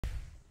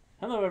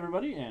Hello,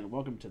 everybody, and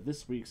welcome to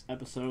this week's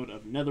episode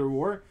of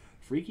Netherwar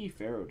Freaky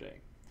Ferroday.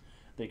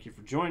 Thank you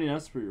for joining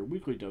us for your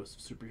weekly dose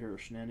of superhero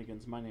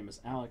shenanigans. My name is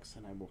Alex,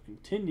 and I will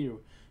continue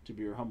to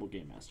be your humble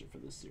game master for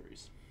this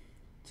series.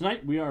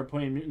 Tonight, we are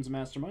playing Mutants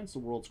Masterminds, the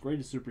world's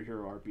greatest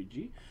superhero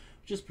RPG,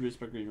 which is produced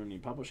by Green Rooney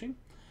Publishing.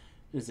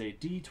 It is a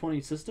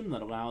D20 system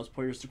that allows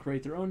players to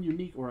create their own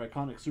unique or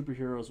iconic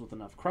superheroes with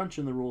enough crunch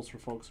in the rules for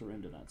folks who are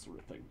into that sort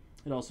of thing.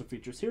 It also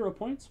features hero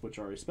points, which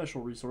are a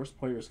special resource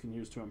players can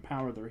use to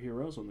empower their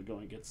heroes when the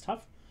going gets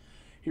tough.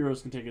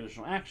 Heroes can take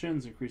additional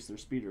actions, increase their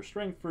speed or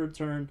strength for a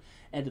turn,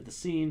 edit the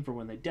scene for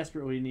when they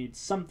desperately need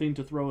something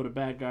to throw at a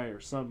bad guy or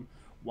some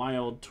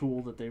wild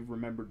tool that they've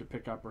remembered to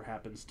pick up or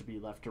happens to be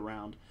left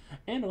around,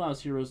 and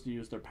allows heroes to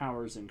use their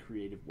powers in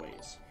creative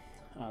ways.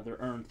 They're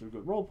earned through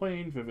good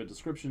role-playing, vivid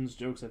descriptions,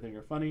 jokes I think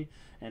are funny,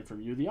 and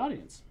from you, the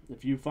audience.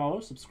 If you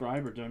follow,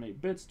 subscribe, or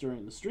donate bits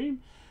during the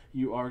stream,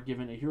 you are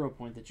given a hero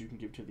point that you can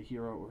give to the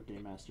hero or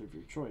game master of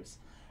your choice.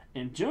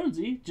 And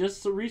Jonesy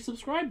just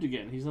resubscribed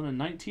again. He's on a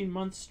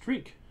 19-month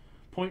streak.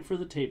 Point for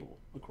the table,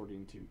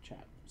 according to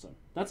chat. So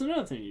that's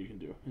another thing you can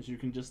do, is you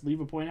can just leave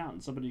a point out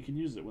and somebody can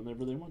use it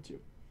whenever they want to.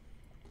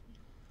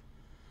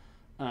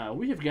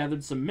 We have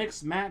gathered some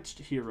mixed-matched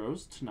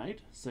heroes tonight.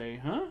 Say,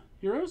 huh?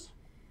 Heroes?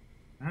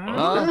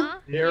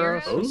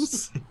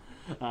 Heroes.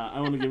 I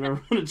want to give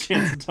everyone a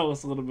chance to tell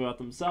us a little bit about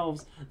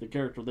themselves, the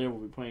character they will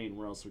be playing,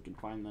 where else we can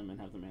find them, and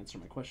have them answer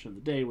my question of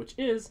the day, which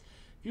is,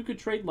 if you could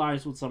trade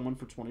lives with someone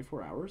for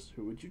 24 hours,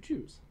 who would you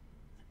choose?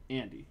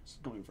 Andy is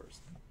going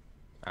first.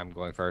 I'm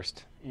going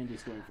first.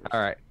 Andy's going first. All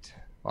right.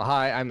 Well,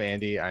 hi, I'm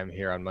Andy. I'm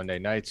here on Monday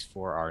nights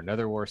for our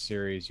Netherwar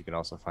series. You can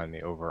also find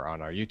me over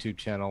on our YouTube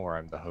channel, where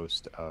I'm the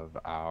host of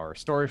our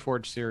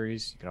Storyforge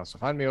series. You can also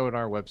find me over on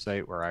our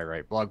website, where I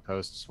write blog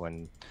posts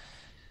when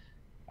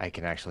I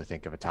can actually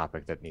think of a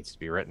topic that needs to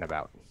be written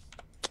about,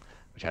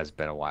 which has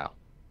been a while.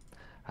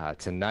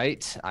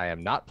 Tonight, I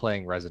am not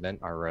playing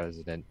our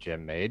resident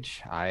gem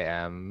mage. I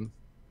am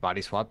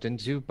body swapped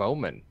into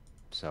Bowman.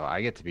 So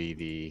I get to be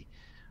the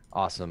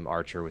awesome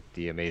archer with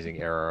the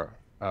amazing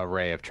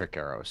array of trick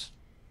arrows.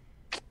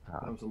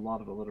 That was a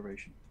lot of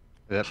alliteration.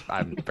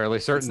 I'm fairly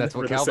certain that's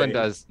what never the Calvin same.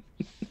 does.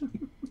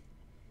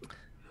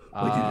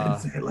 But you didn't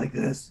say it like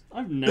this.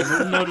 I've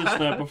never noticed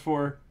that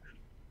before.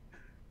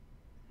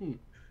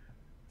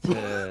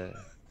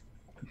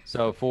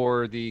 So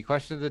for the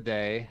question of the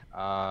day,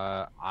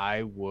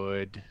 I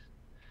would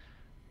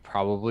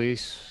probably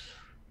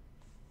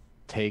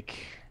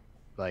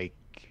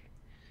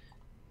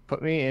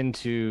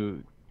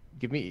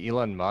give me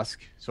Elon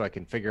Musk so I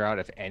can figure out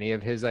if any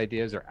of his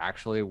ideas are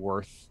actually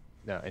worth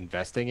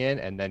investing in,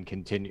 and then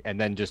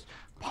just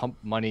pump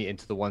money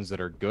into the ones that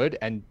are good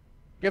and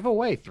give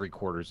away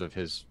 3/4 of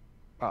his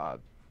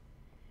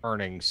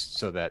earnings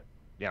so that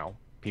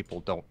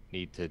people don't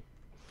need to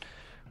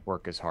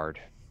work as hard.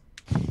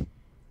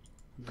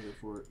 Go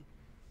for it.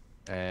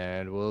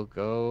 And we'll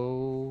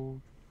go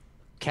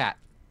Cat.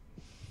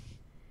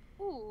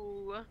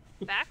 Ooh,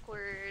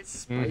 backwards.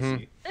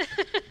 Spicy.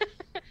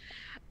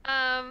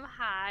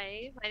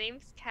 Hi, my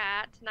name's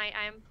Kat. Tonight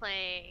I'm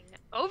playing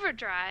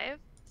Overdrive.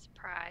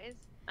 Surprise.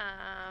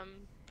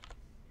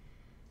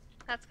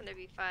 That's gonna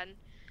be fun.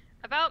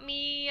 About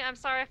me, I'm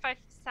sorry if I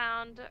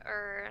sound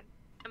or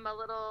I'm a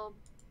little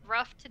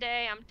rough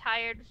today. I'm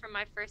tired from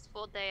my first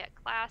full day at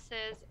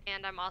classes,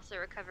 and I'm also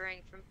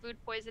recovering from food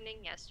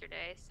poisoning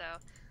yesterday, so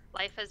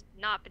life has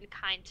not been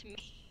kind to me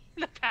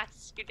the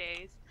past 2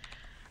 days.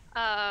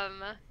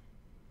 As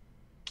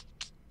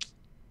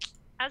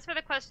for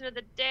the question of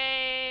the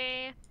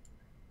day,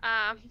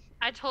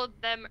 I told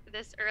them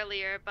this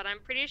earlier, but I'm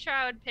pretty sure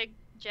I would pick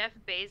Jeff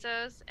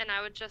Bezos, and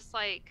I would just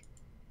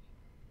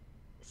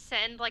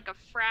send a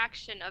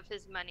fraction of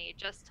his money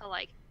just to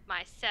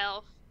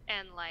myself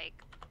and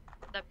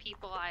the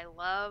people I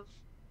love,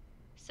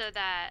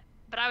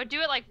 but I would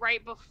do it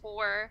right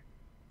before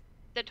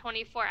the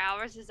 24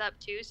 hours is up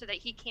too, so that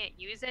he can't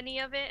use any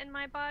of it in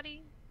my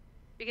body,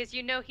 because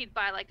he'd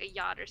buy a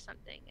yacht or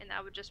something, and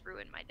that would just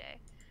ruin my day.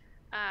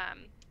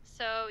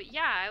 So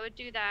yeah, I would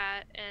do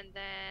that, and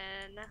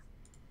then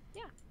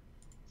yeah.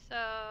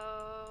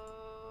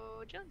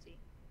 So Jonesy.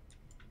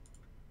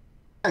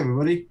 Hi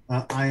everybody,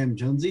 I am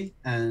Jonesy,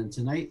 and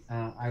tonight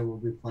I will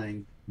be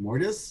playing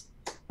Mortis.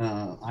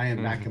 I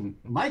am back in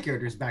my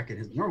character's back in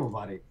his normal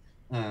body,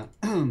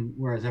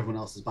 whereas everyone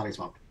else is body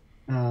swapped.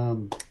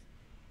 And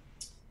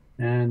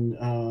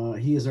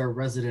he is our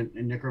resident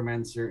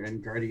necromancer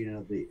and guardian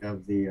of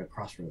the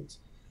crossroads.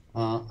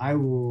 I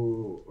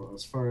will,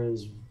 as far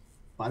as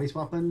body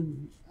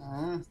swapping,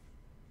 I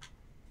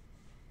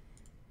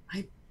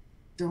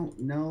don't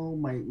know.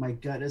 My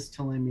gut is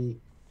telling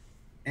me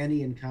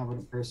any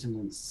incompetent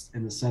person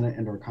in the Senate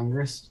and or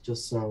Congress,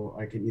 just so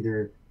I can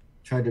either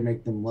try to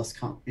make them less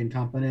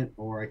incompetent,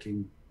 or I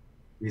can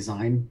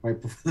resign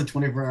right before the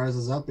 24 hours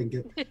is up and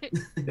get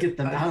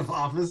them out of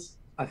office.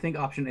 I think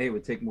option A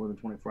would take more than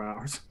 24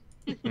 hours.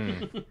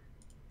 True.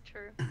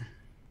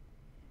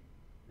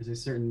 There's a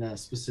certain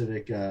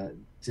specific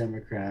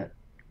Democrat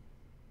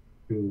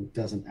who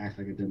doesn't act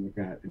like a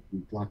Democrat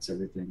and blocks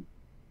everything.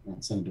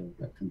 senator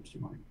that comes to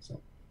mind.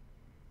 So,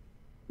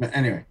 but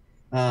anyway,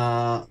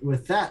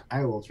 with that,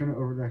 I will turn it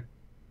over to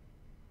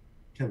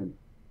Kevin.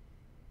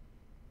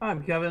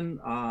 I'm Kevin.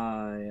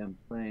 I am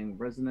playing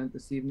Resonant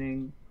this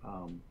evening.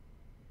 I'm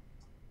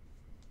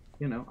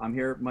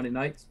here Monday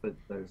nights, but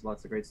there's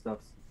lots of great stuff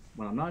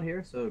when I'm not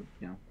here, so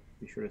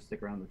be sure to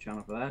stick around the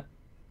channel for that.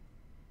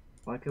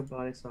 If I could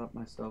body swap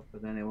myself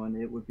with anyone,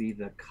 it would be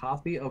the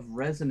copy of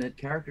Resonant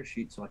character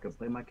sheet, so I could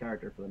play my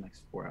character for the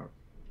next 3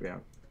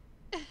 hours.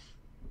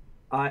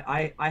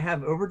 I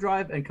have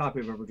Overdrive and copy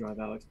of Overdrive,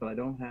 Alex, but I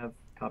don't have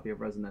copy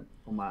of Resonant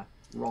on my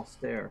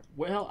roster.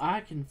 Well,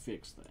 I can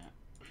fix that.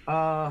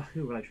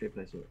 Who would I trade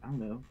place with? I don't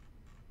know.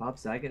 Bob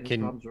Saget, his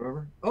problems are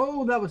over.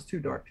 Oh, that was too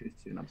dark too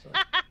soon. I'm sorry.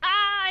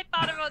 I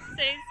thought about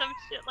saying some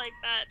shit like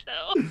that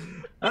though.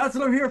 That's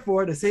what I'm here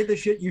for, to say the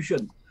shit you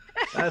shouldn't.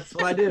 That's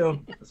what I do.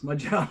 That's my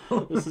job.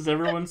 This is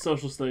everyone's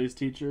social studies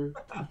teacher.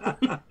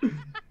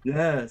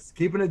 Yes,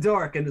 keeping it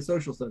dark in the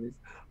social studies.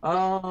 I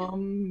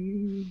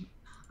don't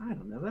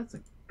know. That's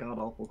a god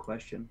awful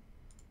question.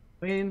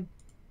 I mean,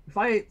 if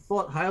I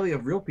thought highly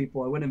of real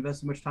people, I wouldn't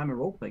invest so much time in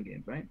role playing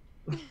games, right?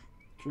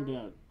 True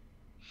that.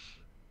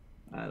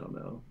 I don't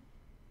know.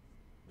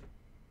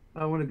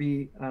 I want to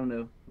be, I don't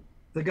know,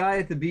 the guy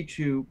at the beach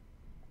who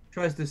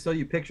tries to sell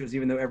you pictures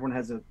even though everyone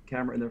has a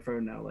camera in their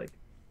phone now. Like,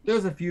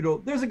 there's a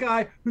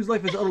guy whose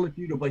life is utterly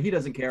feudal, but he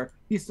doesn't care.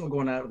 He's still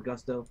going out with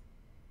gusto.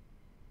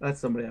 That's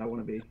somebody I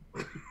want to be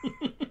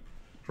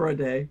for a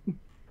day.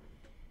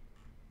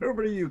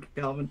 Over to you,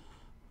 Calvin.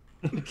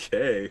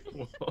 Okay.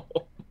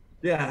 Well,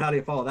 yeah, how do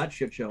you follow that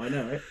shit show? I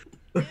know,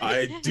 right?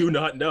 I do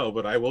not know,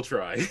 but I will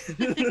try.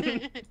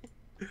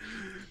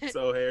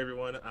 So, hey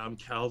everyone, I'm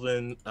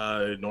Calvin.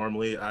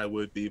 Normally I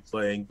would be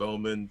playing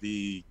Bowman,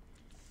 the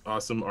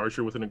awesome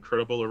archer with an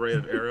incredible array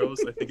of arrows,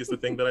 I think is the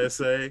thing that I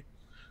say.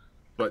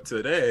 But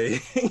today,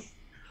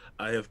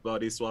 I have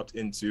body swapped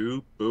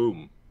into,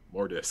 boom,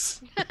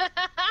 Mortis.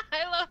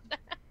 I love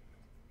that.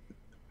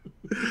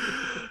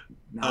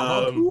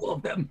 Now two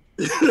of them.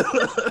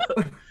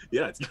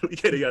 Yeah, it's really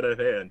getting out of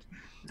hand.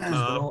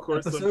 Of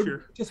course,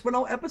 just went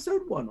on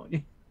episode 1 on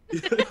you.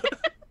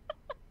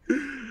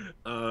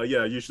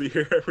 Yeah, usually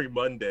here every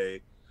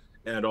Monday,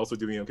 and also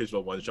doing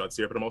occasional one-shots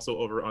here, but I'm also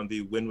over on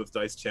the Win with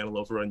Dice channel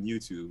over on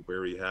YouTube,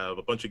 where we have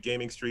a bunch of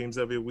gaming streams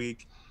every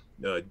week,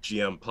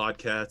 GM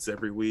podcasts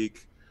every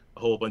week, a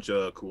whole bunch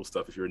of cool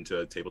stuff if you're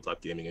into tabletop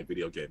gaming and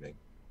video gaming.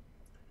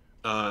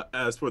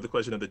 As for the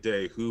question of the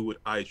day, who would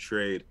I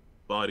trade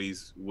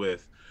bodies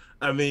with?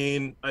 I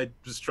mean, I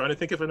was trying to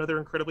think of another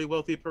incredibly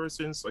wealthy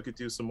person so I could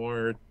do some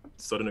more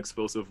sudden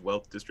explosive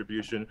wealth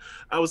distribution.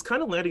 I was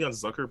kind of landing on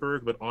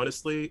Zuckerberg, but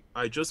honestly,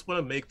 I just want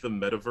to make the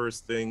metaverse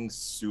thing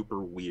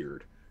super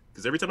weird.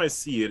 Because every time I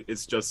see it,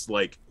 it's just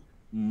like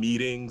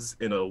meetings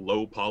in a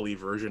low poly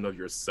version of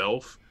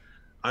yourself.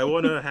 I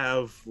want to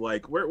have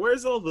like,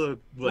 where's all the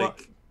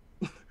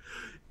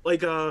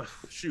like,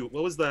 shoot,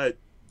 what was that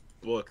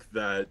book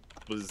that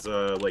was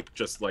like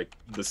just like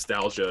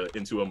nostalgia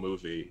into a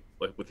movie,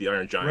 like with the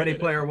Iron Giant? Ready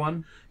Player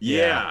One?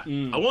 Yeah.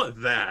 I want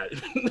that.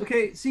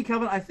 Okay, see,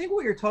 Calvin, I think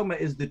what you're talking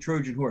about is the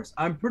Trojan horse.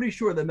 I'm pretty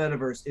sure the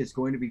metaverse is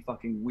going to be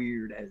fucking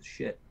weird as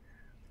shit.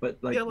 But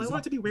like, yeah, well, I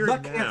want it to be weird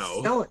Zuck now.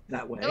 can't sell it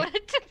that way. I want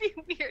it to be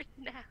weird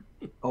now.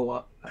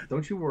 Oh,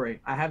 don't you worry.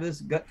 I have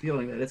this gut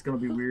feeling that it's going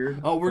to be weird.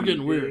 Oh, we're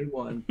getting weird.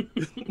 One.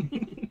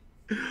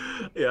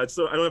 Yeah,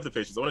 so I don't have the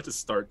patience. I want it to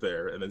start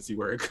there and then see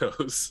where it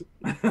goes.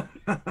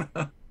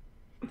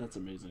 That's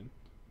amazing.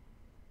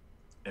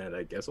 And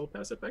I guess I'll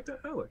pass it back to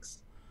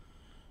Alex.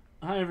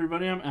 Hi,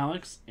 everybody. I'm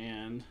Alex,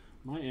 and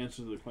my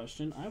answer to the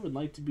question, I would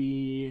like to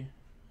be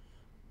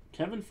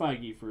Kevin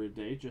Feige for a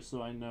day, just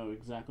so I know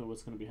exactly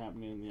what's going to be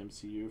happening in the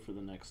MCU for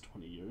the next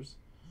 20 years.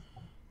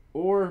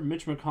 Or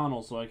Mitch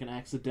McConnell, so I can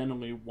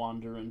accidentally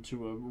wander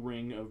into a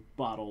ring of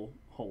bottle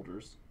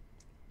holders.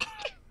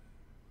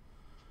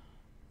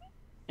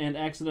 And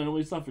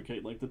accidentally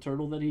suffocate like the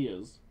turtle that he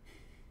is.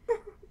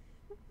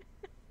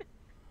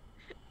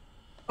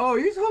 Oh,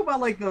 you're talking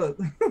about like the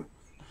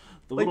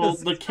The like little,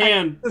 the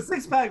can. the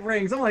 6-pack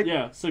rings. I'm like,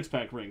 Yeah,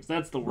 6-pack rings.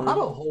 That's the word.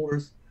 bottle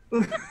holders.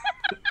 I'm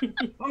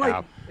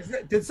like,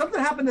 did something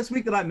happen this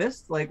week that I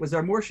missed? Like, was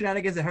there more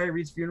shenanigans at Harry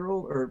Reid's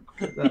funeral, or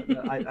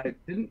I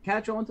didn't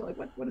catch on to? Like,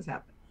 what has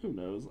happened? Who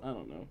knows? I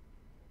don't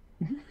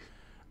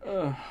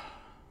know.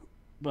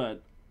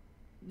 But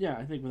yeah,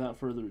 I think without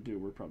further ado,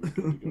 we're probably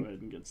going to go ahead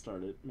and get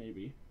started.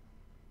 Maybe.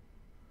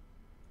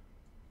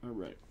 All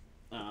right.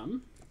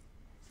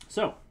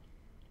 So.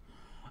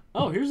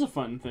 Oh, here's a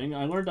fun thing.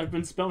 I learned I've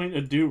been spelling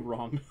ado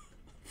wrong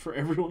for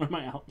every one of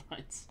my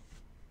outlines.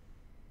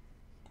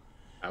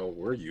 How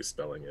were you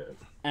spelling it?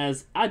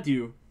 As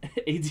adieu,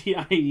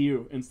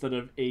 A-D-I-U, instead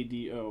of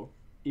A-D-O.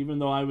 Even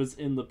though I was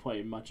in the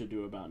play Much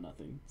Ado About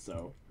Nothing,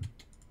 so...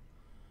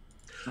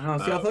 Oh,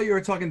 see, I thought you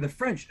were talking the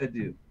French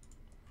adieu.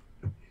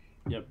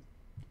 Yep.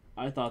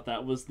 I thought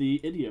that was the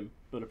idiom,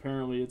 but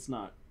apparently it's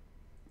not.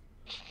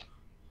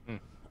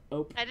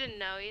 Oh. I didn't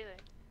know either.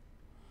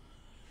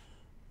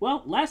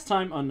 Well, last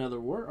time on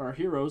Netherwar, our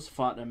heroes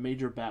fought a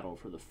major battle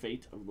for the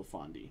fate of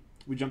Lafandi.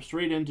 We jump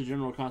straight into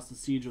General Acosta's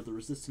siege of the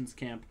resistance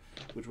camp,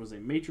 which was a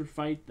major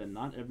fight that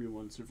not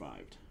everyone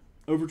survived.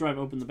 Overdrive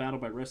opened the battle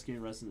by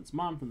rescuing Resonant's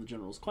mom from the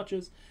general's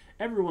clutches.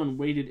 Everyone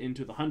waded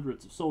into the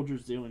hundreds of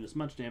soldiers, dealing as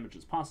much damage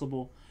as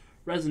possible.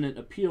 Resonant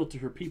appealed to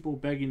her people,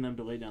 begging them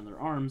to lay down their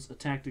arms, a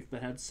tactic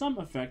that had some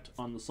effect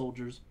on the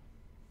soldiers.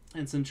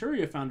 And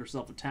Centuria found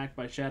herself attacked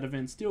by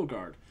Shadavan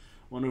Steelguard,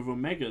 one of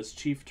Omega's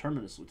chief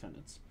Terminus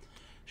lieutenants.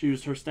 She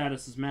used her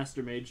status as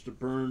Master Mage to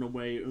burn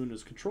away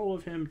Una's control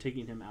of him,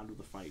 taking him out of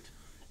the fight.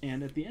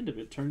 And at the end of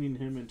it, turning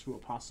him into a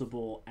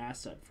possible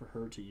asset for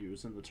her to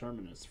use in the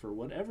Terminus for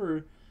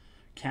whatever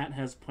Kat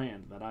has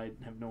planned that I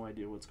have no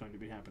idea what's going to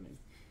be happening.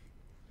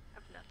 I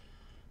have nothing.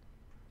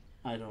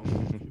 I don't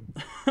believe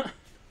you.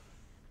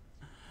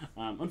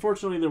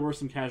 Unfortunately, there were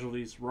some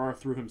casualties. Rar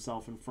threw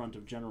himself in front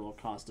of General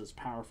Acosta's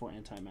powerful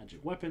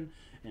anti-magic weapon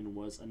and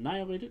was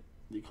annihilated.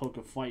 The Cloak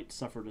of Flight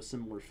suffered a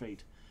similar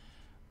fate,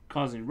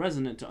 causing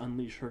Resonant to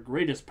unleash her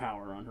greatest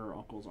power on her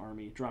uncle's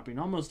army, dropping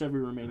almost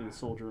every remaining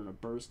soldier in a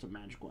burst of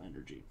magical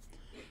energy.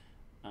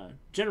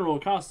 General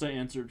Acosta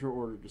answered her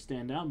order to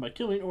stand down by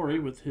killing Ori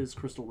with his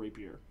crystal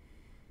rapier.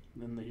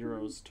 Then the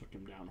heroes took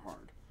him down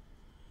hard.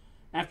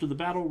 After the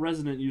battle,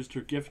 Resonant used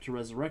her gift to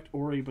resurrect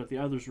Ori, but the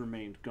others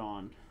remained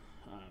gone.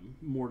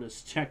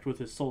 Mortis checked with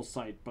his soul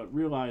sight, but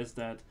realized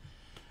that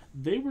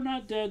they were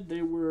not dead,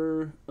 they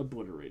were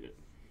obliterated.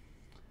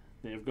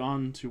 They have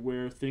gone to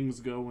where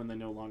things go when they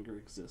no longer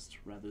exist,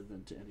 rather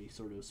than to any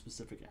sort of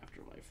specific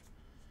afterlife.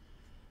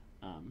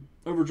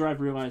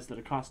 Overdrive realized that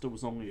Acosta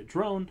was only a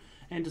drone,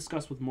 and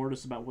discussed with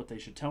Mortis about what they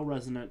should tell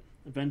Resonant.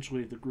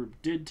 Eventually, the group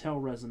did tell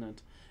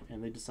Resonant,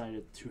 and they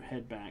decided to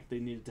head back. They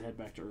needed to head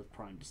back to Earth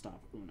Prime to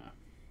stop Una.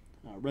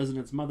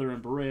 Resonant's mother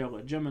and Berea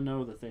let Gemma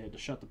know that they had to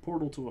shut the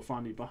portal to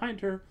Afandi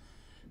behind her.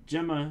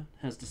 Gemma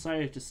has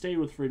decided to stay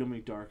with Freedom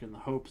Week Dark in the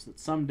hopes that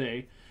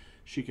someday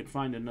she can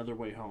find another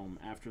way home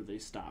after they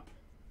stop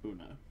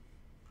Una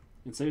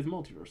and save the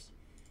multiverse.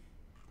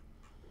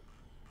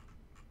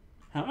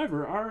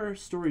 However, our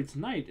story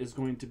tonight is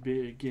going to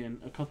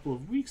begin a couple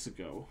of weeks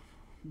ago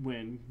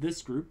when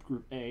this group,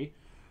 Group A,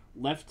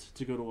 left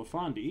to go to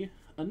Afandi.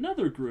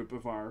 Another group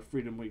of our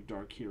Freedom Week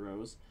Dark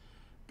heroes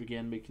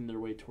began making their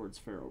way towards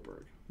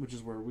Ferroburg, which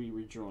is where we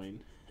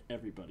rejoin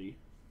everybody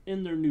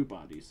in their new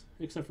bodies,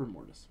 except for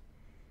Mortis,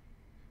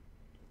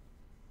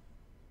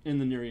 in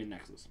the Nerian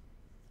Nexus.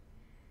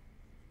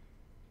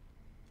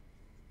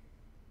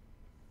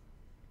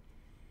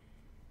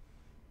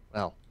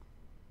 Well,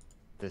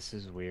 this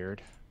is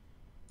weird.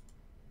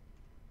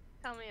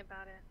 Tell me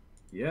about it.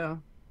 Yeah.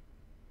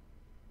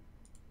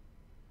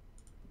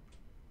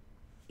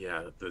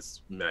 Yeah,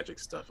 this magic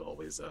stuff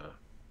always,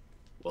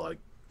 well,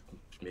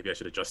 maybe I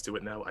should adjust to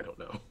it now, I don't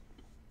know.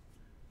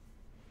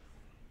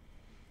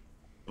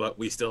 But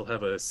we still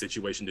have a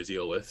situation to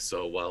deal with,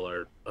 so while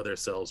our other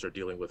selves are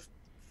dealing with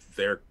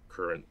their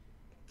current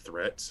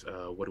threat,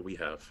 what do we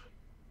have?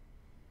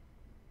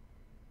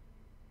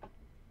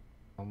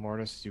 Well,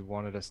 Mortis, you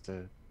wanted us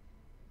to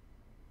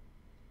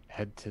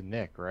head to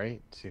Nick,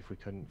 right? See if we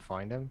couldn't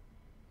find him?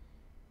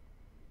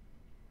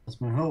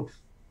 That's my hope.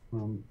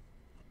 Like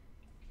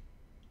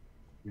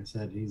I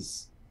said, he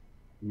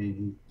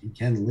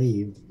can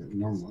leave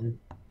normally,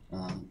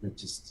 but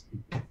just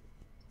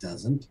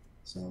doesn't.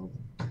 So,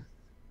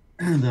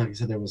 like I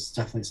said, there was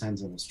definitely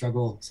signs of a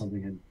struggle.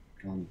 Something had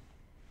gone.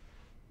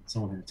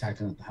 Someone had attacked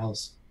him at the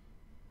house.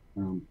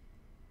 And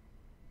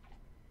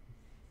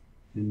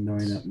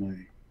knowing that my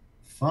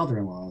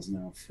father-in-law is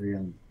now free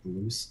on the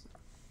loose,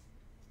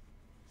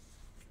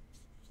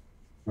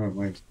 or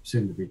my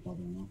soon-to-be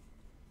father-in-law.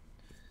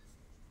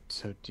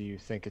 So do you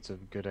think it's a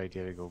good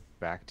idea to go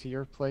back to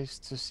your place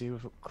to see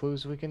what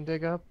clues we can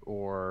dig up,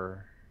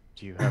 or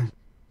do you have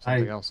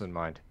something else in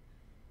mind?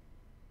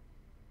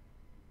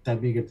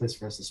 That'd be a good place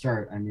for us to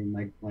start. I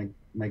mean,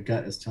 my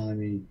gut is telling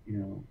me,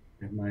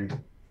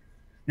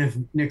 if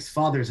Nick's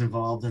father's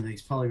involved, then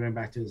he's probably going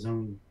back to his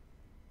own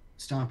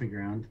stomping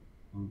ground,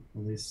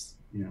 at least,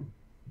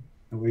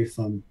 away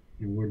from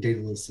where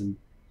Daedalus and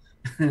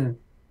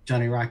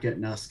Johnny Rocket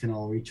and us can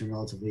all reach him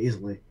relatively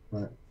easily.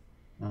 But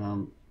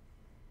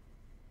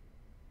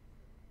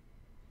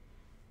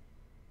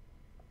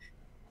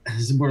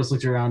as Mortis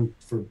looked around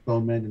for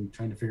Bowman and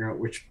trying to figure out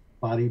which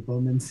body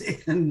Bowman's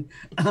in.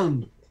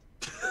 But,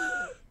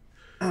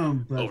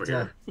 Over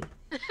here.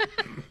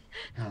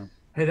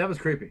 Hey, that was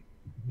creepy.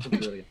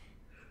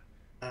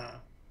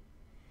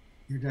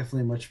 You're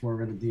definitely much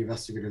more of the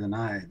investigator than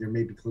I. There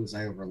may be clues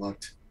I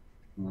overlooked.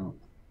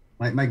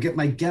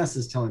 My guess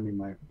is telling me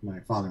my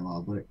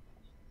father-in-law, but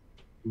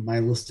my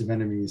list of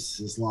enemies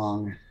is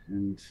long,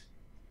 and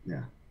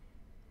yeah.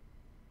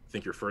 I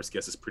think your first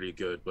guess is pretty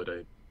good, but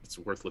it's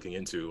worth looking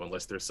into,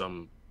 unless there's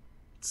some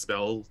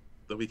spell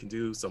that we can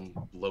do, some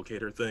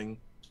locator thing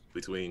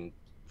between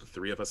the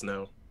three of us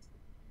now.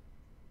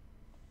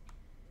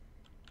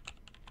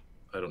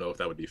 I don't know if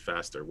that would be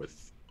faster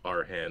with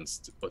our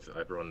hands, with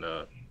everyone,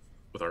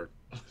 with our...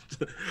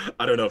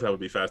 I don't know if that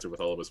would be faster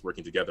with all of us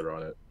working together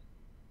on it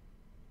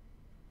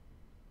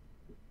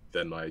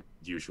than my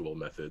usual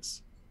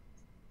methods.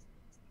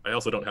 I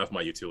also don't have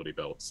my utility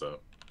belt, so.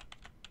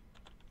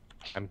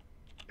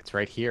 It's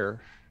right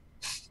here.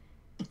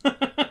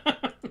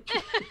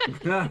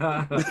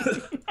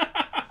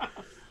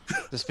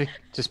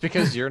 Just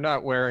because you're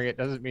not wearing it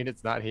doesn't mean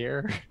it's not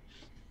here.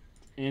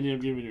 Andy, I'm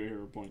giving you a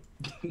hero point.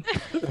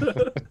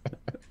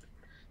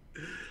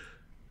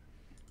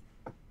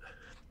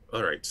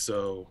 All right,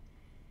 so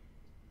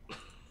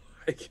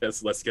I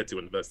guess let's get to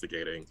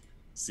investigating.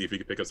 See if we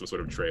can pick up some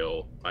sort of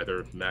trail,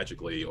 either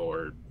magically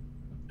or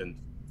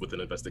with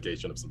an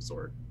investigation of some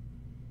sort.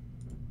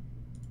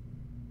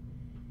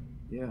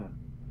 Yeah.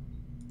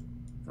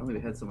 If only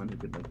we had someone who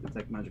could like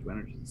detect magical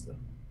energies and stuff.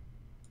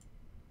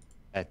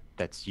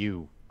 That's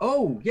you.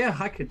 Oh yeah,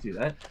 I could do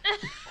that.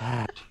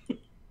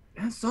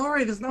 I'm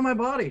sorry, that's not my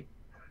body.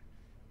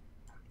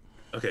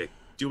 Okay,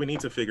 do we need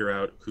to figure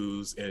out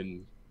who's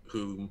in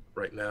whom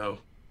right now?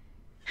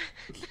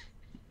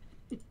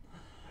 If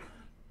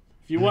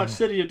you watch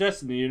City of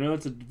Destiny, you know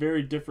it's a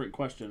very different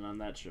question on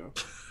that show.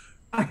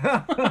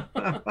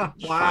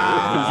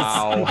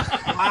 Wow.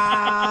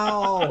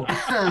 Wow.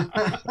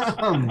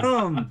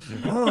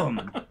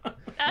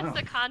 That's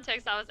the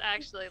context I was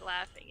actually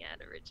laughing at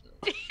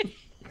originally.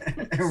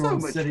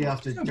 Everyone's much sitting fun.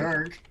 off to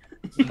dark.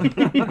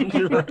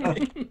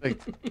 Like,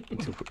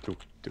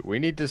 do we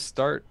need to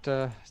start?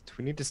 Do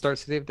we need to start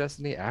City of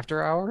Destiny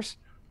after hours?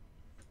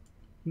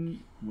 Wait,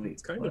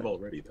 It's kind what? of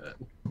already that.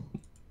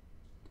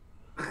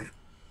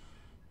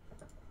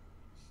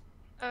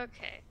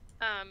 Okay.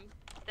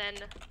 Then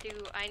do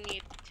I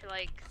need to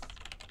like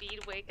speed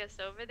wake us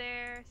over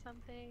there or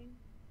something?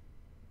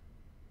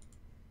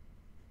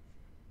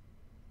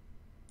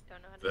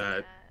 Don't know how to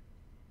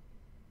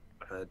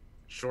do that.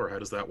 Sure, how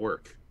does that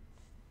work?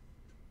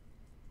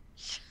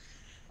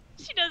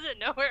 She doesn't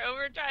know where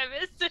overdrive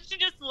is, so she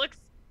just looks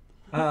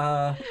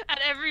Uh, at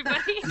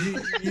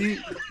everybody.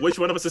 Which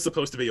one of us is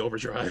supposed to be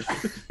Overdrive?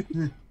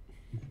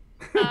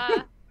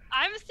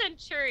 I'm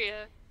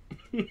Centuria.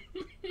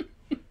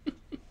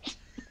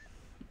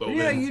 Bowman?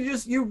 yeah,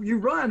 you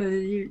run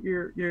and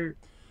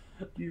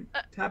you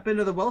tap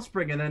into the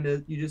wellspring and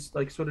then you just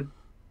like sort of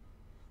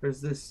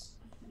there's this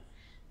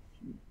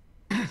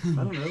I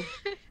don't know.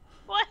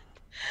 What?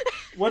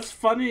 What's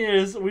funny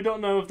is we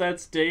don't know if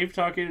that's Dave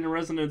talking in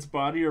Resonant's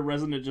body or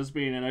Resonant just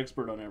being an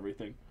expert on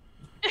everything.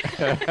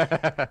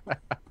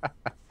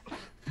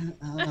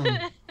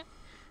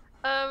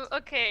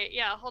 Okay,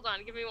 yeah, hold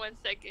on, give me 1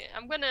 second.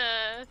 I'm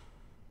gonna...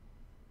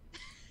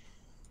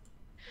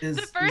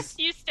 the first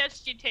few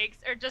steps she takes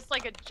are just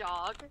like a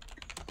jog.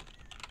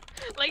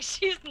 Like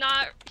she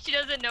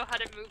doesn't know how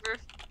to move her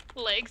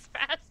legs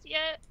fast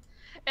yet.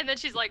 And then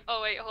she's like,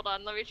 oh wait, hold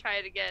on, let me try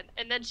it again.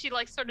 And then she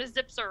like sort of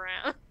zips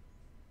around.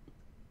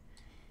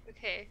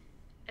 Okay,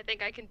 I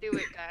think I can do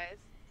it, guys.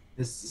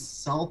 Is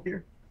Saul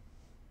here?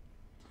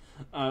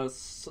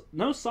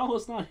 No,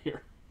 Sala's not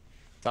here.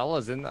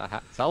 Sala's in the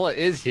house. Sala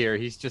is here.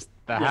 He's just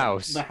the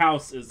house. The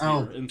house is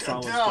Oh, here in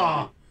Sala's duh.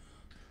 body.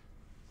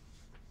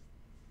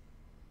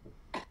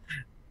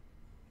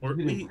 Were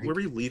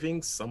we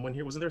leaving someone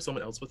here? Wasn't there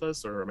someone else with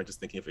us, or am I just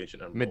thinking of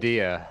Ancient Emerald?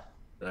 Medea.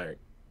 All right.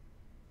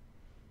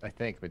 I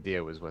think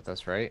Medea was with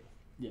us, right?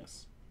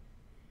 Yes.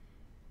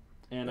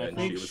 And I And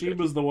think she she was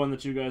was the one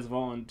that you guys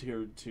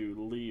volunteered to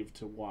leave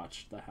to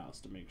watch the house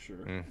to make sure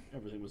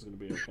everything was going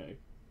to be okay.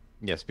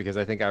 Yes, because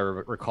I think I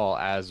recall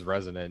as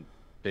Resonant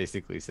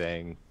basically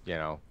saying, you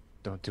know,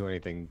 don't do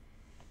anything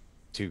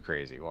too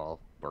crazy while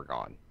we're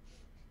gone.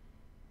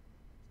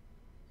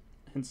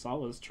 And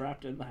Sala's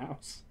trapped in the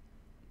house.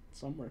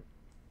 Somewhere.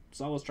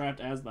 Sala's trapped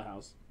as the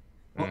house.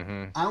 Well,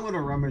 Mm-hmm. I'm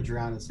gonna rummage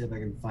around and see if I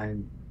can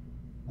find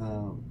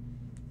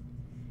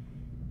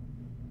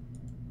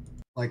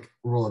like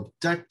a roll of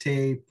duct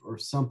tape or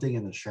something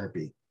in the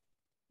Sharpie.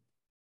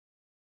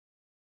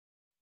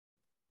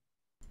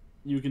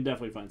 You can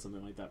definitely find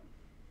something like that.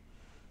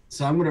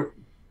 So I'm gonna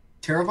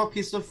tear off a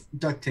piece of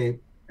duct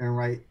tape and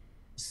write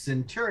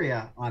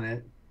Centuria on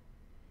it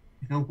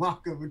and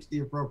walk over to the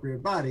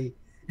appropriate body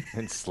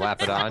And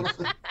slap it on.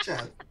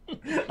 chest,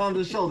 on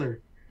the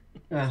shoulder.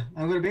 I'm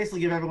gonna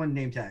basically give everyone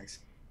name tags.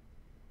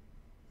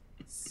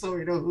 So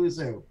we know who's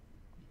who.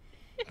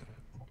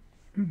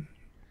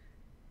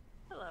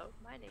 Hello,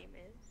 my name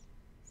is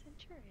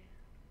Centuria.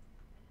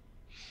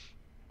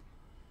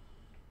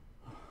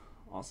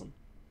 Awesome.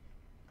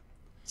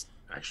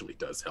 Actually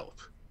does help.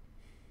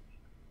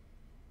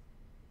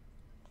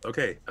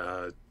 Okay,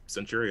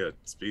 Centuria,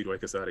 speed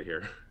wake us out of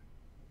here.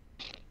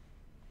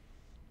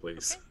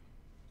 Please. Okay.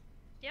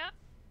 Yep.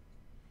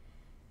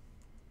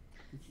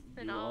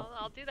 And You will.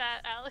 I'll do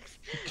that, Alex.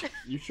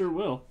 You sure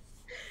will.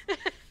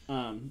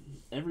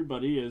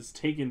 Everybody is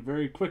taken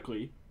very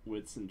quickly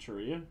with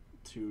Centuria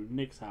to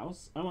Nick's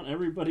house. I want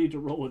everybody to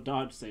roll a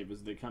dodge save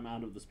as they come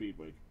out of the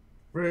speedway.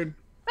 Rude.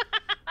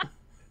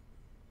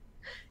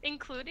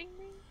 Including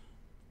me?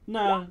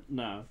 No.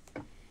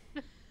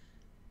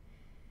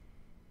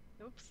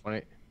 Oops.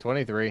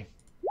 23.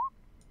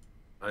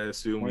 I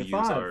assume we use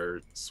 25. our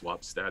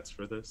swap stats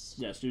for this.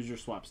 Yes, use your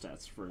swap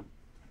stats for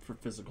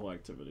physical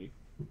activity.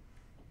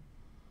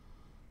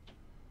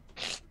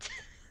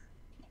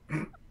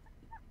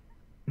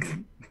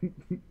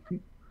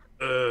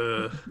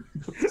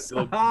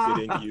 Still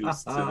getting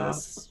used to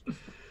this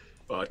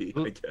body,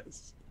 I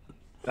guess.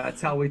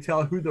 That's how we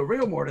tell who the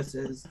real Mortis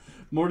is.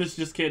 Mortis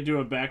just can't do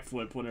a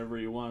backflip whenever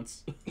he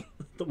wants,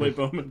 the way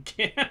Bowman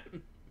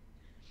can.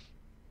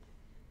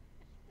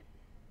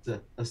 To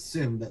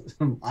assume that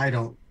I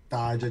don't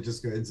dodge, I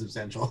just go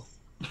insubstantial.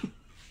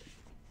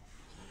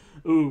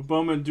 Ooh,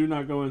 Bowman, do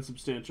not go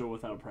insubstantial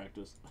without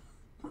practice.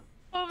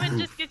 Bowman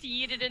just gets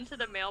yeeted into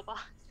the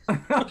mailbox.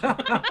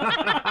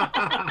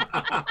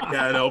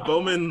 Yeah, no,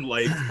 Bowman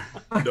like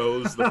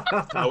knows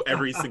how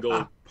every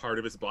single part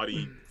of his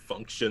body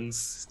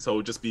functions.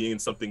 So just being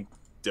something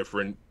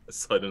different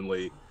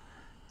suddenly,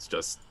 it's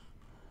just,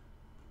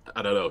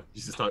 I don't know.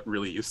 He's just not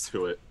really used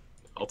to it.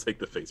 I'll take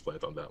the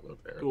faceplant on that one,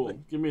 apparently. Cool.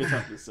 Give me a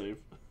toughness save.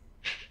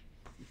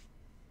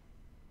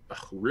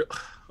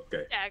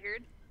 Okay.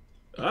 Staggered.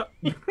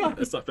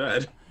 That's not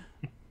bad.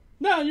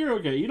 No, you're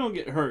okay. You don't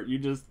get hurt. You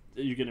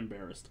get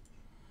embarrassed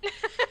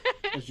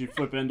as you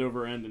flip end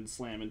over end and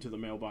slam into the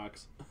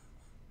mailbox.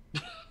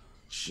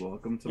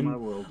 Welcome to my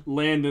world.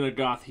 Land in a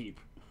goth heap.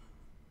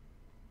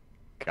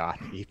 God,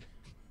 heap.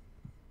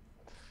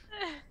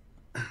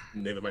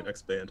 Name of my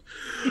next band.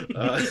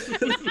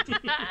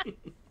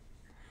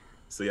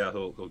 So yeah,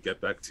 he'll get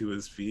back to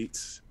his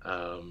feet.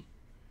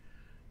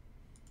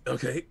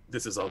 Okay,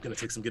 this is all gonna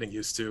take some getting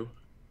used to.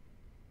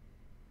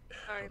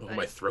 Sorry, Oh,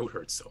 my throat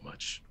hurts so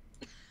much.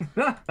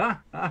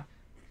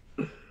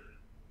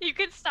 You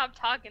could stop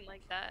talking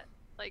like that.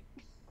 Like,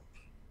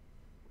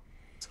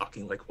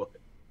 Talking like what?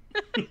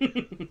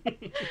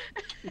 It's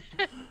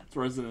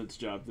Resident's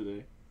job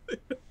today.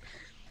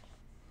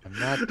 I'm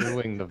not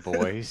doing the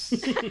voice.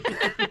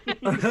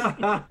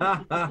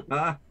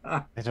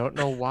 I don't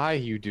know why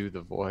you do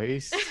the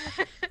voice.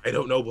 I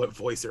don't know what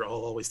voice they're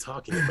all always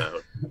talking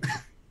about.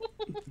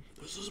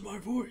 This is my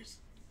voice.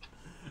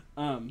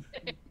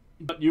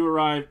 But you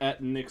arrive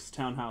at Nick's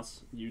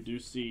townhouse. You do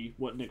see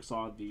what Nick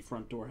saw. The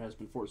front door has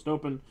been forced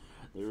open.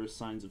 There is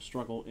signs of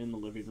struggle in the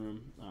living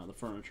room. The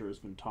furniture has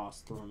been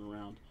tossed, thrown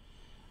around.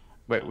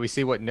 Wait, we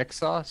see what Nick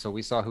saw, so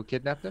we saw who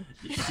kidnapped him?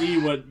 You see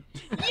what...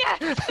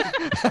 yes!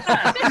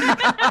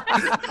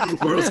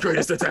 World's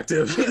greatest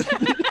detective.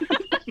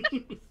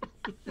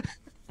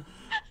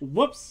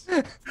 Whoops!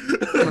 With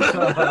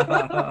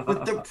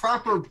the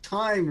proper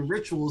time and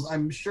rituals,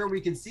 I'm sure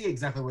we can see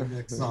exactly what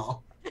Nick saw.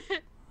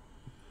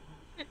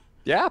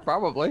 Yeah,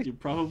 probably. You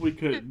probably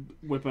could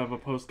whip up a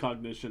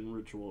post-cognition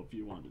ritual if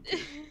you wanted to.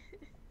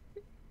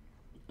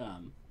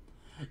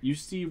 You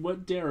see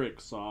what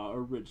Derek saw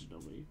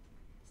originally.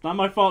 It's not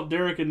my fault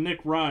Derek and Nick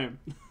rhyme.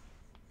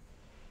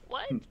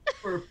 What?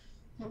 Of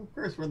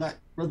course, we're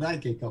that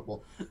gay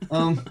couple.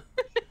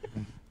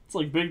 It's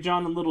like Big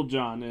John and Little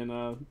John in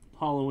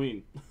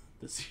Halloween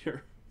this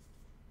year.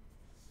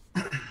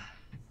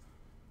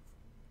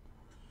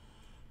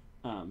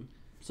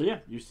 So yeah,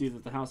 you see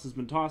that the house has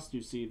been tossed.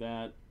 You see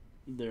that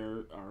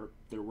there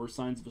were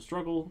signs of a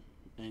struggle,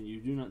 and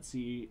you do not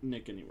see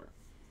Nick anywhere.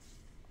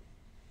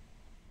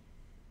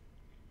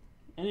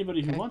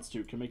 Anybody who Okay. wants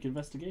to can make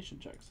investigation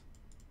checks.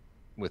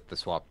 With the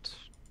swapped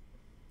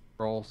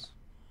roles?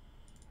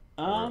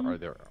 Um,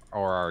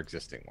 or our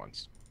existing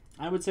ones?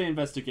 I would say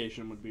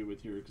investigation would be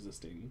with your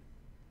existing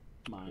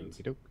minds.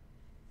 Okey-doke.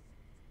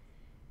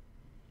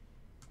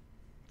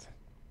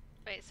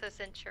 Wait, so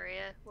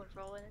Centuria would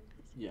roll in?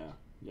 Yeah.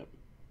 Yep.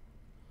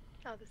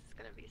 Oh, this is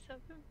gonna be so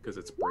good. Because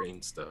it's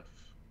brain stuff.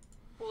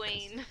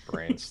 Wayne.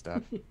 Brain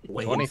stuff.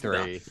 Brain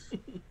 23. stuff.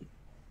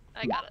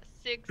 I got a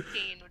 16,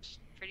 which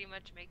pretty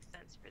much makes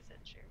sense for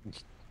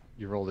Centuria.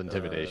 You rolled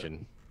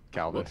intimidation,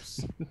 Calvin.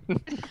 Whoops.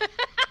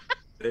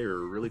 They are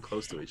really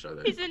close to each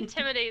other. He's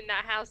intimidating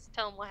that house to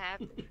tell him what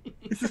happened.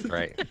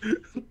 Right.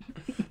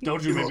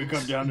 Don't you make me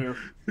come down there.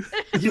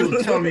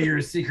 You'll tell me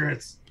your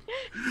secrets.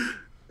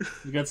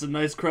 You got some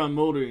nice crown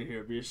molding in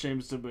here. Be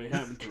ashamed somebody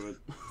happened to it.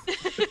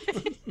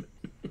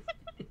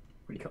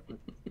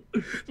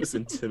 Just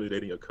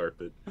intimidating a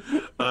carpet.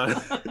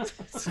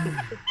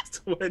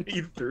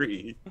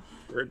 23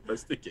 for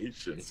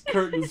investigation. It's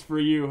curtains for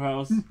you,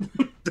 house.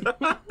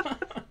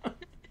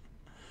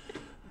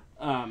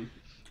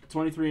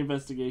 23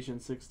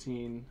 investigation,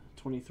 16,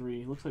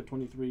 23. Looks like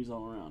 23 is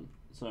all around.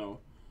 So,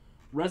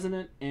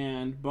 Resonant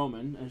and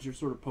Bowman, as you're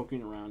sort of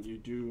poking around, you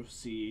do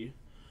see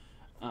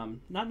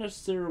not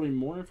necessarily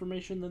more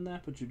information than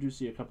that, but you do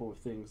see a couple of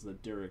things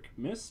that Derek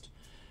missed.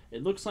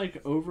 It looks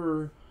like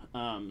over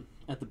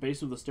at the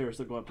base of the stairs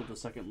that go up to the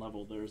second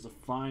level, there's a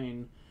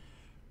fine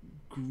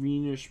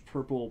greenish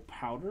purple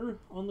powder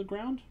on the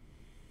ground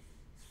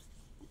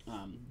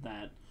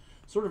that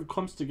sort of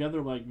clumps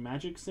together like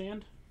magic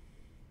sand,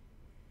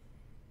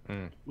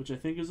 which I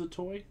think is a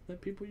toy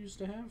that people used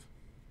to have.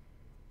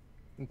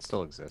 It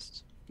still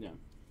exists. Yeah.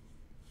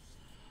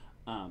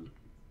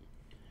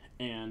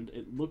 And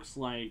it looks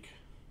like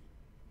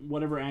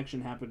whatever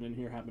action happened in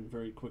here happened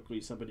very quickly.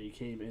 Somebody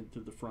came in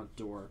through the front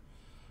door,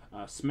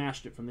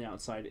 smashed it from the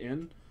outside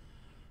in,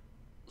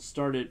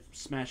 started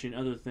smashing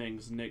other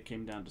things. Nick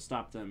came down to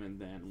stop them and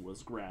then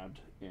was grabbed,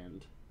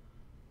 and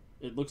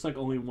it looks like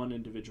only one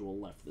individual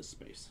left this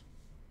space.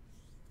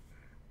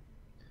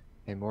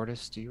 Hey,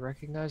 Mortis, do you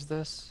recognize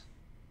this?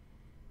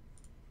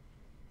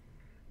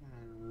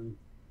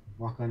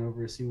 Walk on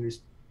over to see what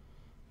he's.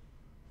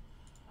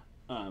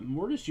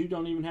 Mortis, you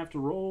don't even have to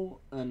roll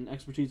an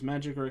expertise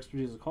magic or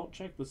expertise occult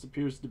check. This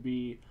appears to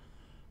be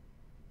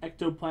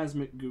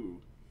ectoplasmic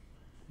goo.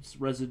 It's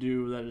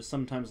residue that is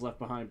sometimes left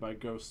behind by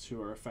ghosts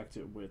who are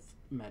affected with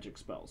magic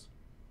spells.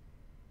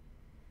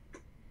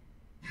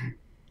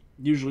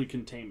 Usually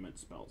containment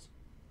spells.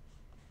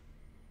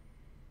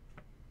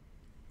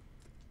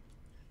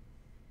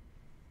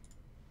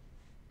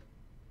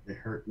 They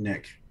hurt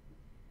Nick.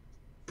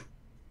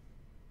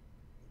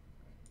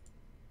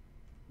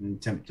 An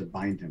attempt to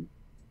bind him.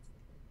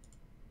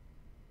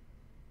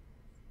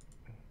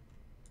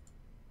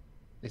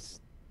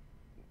 Is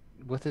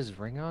with his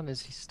ring on,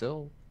 is he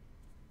still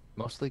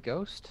mostly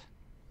ghost?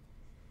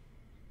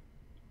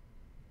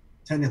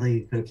 Technically,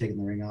 he could have taken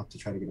the ring off to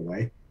try to get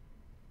away.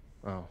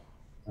 Oh.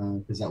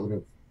 Because that would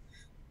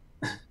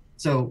have.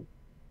 So,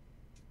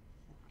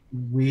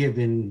 we have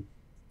been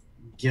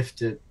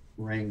gifted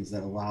rings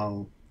that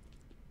allow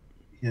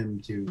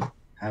him to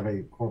have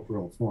a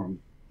corporeal form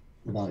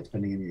without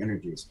expending any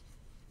energies.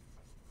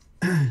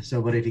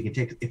 So, but if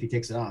he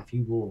takes it off,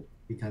 he will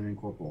become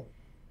incorporeal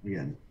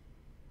again.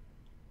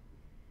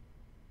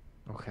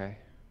 Okay.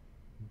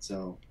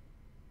 So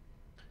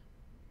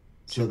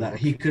that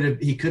he could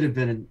have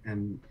been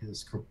in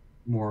his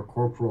more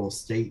corporal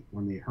state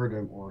when they hurt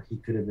him, or he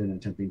could have been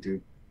attempting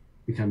to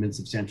become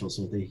insubstantial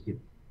so that he could,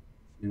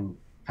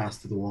 pass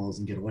through the walls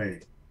and get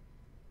away.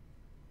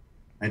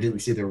 I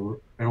don't see the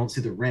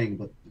ring,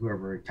 but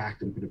whoever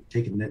attacked him could have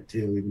taken it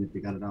too, even if he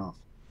got it off.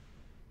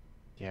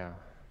 Yeah,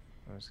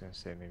 I was gonna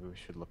say maybe we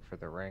should look for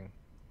the ring,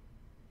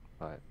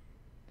 but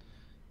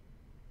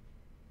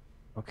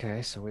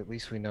okay. So at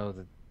least we know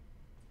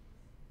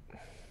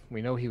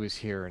he was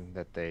here and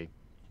that they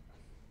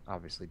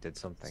obviously did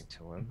something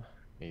to him,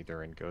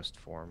 either in ghost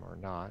form or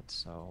not.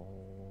 So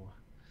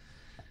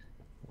it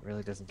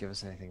really doesn't give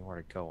us anything more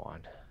to go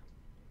on.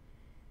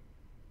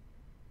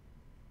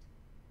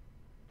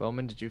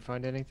 Bowman, did you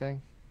find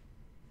anything?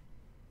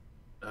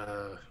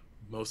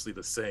 Mostly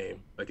the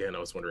same. Again, I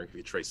was wondering if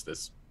you trace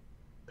this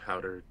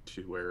powder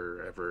to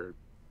wherever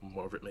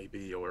more of it may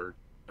be, or,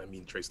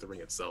 trace the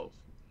ring itself.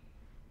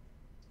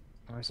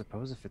 I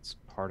suppose if it's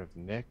part of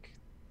Nick,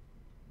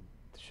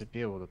 they should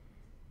be able to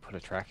put a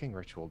tracking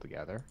ritual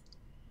together.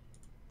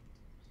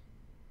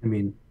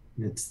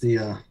 It's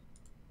the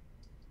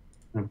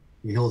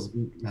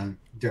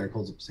Derek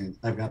holds up saying,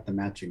 "I've got the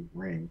matching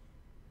ring."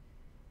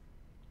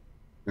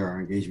 There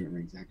are engagement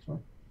rings, actually.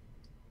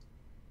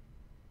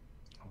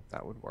 Oh,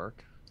 that would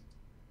work.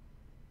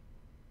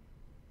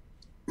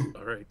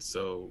 All right,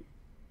 so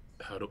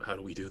how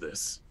do we do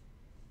this?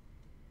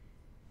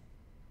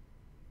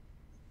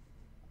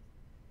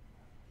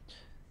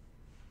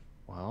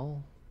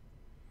 Well,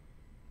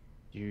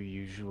 you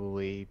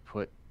usually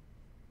put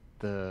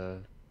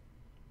the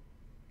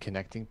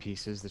connecting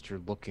pieces that you're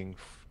looking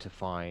to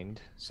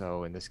find.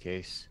 So in this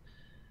case,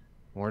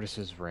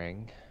 Mortis's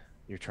ring,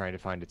 you're trying to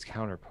find its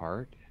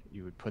counterpart.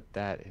 You would put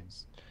that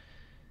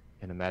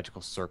in a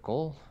magical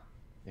circle.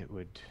 It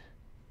would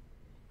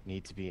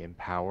need to be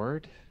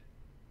empowered,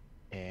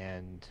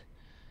 and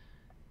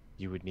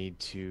you would need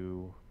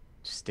to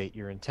state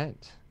your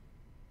intent.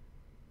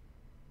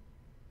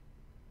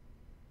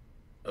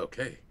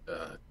 Okay,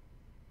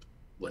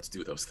 let's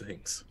do those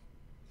things.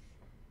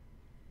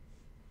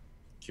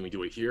 Can we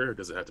do it here, or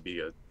does it have to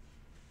be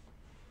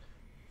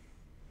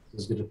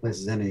As good a place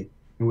as any.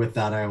 And with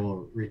that, I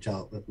will reach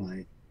out with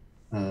my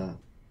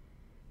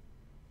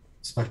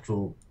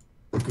spectral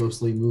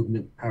ghostly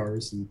movement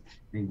powers and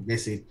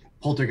basically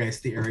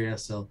poltergeist the area,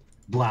 so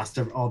blast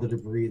all the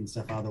debris and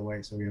stuff out of the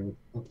way so we have an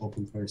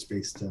open clear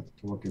space to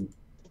work in.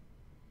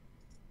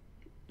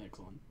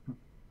 Excellent.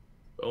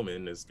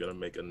 Bowman is going to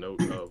make a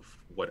note of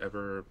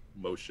whatever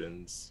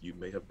motions you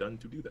may have done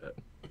to do that.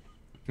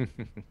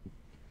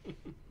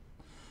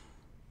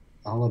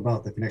 All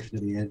about the connection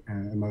to the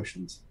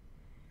emotions.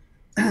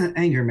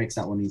 Anger makes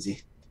that one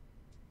easy.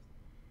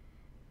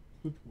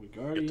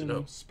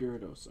 Wingardium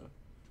Spiritosa.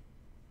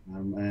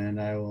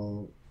 And I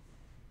will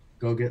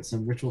go get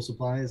some ritual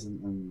supplies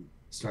and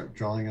start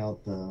drawing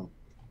out the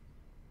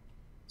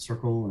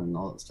circle and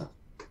all that stuff.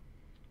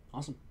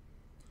 Awesome.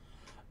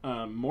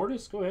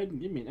 Mortis, go ahead and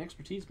give me an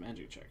expertise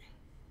magic check.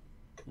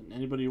 And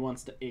anybody who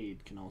wants to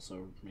aid can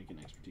also make an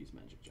expertise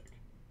magic check.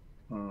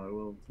 I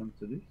will attempt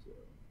to do so.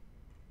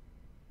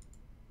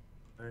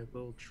 I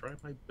will try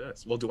my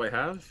best. Well, do I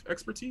have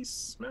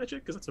expertise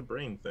magic? Because that's a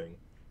brain thing.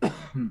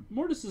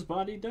 Mortis's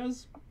body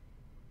does.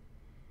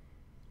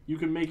 You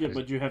can make it,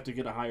 but you have to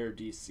get a higher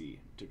DC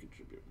to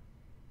contribute.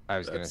 I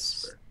was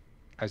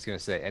gonna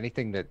say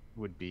anything that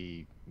would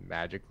be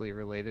magically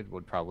related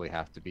would probably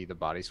have to be the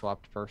body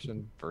swapped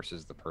person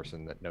versus the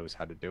person that knows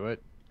how to do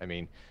it.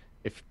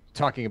 If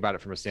talking about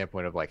it from a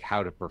standpoint of like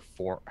how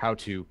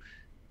to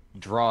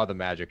draw the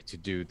magic to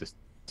do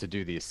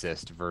the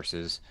assist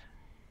versus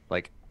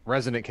like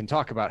Resonant can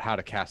talk about how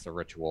to cast a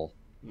ritual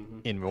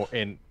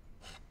in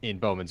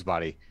Bowman's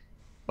body,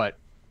 but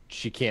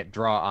she can't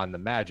draw on the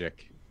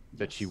magic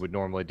that she would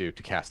normally do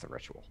to cast the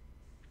ritual.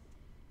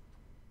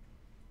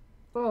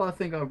 Well, I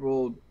think I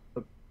rolled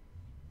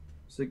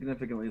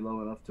significantly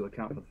low enough to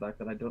account for the fact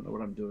that I don't know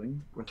what I'm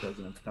doing with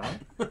Resonance Power.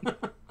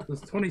 So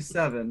it's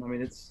 27. I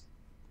mean, it's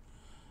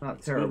not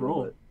It's a good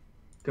roll. terrible, but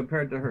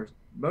compared to her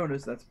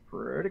bonus, that's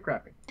pretty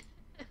crappy.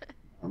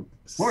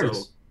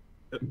 Mortis.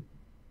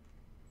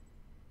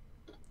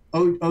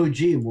 So,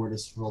 OG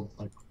Mortis rolled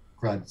like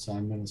crud, so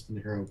I'm going to spend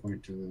a hero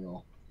point to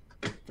reroll.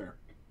 Fair.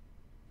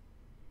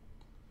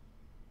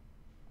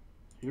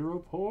 Hero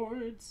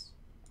points.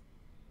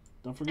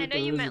 Don't forget. I know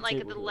there you is meant a like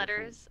table the hero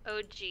letters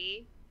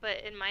OG,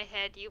 but in my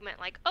head you meant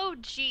like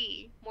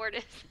OG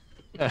Mortis.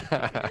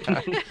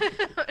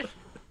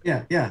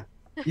 Yeah.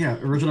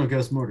 Original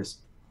Ghost Mortis.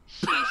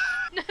 Sheesh.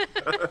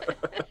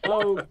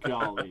 Oh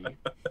golly.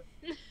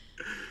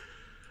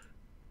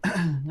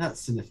 That's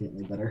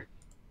significantly better.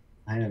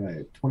 I have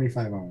a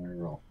 25 on my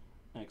roll.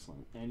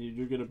 Excellent. And you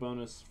do get a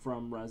bonus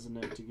from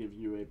Resonant to give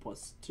you a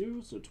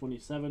 +2, so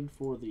 27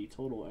 for the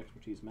total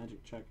expertise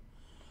magic check.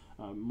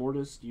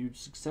 Mortis, you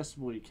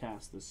successfully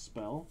cast this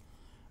spell.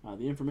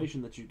 The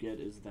information that you get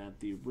is that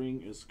the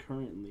ring is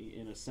currently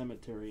in a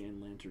cemetery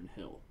in Lantern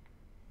Hill.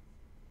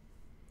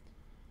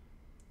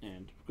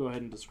 And go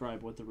ahead and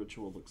describe what the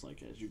ritual looks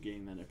like as you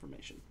gain that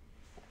information.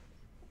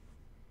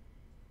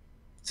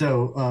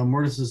 So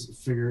Mortis's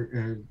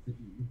figure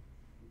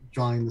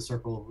drawing the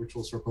circle,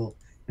 ritual circle.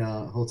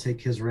 He'll take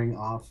his ring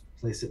off,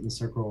 place it in the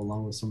circle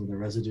along with some of the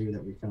residue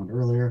that we found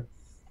earlier.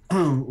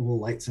 We'll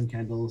light some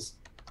candles,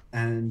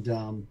 and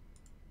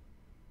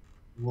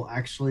we'll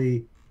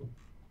actually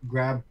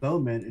grab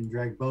Bowman and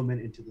drag Bowman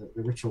into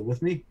the ritual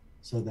with me,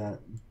 so that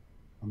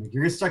I'm like,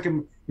 you're stuck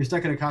in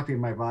a copy of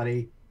my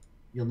body.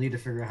 You'll need to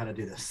figure out how to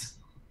do this.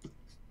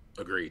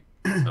 Agreed.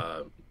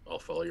 I'll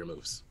follow your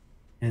moves.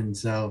 And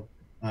so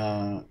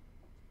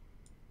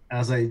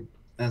as I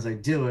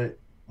do it,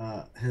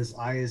 his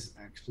eyes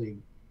actually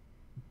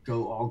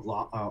go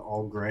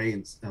all gray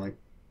and like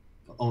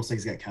almost like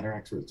he's got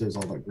cataracts, where it does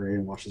all that gray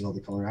and washes all the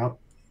color out.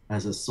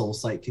 As his soul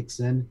sight kicks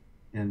in,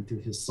 and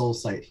through his soul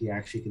sight, he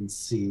actually can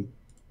see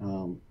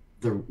where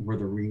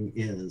the ring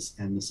is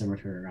and the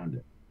cemetery around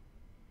it.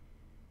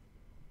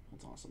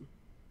 That's awesome.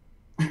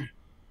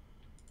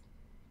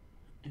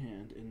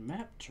 And in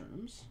map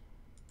terms,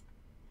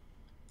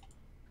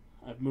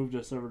 I've moved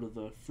us over to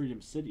the Freedom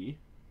City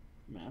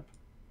map.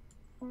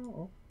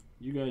 Oh.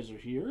 You guys are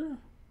here,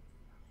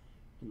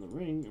 and the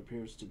ring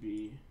appears to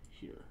be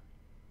here.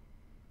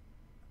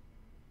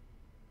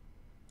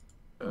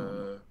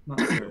 Not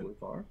terribly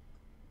far.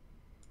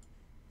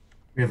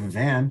 We have a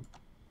van.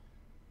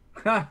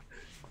 Ha!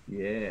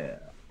 Yeah.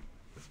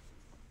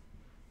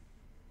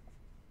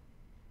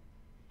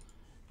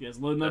 You guys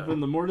loading up in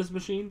the Mortis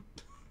machine?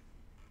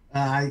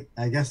 I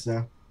guess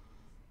so.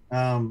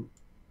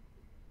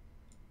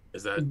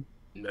 Is that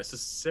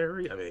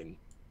necessary? I mean,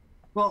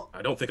 Well,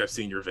 I don't think I've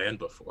seen your van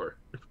before.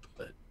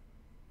 But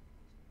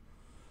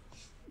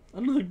I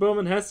don't think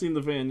Bowman has seen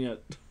the van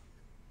yet.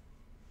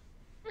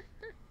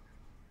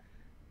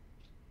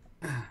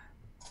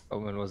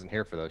 Owen wasn't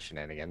here for those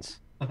shenanigans.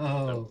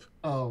 the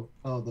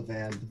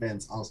van. The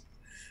van's awesome.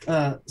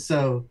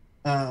 So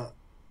the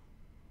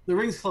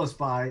ring's close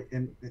by,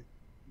 and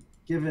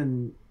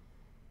given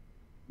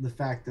the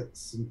fact that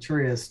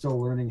Centuria is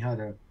still learning how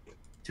to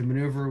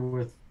maneuver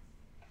with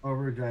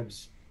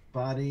Overdrive's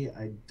body,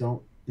 I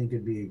don't think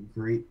it'd be a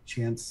great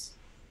chance.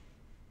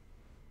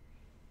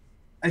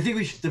 I think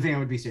the van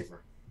would be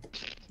safer.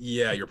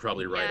 yeah, you're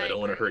probably right. Yeah, I don't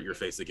want to agree. hurt your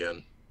face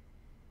again.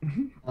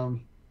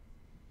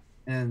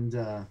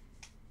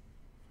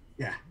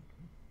 Yeah.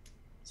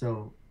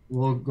 So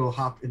we'll go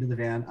hop into the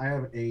van. I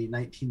have a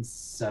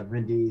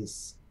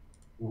 1970s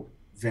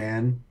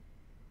van,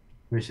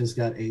 which has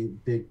got a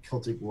big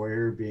Celtic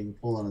warrior being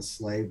pulled on a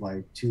sleigh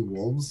by two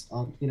wolves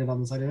painted on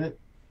the side of it.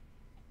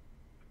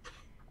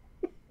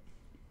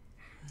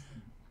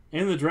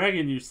 And the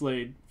dragon you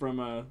slayed from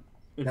in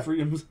Yep.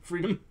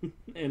 Freedom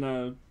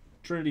in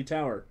Trinity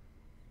Tower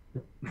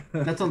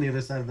That's on the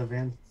other side of the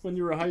van. when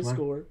you were a high What?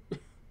 schooler.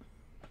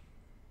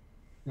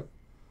 Yep.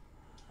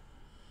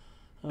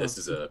 This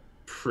is a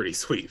pretty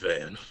sweet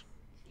van.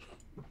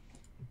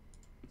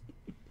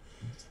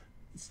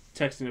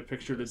 Texting a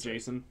picture to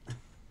Jason.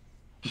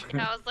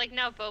 And I was like,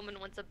 now Bowman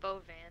wants a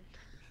bow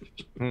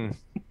van.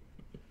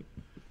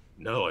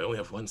 No, I only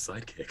have one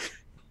sidekick.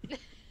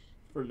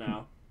 For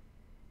now.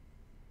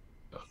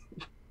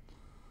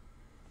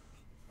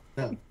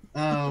 So,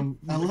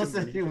 unless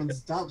anyone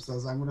stops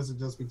us, I'm going to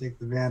suggest we take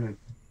the van and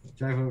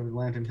drive over to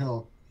Lantern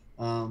Hill.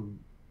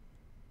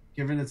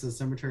 Given it's a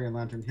cemetery in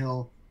Lantern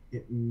Hill,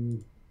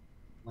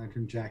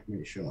 Lantern Jack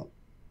may show up.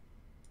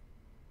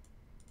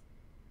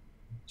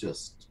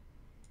 Just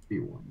be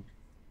warned.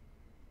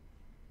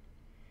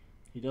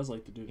 He does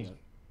like to do that.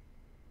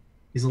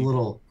 He's a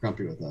little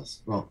grumpy with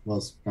us. Well,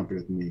 was grumpy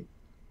with me.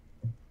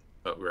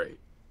 Oh, right.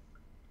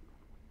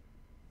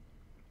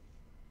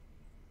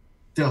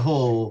 The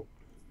whole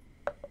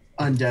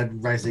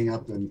undead rising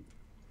up and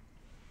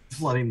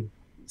flooding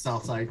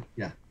south side.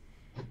 Yeah.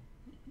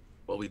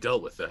 Well, we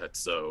dealt with that,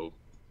 so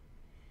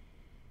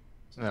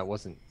That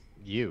wasn't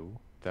you.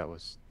 That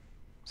was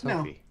No.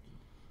 Sophie.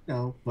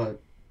 No, but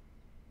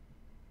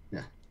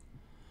yeah,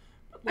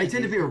 I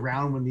tend to be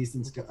around when these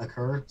things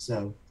occur.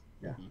 So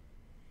yeah.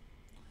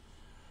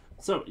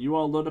 So you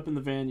all load up in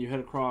the van. You head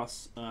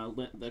across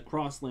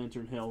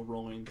Lantern Hill,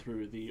 rolling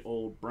through the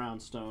old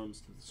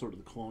brownstones, sort of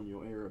the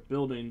colonial era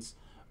buildings,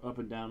 up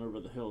and down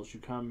over the hills. You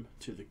come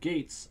to the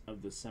gates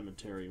of this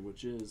cemetery,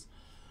 which is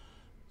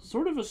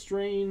sort of a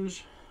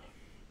strange,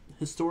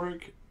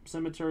 historic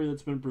cemetery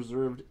that's been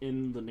preserved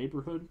in the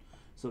neighborhood.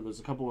 So there's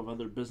a couple of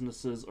other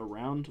businesses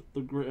around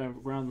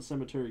the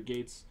cemetery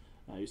gates.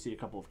 You see a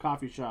couple of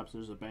coffee shops.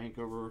 There's a bank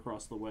over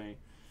across the way.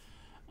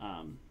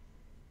 And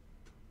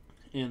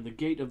the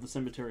gate of the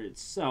cemetery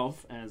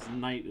itself, as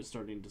night is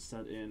starting to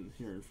set in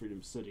here in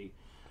Freedom City,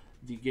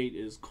 the gate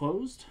is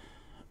closed,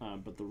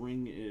 but the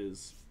ring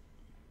is...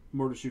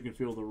 Mortis, you can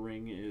feel the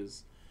ring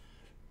is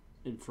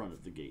in front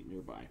of the gate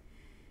nearby.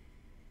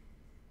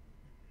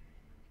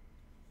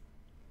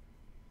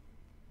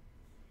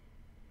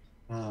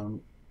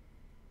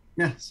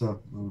 Yeah, so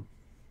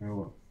I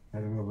will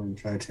head over and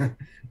try to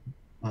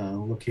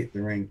locate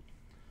the ring.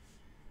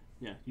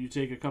 Yeah, you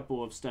take a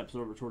couple of steps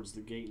over towards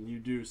the gate, and you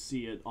do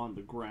see it on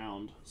the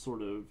ground,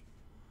 sort of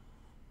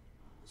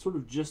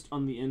just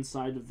on the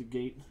inside of the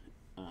gate.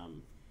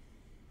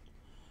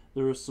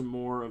 There is some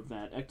more of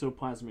that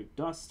ectoplasmic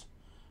dust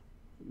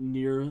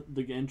near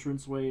the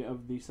entranceway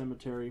of the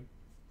cemetery,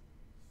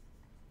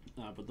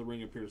 but the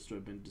ring appears to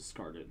have been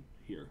discarded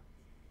here.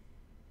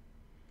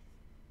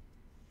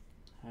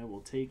 I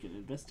will take an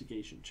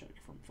investigation check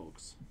from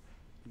folks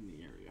in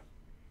the area.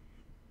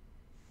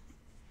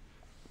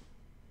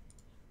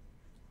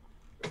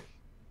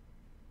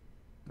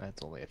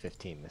 That's only a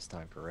 15 this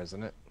time for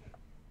Resonant.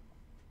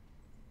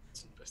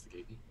 let's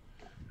investigate.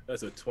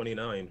 That's a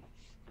 29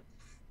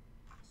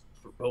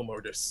 for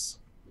Bomortis.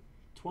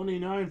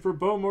 29 for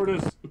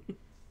Bomortis.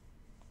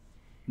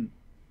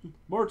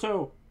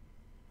 Morto.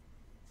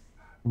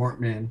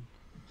 Mortman.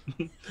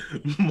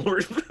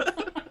 Mort.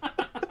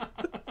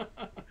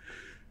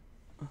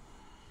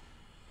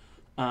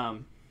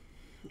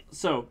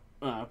 So,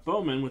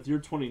 Bowman, with your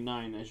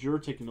 29, as you're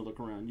taking a look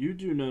around, you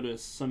do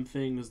notice some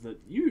things that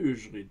you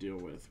usually deal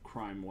with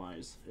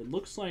crime-wise. It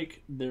looks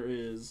like there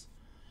is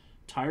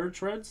tire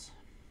treads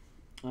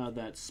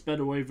that sped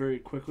away very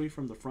quickly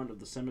from the front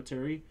of the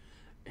cemetery,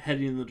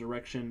 heading in the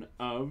direction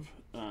of...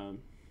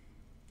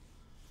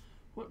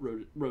 what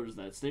road is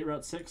that? State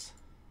Route 6?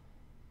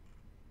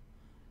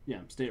 Yeah,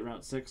 State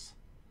Route 6.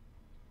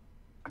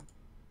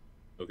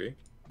 Okay.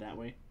 That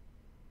way.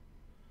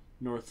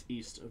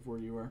 Northeast of where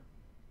you are.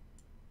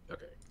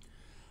 Okay.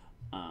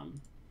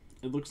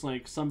 It looks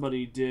like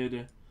somebody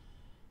did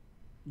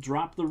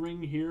drop the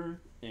ring here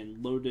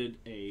and loaded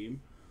a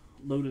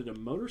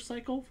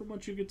motorcycle, from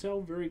what you could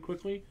tell, very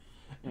quickly,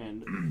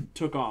 and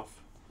took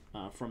off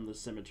from the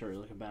cemetery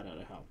like a bat out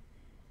of hell.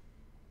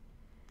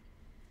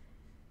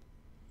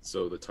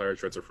 So the tire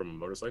treads are from a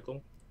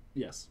motorcycle?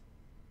 Yes.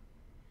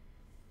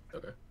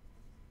 Okay.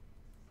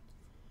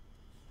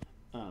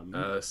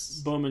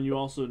 Bowman, you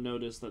also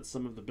notice that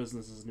some of the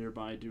businesses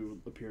nearby do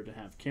appear to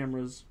have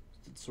cameras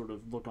that sort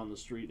of look on the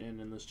street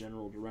and in this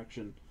general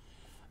direction.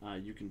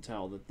 You can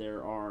tell that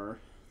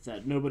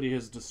that nobody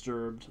has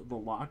disturbed the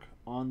lock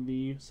on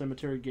the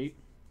cemetery gate.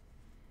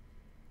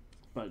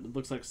 But it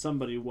looks like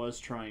somebody was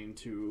trying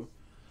to...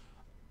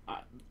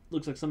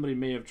 looks like somebody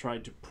may have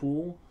tried to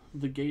pull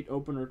the gate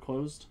open or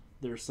closed.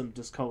 There's some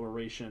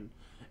discoloration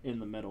in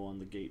the metal on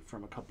the gate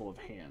from a couple of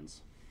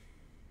hands.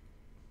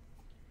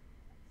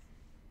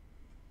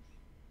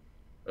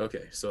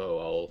 Okay, so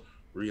I'll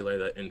relay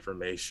that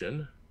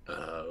information.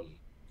 The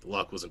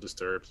lock wasn't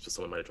disturbed, so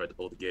someone might have tried to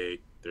pull the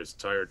gate. There's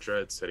tire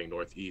treads heading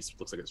northeast.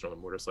 Looks like it's from a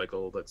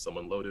motorcycle that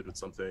someone loaded with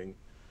something.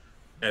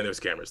 And there's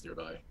cameras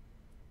nearby.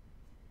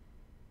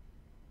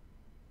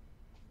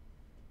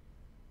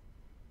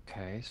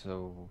 Okay,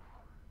 so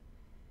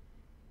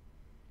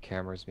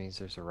cameras means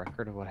there's a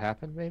record of what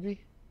happened,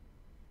 maybe?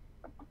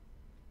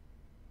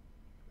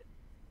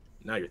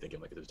 Now you're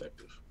thinking like a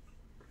detective.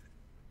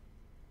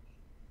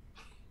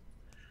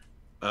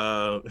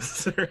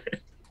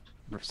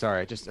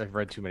 Sorry, I've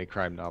read too many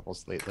crime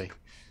novels lately.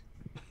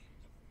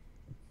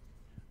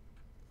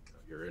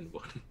 You're in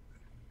one.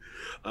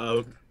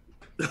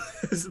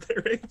 Is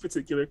there any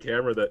particular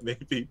camera that may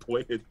be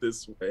pointed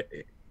this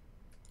way?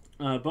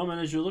 Bowman,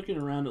 as you're looking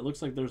around, it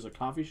looks like there's a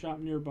coffee shop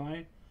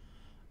nearby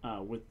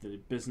with the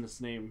business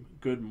name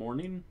Good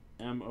Morning,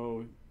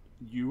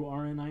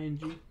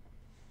 Mourning.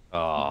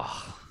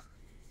 Oh.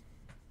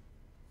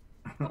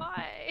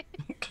 Why?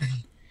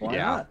 Why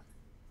Yeah. not?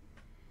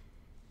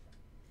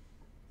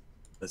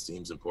 That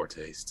seems in poor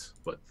taste,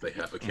 but they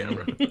have a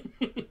camera.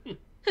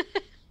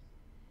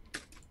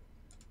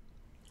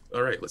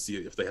 All right, let's see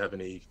if they have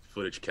any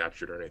footage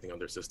captured or anything on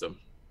their system.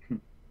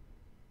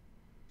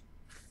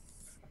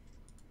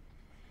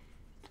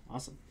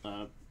 Awesome.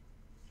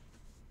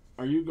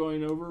 Are you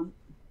going over,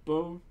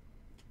 Bo?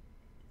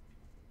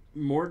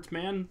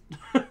 Mortman?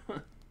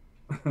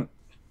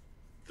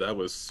 That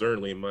was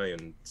certainly my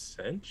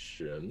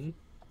intention.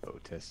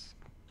 Otis.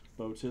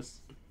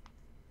 Botus.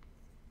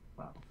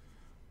 Wow.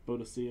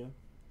 Boadicea.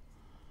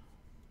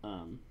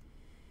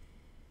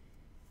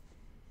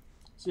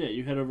 So yeah,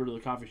 you head over to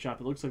the coffee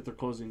shop. It looks like they're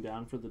closing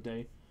down for the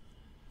day.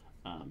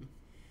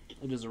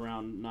 It is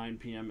around 9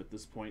 p.m. at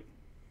this point.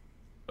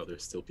 Oh,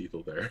 there's still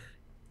people there.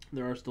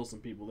 There are still some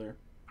people there.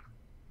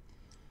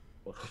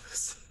 Well,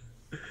 this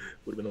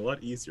would have been a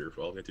lot easier if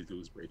all we had to do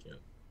was break in.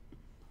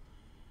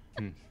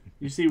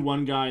 You see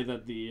one guy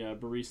that the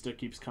barista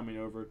keeps coming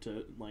over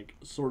to, like,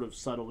 sort of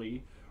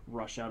subtly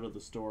rush out of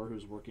the store,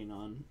 who's working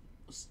on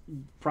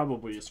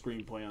probably a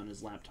screenplay on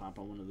his laptop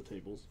on one of the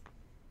tables.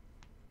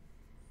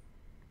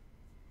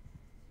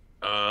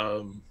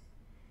 I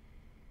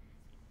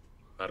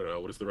don't know.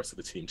 What is the rest of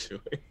the team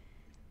doing?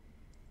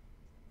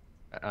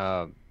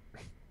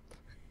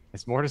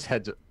 As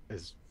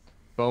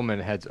Bowman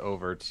heads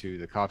over to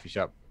the coffee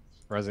shop,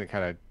 Resident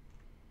kind of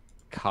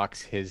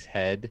cocks his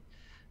head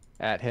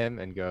at him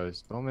and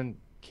goes, "Bowman,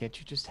 can't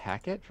you just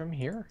hack it from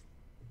here?"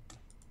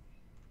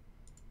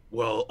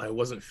 Well, I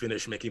wasn't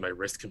finished making my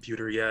wrist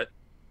computer yet,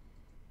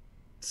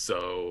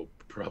 so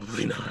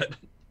probably not.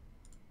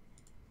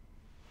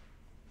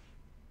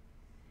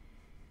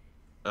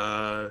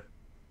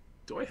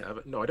 Do I have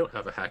it? No, I don't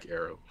have a hack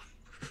arrow.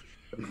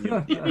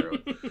 The arrow.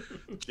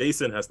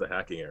 Jason has the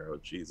hacking arrow.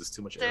 Jeez, it's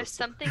too much arrows. There's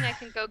something I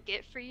can go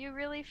get for you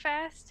really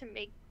fast to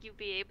make you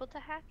be able to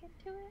hack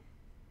into it?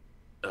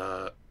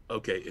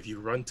 Okay, if you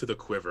run to the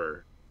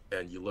quiver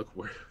and you look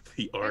where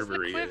the Where's the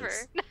armory quiver?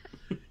 is.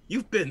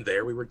 You've been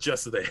there. We were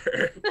just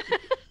there.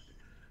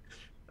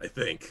 I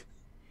think.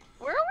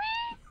 Were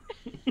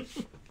we?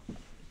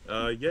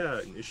 Yeah,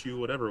 an issue,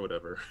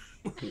 whatever.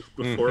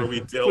 Before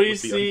we dealt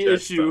Please with the see undead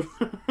issue.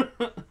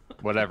 stuff.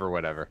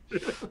 Whatever.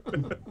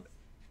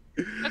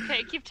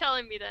 Okay, keep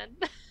telling me then.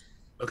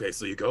 Okay,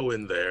 so you go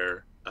in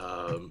there.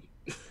 You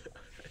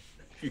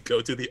go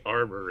to the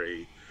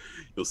armory.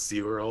 You'll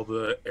see where all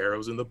the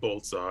arrows and the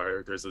bolts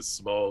are. There's a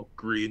small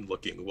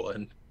green-looking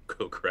one.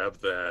 Go grab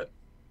that.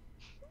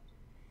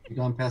 You've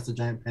gone past the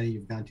giant penny.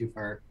 You've gone too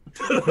far.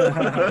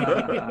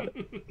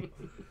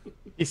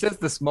 He says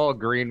the small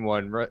green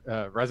one.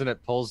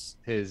 Resident pulls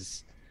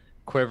his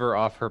quiver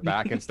off her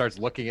back and starts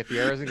looking at the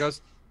arrows and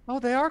goes, "Oh,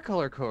 they are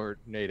color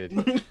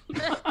coordinated."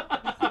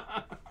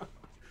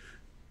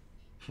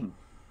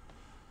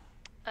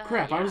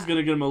 Crap, I was going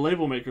to get him a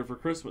label maker for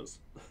Christmas.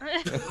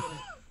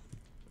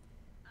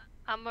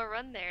 I'm gonna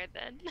run there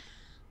then.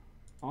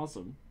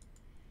 Awesome.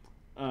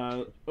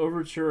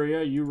 Over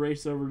Churia, you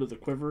race over to the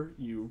quiver.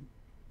 You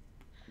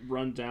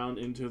run down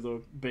into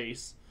the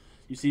base.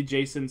 You see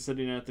Jason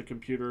sitting at the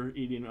computer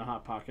eating a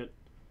Hot Pocket.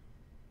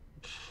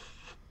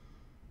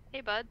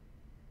 Hey, bud.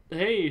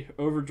 Hey,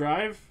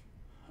 Overdrive.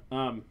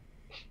 If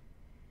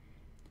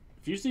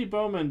you see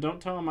Bowman, don't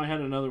tell him I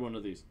had another one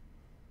of these.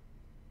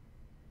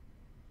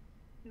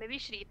 Maybe you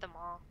should eat them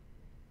all.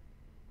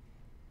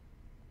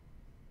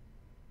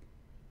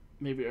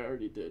 Maybe I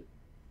already did.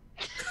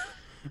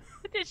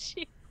 Did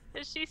she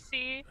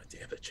see God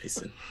damn it,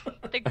 Jason.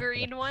 the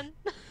green one?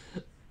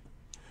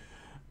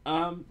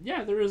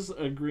 Yeah, there is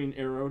a green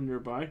arrow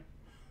nearby.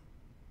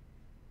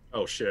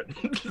 Oh, shit.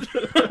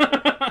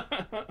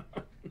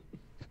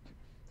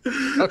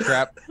 Oh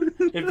crap!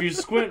 If you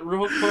squint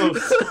real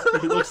close,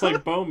 it looks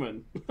like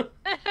Bowman.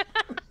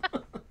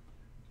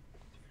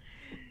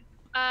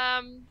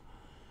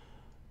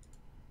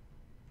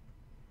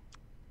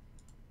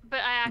 But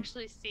I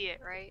actually see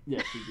it, right?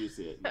 Yes, you do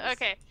see it. Yes.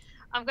 Okay.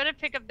 I'm gonna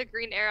pick up the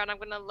green arrow and I'm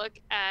gonna look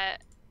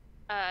at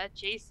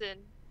Jason.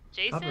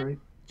 Jason? Operate.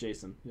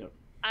 Jason, yep.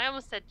 I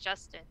almost said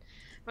Justin.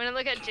 I'm gonna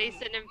look at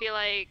Jason and be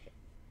like,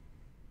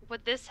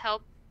 would this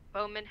help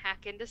Bowman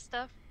hack into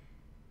stuff?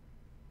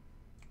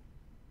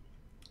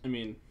 I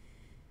mean,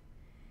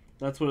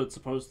 that's what it's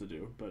supposed to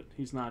do, but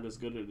he's not as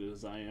good at it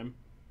as I am.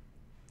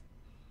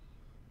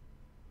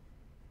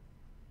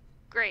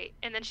 Great.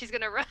 And then she's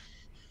gonna run.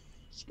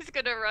 She's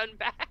gonna run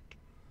back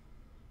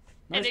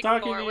Nice and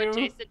talking ignore to what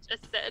you. Jason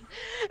just said.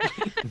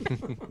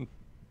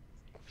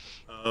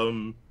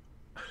 I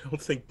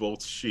don't think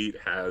Bolt's sheet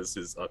has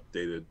his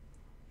updated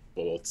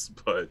bolts,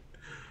 but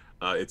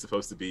it's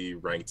supposed to be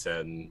rank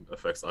 10,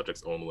 affects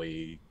objects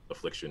only,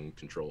 affliction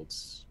controlled,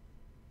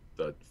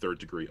 the 3rd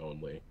degree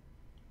only.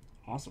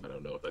 Awesome. I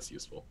don't know if that's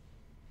useful.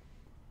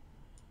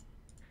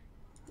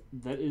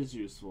 That is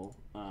useful.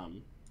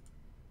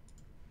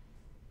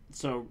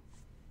 So,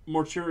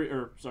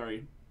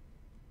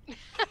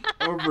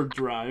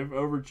 Overdrive,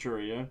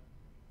 Overturia.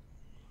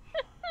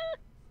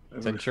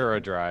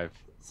 Centura Drive.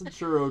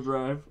 Centuro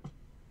Drive.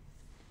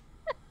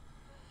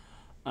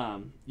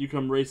 You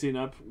come racing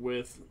up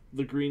with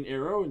the green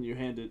arrow and you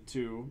hand it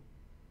to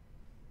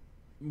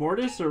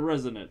Mortis or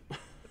Resonant?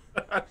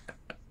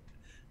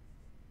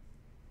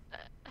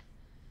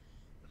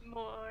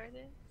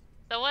 Mortis.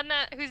 The one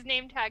whose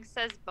name tag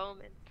says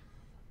Bowman.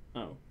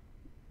 Oh,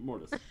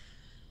 Mortis.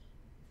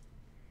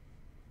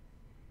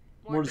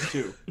 Mortis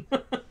 2.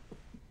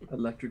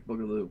 Electric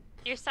Boogaloo.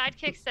 Your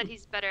sidekick said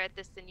he's better at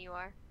this than you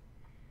are.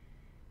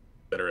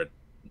 Better at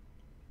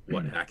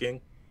what,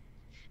 hacking?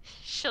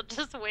 She'll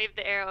just wave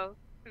the arrow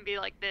and be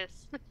like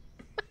this.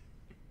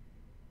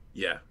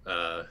 Yeah,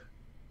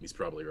 he's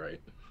probably right.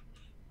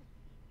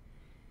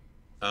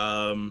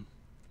 I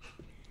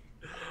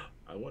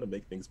want to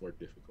make things more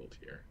difficult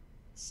here,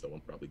 so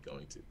I'm probably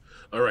going to.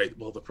 All right,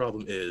 well, the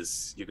problem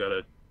is you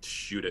gotta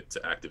shoot it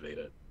to activate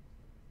it.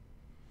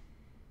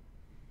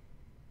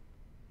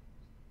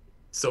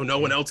 So no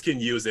one else can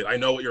use it. I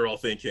know what you're all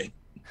thinking.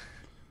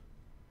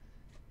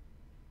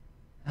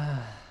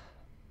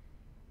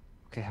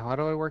 Okay, how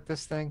do I work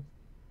this thing?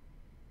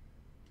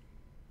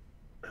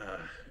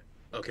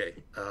 Okay,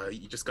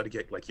 you just gotta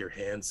get like your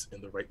hands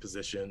in the right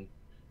position,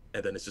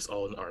 and then it's just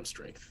all in arm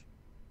strength.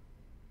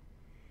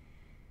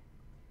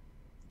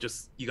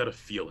 Just, you gotta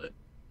feel it.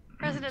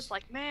 President's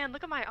like, man,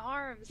 look at my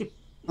arms.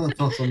 That's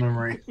also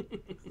memory.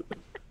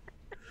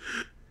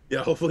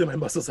 Yeah, hopefully my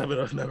muscles have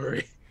enough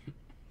memory.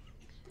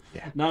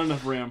 Not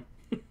enough RAM.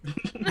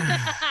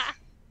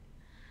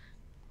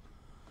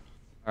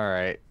 All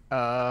right.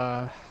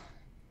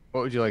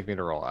 What would you like me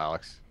to roll,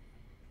 Alex?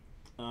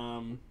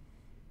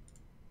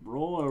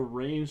 Roll a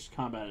ranged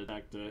combat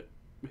attack to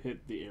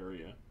hit the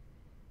area.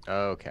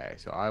 Okay,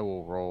 so I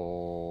will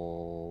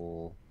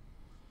roll.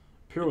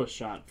 Peerless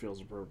shot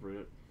feels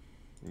appropriate.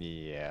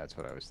 Yeah, that's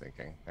what I was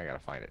thinking. I gotta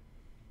find it.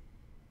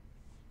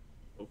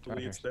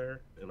 Hopefully it's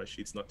there, and my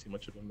sheet's not too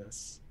much of a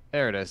mess.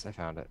 There it is. I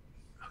found it.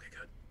 Okay,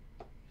 good.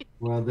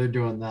 While they're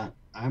doing that,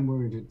 I'm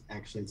going to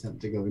actually attempt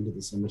to go into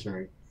the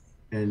cemetery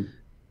and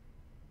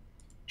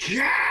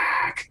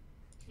Jack!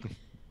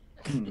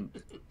 I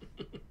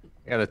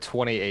got a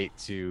 28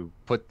 to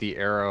put the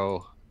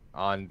arrow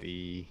on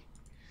the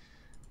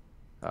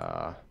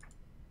on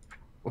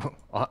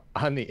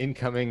the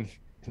incoming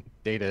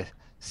data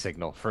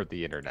signal for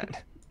the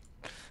internet.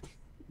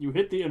 You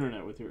hit the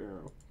internet with your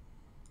arrow.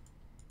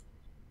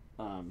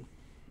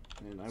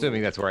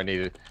 Assuming that's where I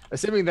needed.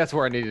 Assuming that's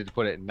where I needed to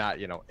put it, not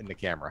in the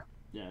camera.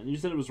 Yeah, and you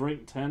said it was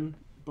rank 10,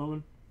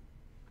 Bowman?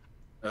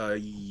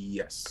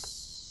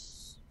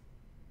 Yes.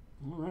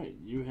 All right,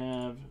 you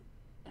have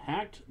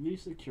hacked the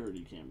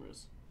security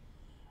cameras.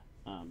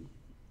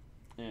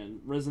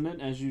 And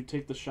Resonant, as you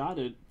take the shot,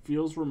 it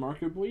feels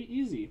remarkably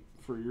easy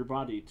for your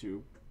body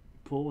to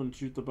pull and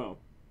shoot the bow.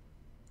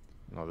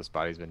 Well, this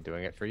body's been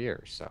doing it for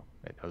years, so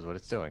it knows what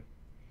it's doing.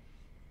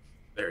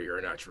 There, you're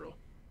a natural.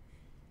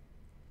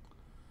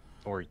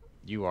 Or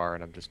you are,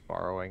 and I'm just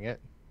borrowing it.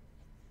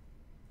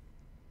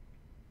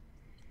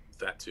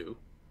 That too.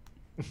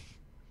 If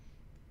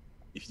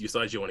you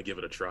decide you want to give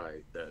it a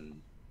try,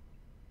 then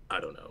I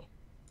don't know.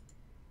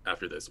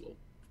 After this,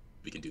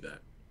 we can do that.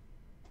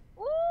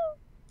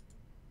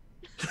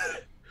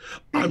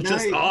 I'm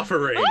just night.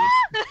 offering.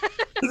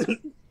 Shut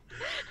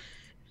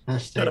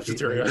up, Hashtag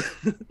Soteria.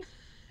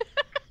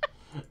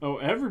 Oh,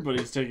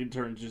 everybody's taking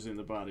turns using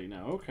the body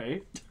now.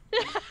 Okay.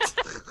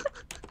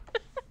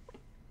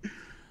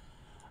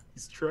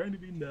 He's trying to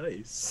be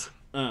nice.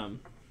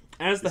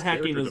 As the His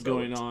hacking character is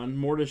going developed. on,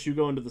 Mortis, you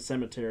go into the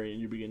cemetery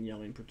and you begin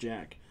yelling for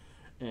Jack.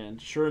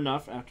 And sure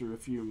enough, after a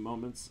few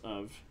moments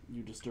of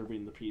you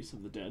disturbing the peace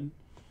of the dead,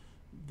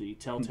 the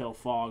telltale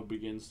fog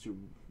begins to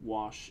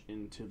wash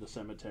into the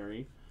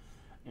cemetery,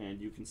 and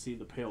you can see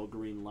the pale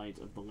green light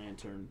of the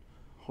lantern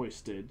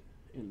hoisted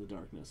in the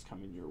darkness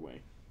coming your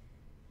way.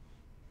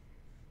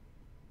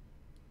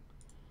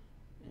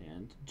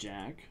 And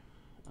Jack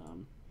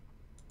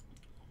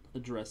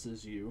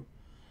addresses you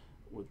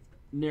with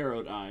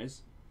narrowed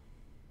eyes.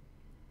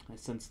 I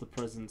sense the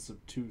presence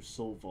of 2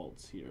 soul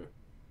vaults here.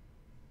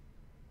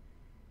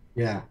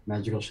 Yeah,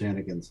 magical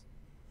shenanigans.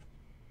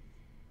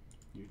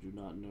 You do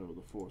not know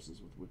the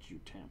forces with which you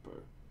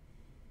tamper.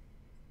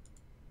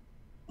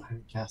 I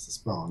haven't cast a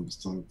spell. I'm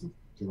just telling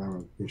the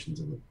ramifications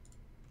of it.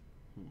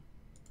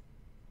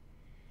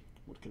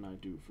 What can I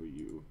do for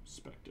you,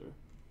 Spectre?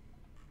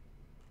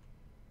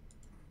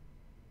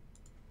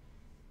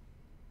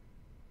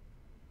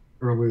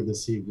 Earlier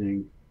this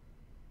evening,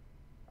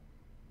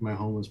 my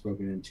home was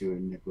broken into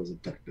and Nick was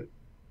abducted.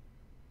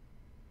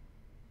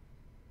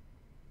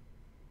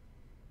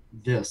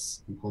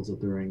 This, he pulls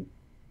up the ring,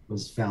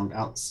 was found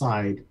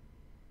outside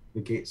the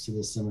gates to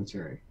the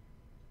cemetery.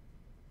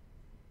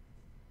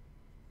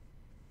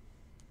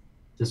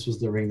 This was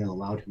the ring that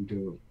allowed him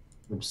to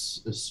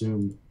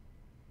assume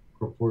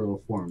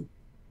corporeal form.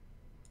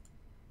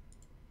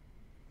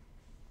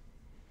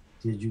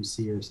 Did you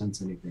see or sense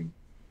anything?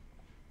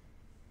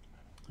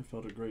 I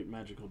felt a great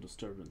magical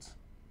disturbance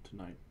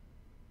tonight.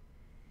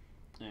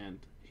 And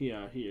he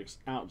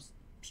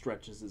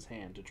outstretches his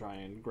hand to try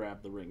and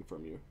grab the ring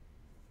from you.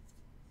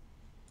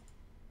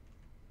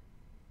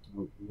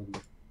 Oh,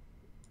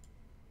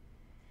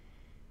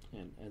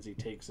 And as he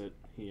takes it,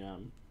 he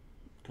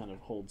kind of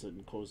holds it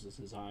and closes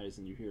his eyes,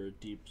 and you hear a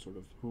deep sort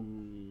of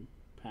hum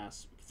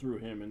pass through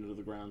him into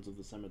the grounds of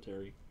the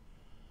cemetery.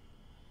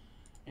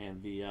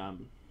 And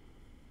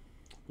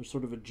there's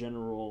sort of a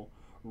general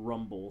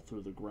rumble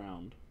through the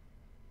ground.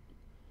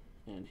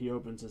 And he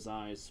opens his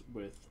eyes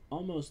with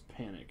almost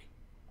panic.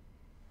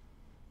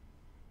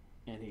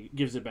 And he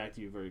gives it back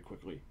to you very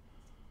quickly.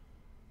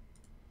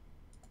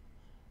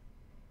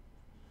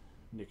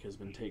 Nick has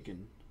been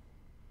taken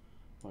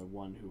by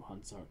one who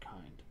hunts our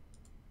kind.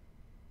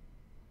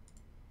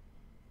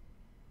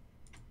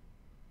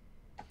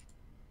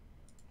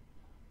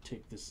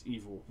 Take this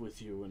evil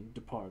with you and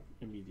depart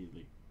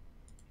immediately.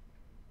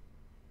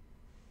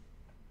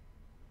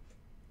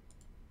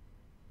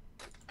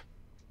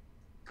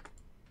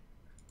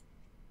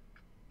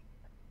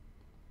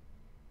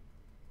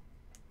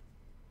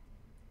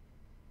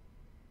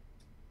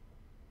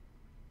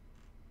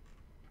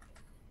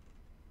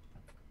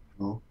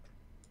 Well,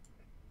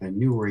 if I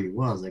knew where he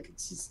was, I could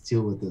just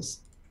deal with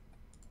this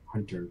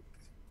hunter.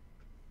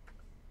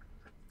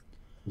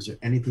 Is there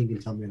anything you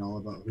can tell me at all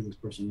about who this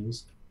person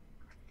is?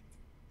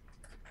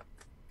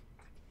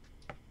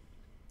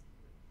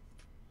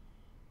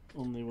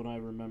 Only what I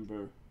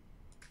remember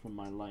from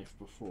my life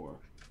before.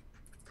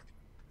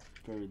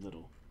 Very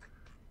little.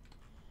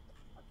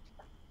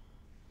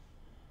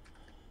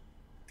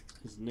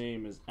 His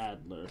name is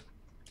Adler.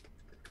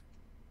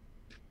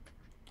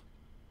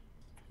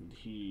 And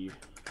he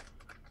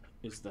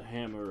is the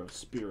hammer of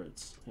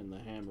spirits and the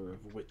hammer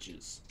of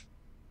witches.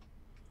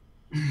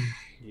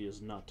 He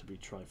is not to be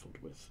trifled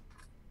with.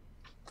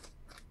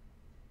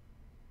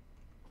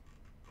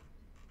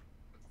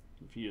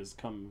 If he has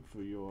come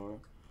for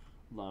your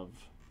love,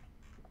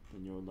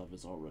 then your love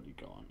is already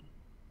gone.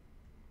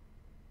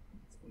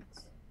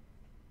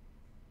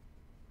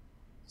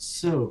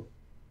 So,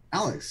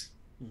 Alex,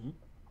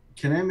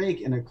 can I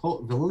make an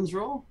occult villains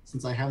roll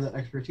since I have that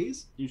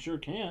expertise? You sure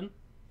can.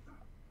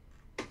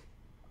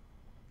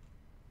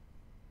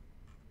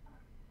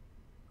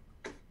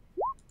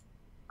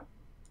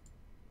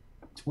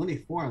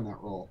 $24 on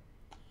that roll.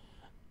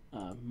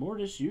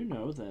 Mortis, you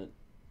know that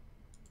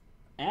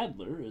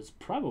Adler is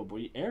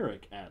probably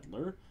Eric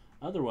Adler,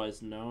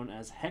 otherwise known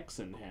as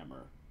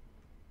Hexenhammer.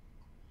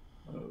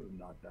 Oh,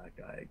 not that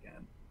guy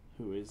again.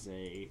 Who is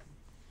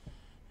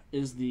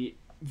the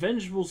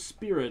vengeful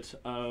spirit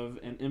of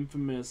an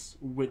infamous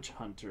witch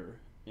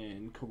hunter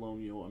in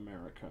colonial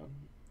America,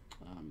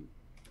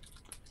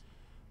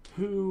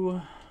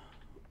 who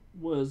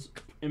was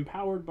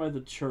empowered by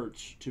the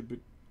church to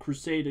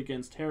crusade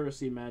against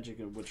heresy, magic,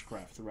 and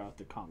witchcraft throughout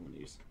the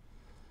colonies.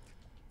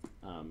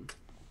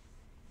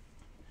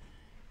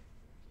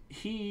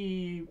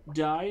 He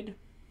died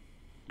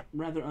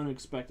rather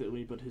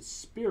unexpectedly, but his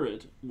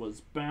spirit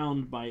was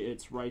bound by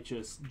its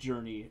righteous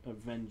journey of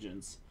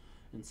vengeance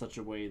in such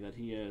a way that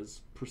he has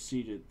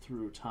proceeded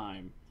through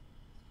time,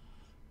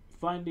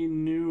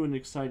 finding new and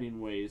exciting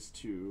ways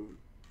to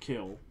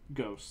kill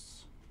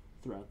ghosts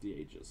throughout the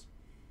ages.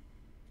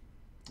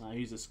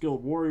 He's a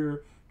skilled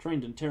warrior,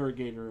 trained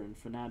interrogator, and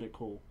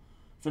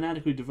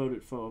fanatically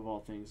devoted foe of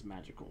all things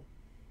magical.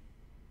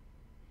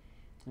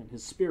 And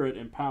his spirit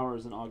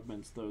empowers and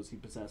augments those he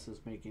possesses,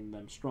 making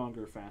them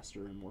stronger,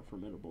 faster, and more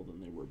formidable than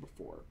they were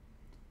before.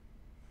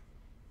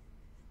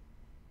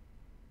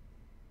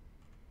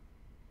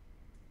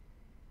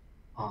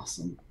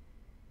 Awesome.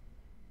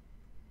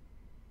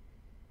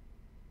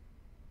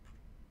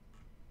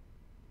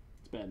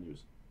 It's bad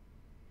news.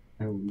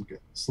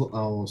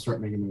 I'll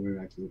start making my way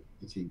back to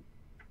the team.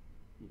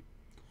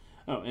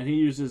 Oh, and he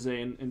uses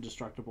an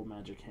indestructible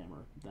magic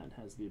hammer that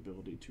has the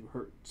ability to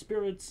hurt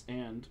spirits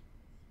and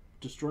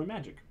destroy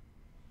magic.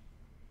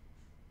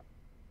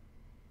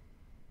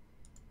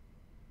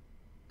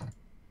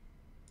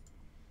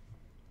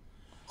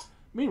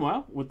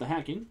 Meanwhile, with the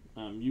hacking,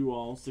 you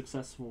all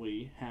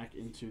successfully hack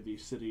into the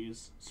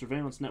city's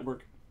surveillance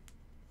network.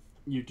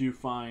 You do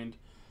find,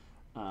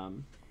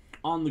 on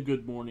the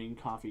Good Morning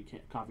coffee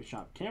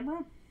shop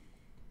camera,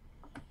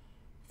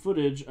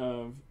 footage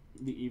of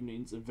the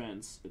evening's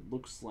events. It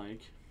looks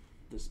like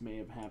this may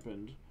have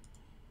happened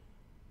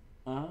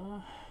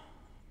 2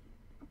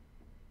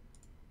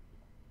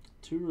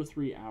 or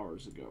 3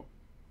 hours ago.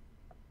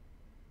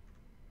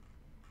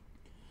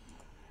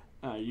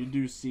 You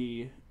do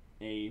see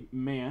a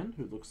man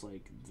who looks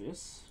like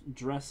this,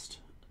 dressed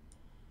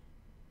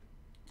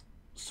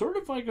sort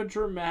of like a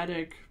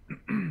dramatic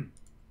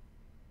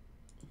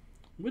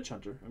witch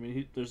hunter. I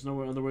mean, there's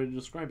no other way to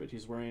describe it.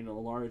 He's wearing a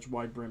large,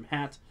 wide-brim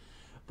hat,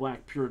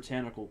 black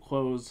puritanical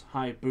clothes,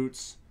 high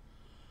boots,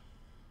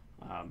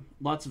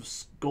 lots of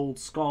gold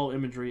skull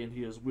imagery, and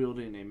he is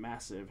wielding a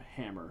massive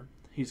hammer.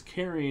 He's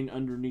carrying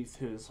underneath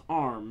his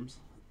arms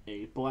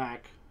a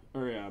black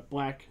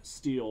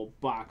steel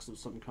box of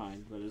some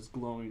kind that is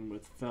glowing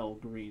with fell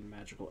green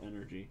magical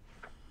energy.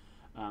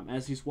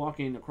 As he's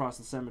walking across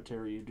the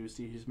cemetery, you do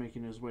see he's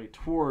making his way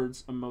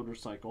towards a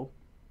motorcycle.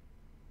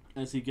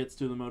 As he gets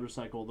to the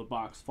motorcycle, the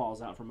box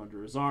falls out from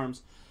under his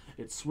arms.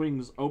 It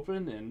swings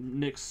open,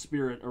 and Nick's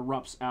spirit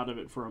erupts out of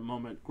it for a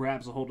moment,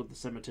 grabs a hold of the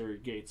cemetery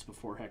gates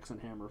before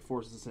Hexenhammer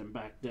forces him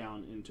back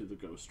down into the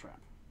ghost trap.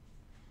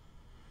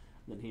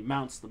 Then he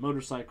mounts the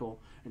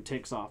motorcycle and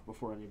takes off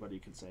before anybody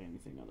can say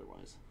anything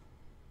otherwise.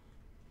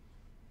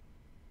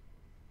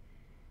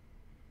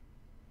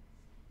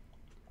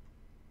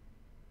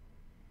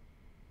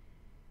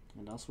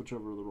 And I'll switch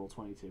over to the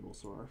Roll20 table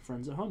so our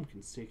friends at home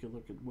can take a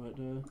look at what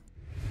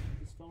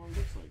this fellow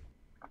looks like.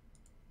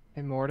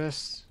 Hey,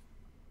 Mortis.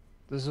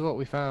 This is what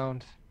we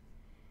found.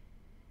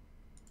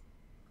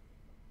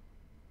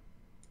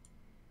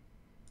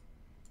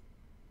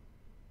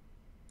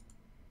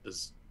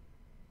 Does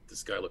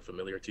this guy look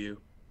familiar to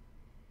you?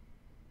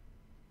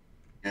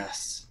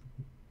 Yes.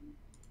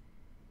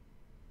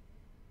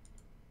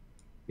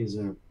 He's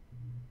a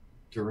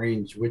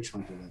deranged witch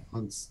hunter that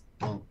hunts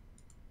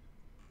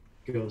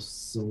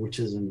ghosts and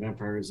witches and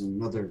vampires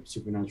and other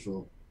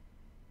supernatural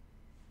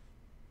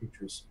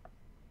creatures.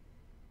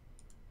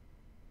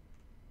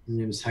 His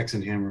name is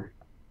Hexenhammer.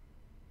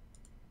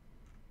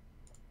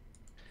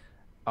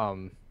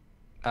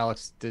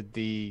 Alex, did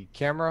the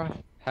camera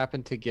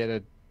happen to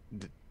get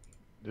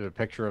the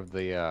picture of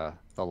the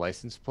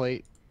license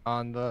plate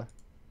on the?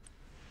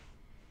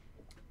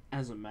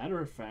 As a matter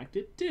of fact,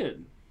 it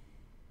did.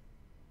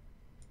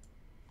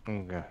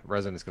 Okay,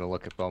 resident's gonna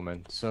look at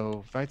Bowman.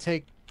 So if I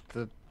take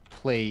the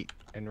plate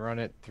and run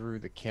it through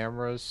the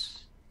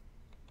cameras,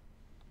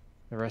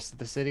 the rest of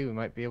the city, we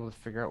might be able to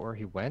figure out where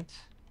he went.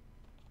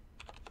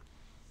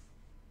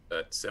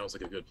 That sounds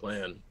like a good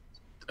plan.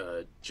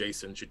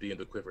 Jason should be in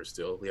the quiver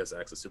still. He has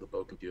access to the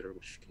boat computer,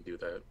 which can do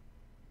that.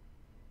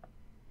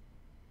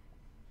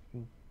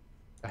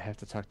 I have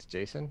to talk to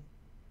Jason.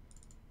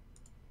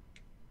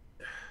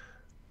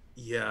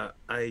 Yeah,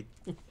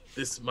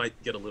 this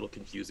might get a little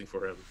confusing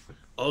for him.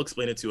 I'll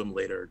explain it to him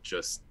later.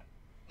 Just,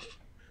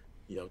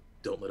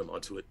 don't let him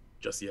onto it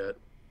just yet,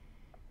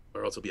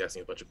 or else he'll be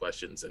asking a bunch of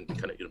questions and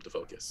kind of get him to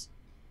focus.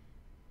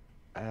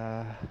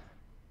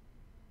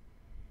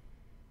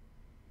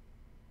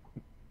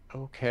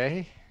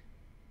 Okay.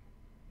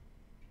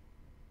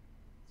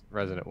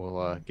 Resident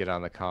will get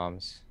on the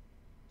comms.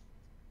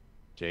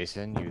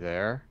 Jason, you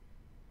there?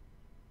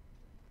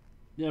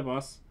 Yeah,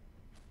 boss.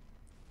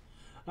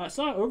 I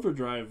saw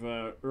Overdrive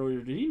earlier.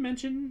 Did he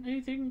mention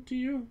anything to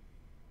you?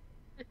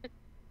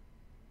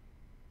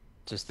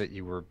 Just that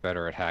you were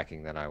better at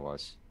hacking than I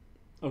was.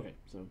 Okay,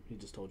 so he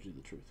just told you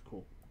the truth.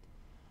 Cool.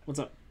 What's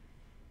up?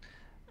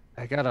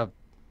 I got a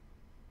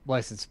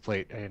license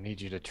plate I need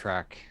you to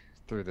track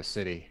through the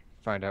city.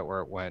 Find out where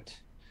it went.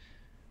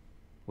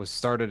 Was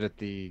started at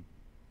the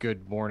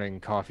Good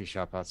Morning coffee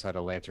shop outside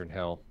of Lantern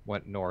Hill.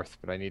 Went north,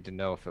 but I need to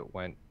know if it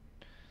went...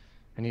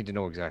 I need to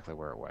know exactly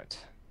where it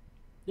went.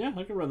 Yeah,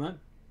 I can run that.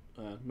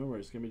 No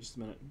worries. Give me just a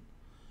minute.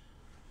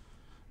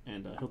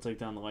 And he'll take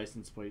down the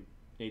license plate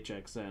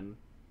HXN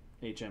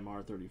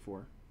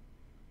HMR34.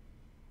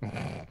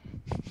 It's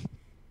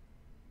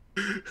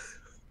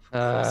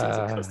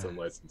a custom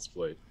license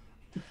plate.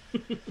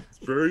 It's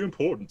very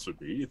important to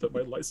me that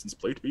my license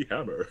plate be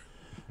Hammer.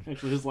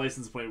 Actually, his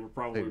license plate would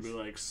probably be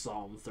like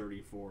Psalm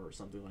 34 or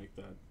something like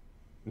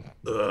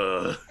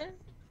that.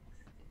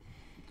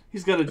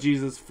 He's got a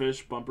Jesus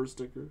Fish bumper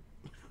sticker.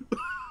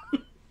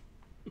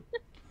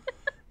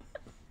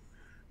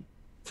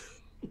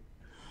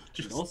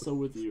 And also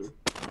with you.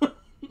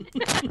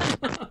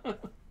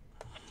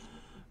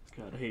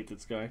 God, I hate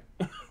this guy.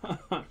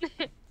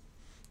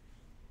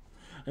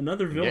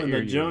 Another villain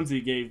that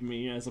Jonesy gave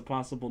me as a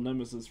possible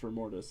nemesis for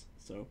Mortis.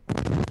 So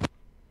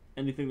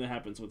anything that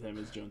happens with him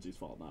is Jonesy's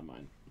fault, not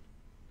mine.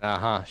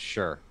 Uh-huh,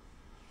 sure.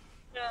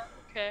 Yeah,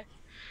 okay.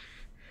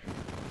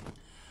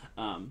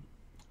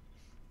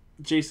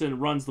 Jason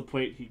runs the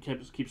plate. He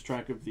keeps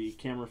track of the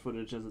camera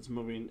footage as it's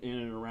moving in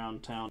and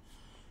around town.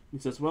 He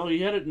says, well,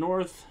 he headed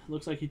north.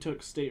 Looks like he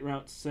took State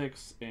Route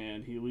 6,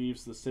 and he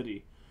leaves the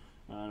city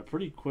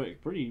pretty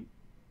quick, pretty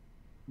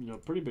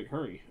big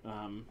hurry.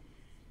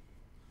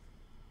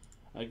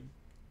 I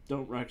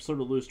sort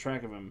of lose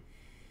track of him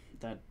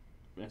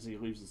as he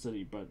leaves the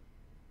city, but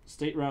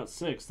State Route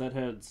 6, that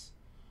heads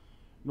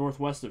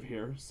northwest of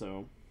here,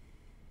 so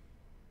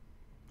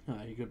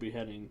he could be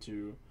heading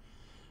to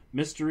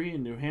Mystery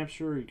in New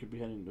Hampshire. He could be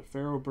heading to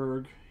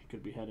Ferroburg. He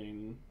could be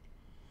heading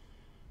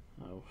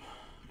a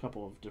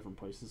couple of different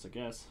places, I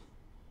guess.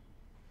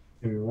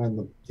 Can we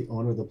run the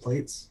owner of the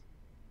plates?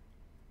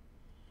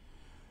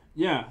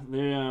 Yeah,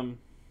 they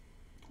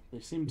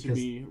seem to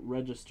be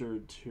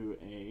registered to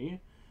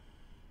a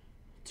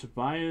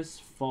Tobias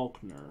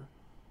Faulkner,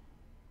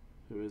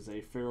 who is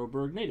a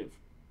Ferroburg native.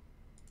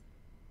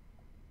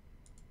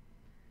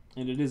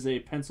 And it is a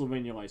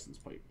Pennsylvania license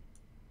plate.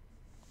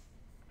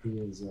 He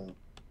is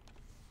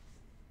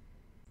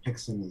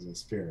Hexen is a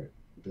spirit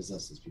who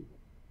possesses people.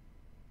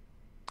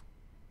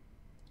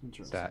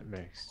 Interesting. That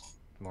makes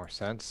more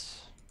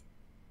sense.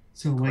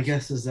 So my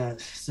guess is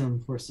that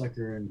some poor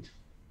sucker in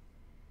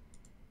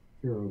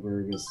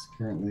Ferroburg is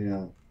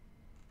currently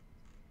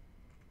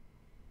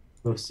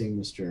hosting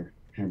Mr.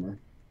 Hammer.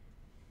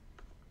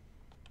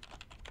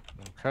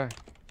 Okay.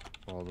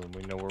 Well, then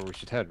we know where we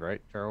should head,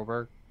 right?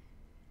 Ferroburg?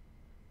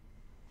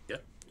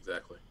 Yeah,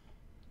 exactly.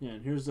 Yeah,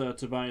 and here's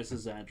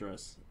Tobias's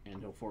address, and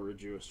he'll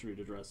forward you a street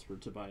address for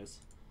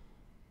Tobias.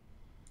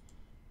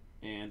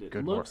 And it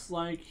looks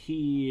like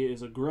he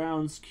is a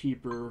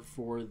groundskeeper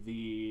for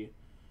the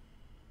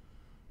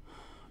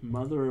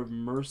Mother of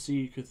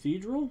Mercy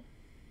Cathedral.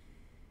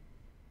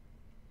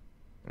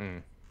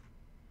 If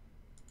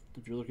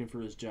you're looking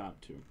for his job,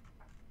 too.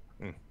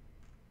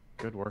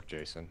 Good work,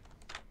 Jason.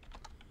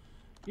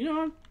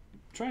 I'm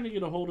trying to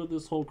get a hold of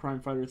this whole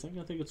crime fighter thing.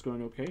 I think it's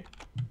going okay.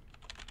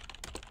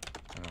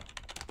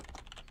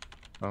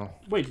 Oh.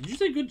 Wait, did you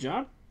say good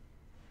job?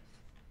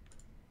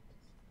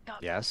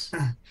 Yes.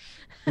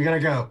 We gotta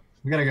go.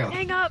 We gotta go.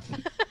 Hang up.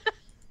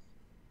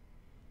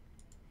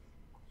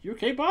 You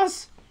okay,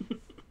 boss?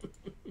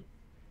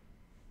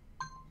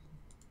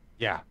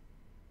 Yeah.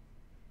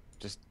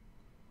 Just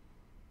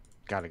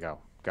gotta go.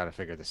 Gotta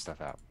figure this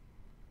stuff out.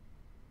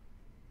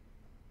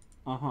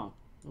 Uh-huh.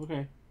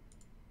 Okay.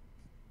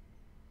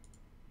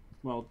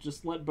 Well,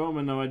 just let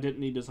Bowman know I didn't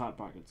need his Hot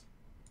Pockets.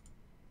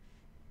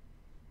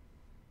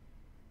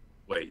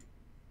 Wait.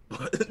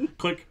 What?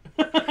 Click.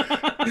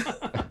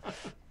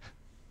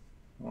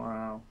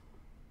 Wow.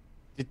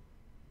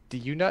 Do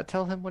you not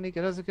tell him when he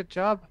does a good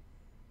job?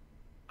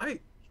 I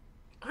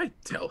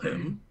tell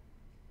him.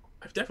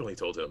 I've definitely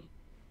told him.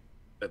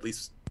 At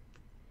least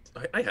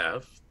I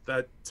have.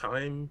 That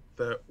time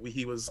that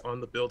he was on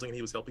the building and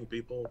he was helping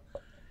people.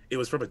 It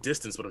was from a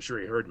distance, but I'm sure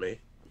he heard me.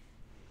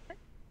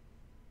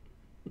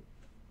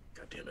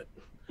 God damn it.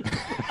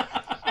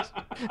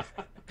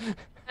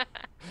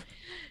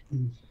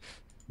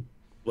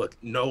 Look,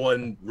 no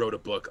one wrote a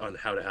book on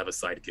how to have a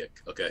sidekick,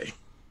 okay?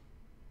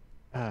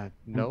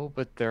 No,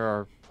 but there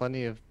are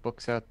plenty of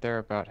books out there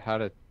about how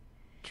to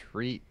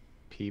treat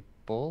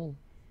people.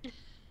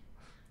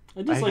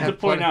 I'd just I like to have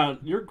point plenty-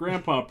 out, your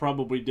grandpa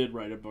probably did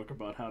write a book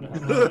about how to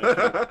have a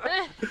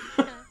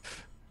sidekick.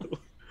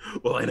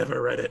 Well, I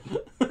never read it.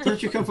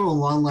 Don't you come from a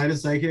long line of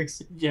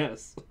psychics?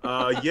 Yes.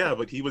 Yeah,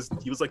 but he was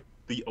like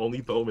the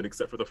only Bowman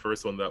except for the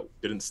first one that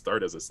didn't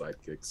start as a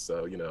sidekick.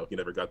 So, you know, he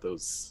never got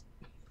those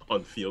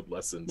on-field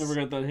lessons. Never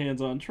got that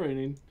hands-on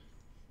training.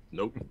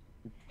 Nope.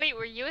 Wait,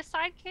 were you a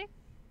sidekick?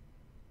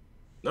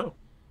 No.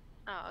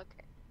 Oh,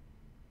 okay.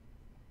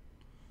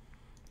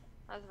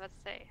 I was about to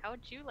say, how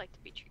would you like to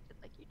be treated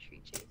like you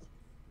treat Jason?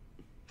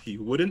 He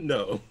wouldn't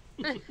know.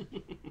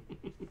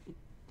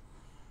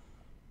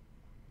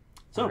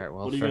 So, Alright,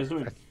 well, what are you guys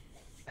doing?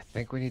 I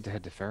think we need to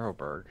head to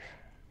Ferroburg.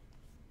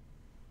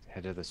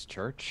 Head to this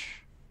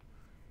church.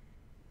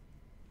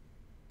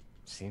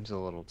 Seems a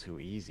little too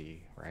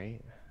easy,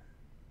 right?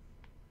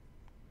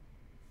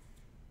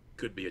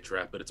 Could be a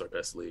trap, but it's our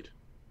best lead.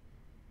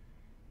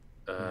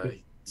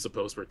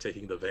 Suppose we're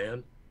taking the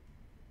van?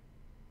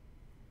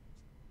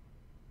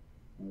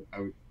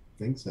 I would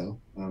think so.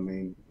 I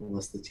mean,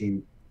 unless the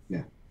team.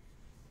 Yeah.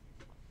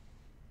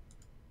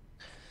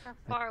 How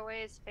far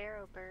away is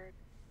Ferroburg?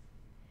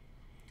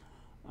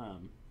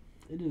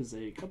 It is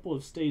a couple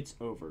of states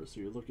over,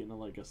 so you're looking at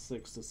like a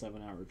 6 to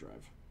 7 hour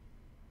drive.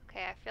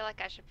 Okay, I feel like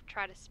I should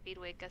try to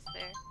speedwake us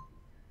there.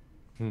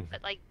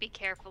 But, like, be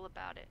careful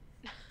about it.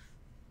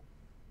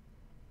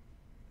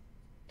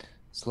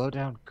 Slow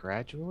down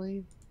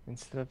gradually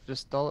instead of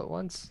just all at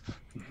once.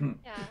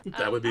 Yeah.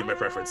 That would be my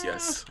preference,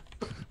 yes.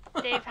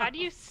 Dave, how do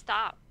you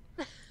stop?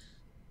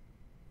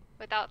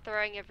 Without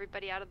throwing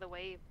everybody out of the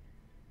wave.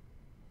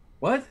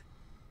 What?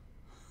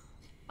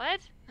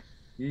 What?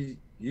 You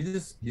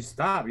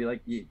stop. You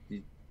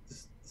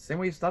just same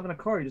way you stop in a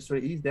car. You just sort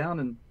of ease down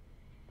and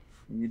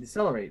you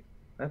decelerate.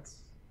 It's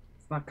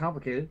not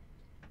complicated.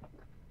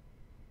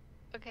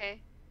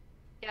 Okay.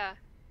 Yeah.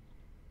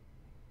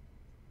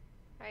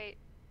 Alright.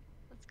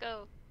 Let's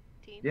go,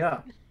 team.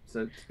 Yeah.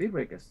 So speed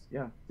break us.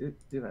 Yeah. Do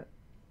that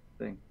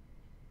thing.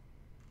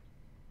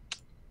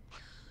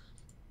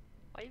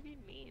 Why are you being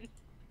mean?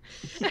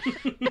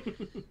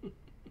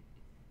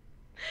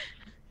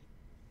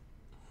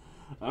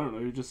 I don't know,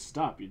 you just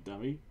stop, you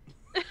dummy.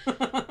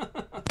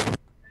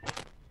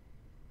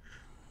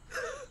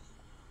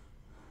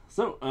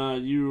 So, are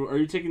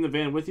you taking the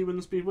van with you in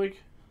the speedwake?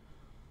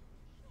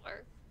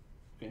 Or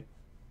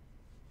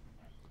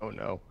Oh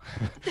no.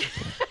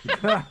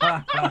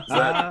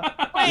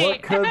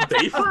 What could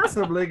Safer?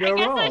 possibly go I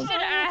guess wrong? I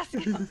should ask.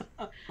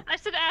 I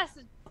should ask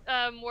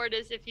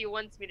Mortis if he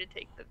wants me to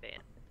take the van.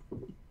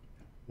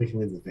 We can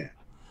leave the van.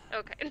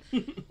 Okay.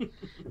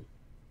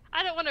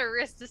 I don't want to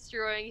risk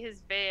destroying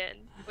his van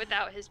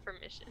without his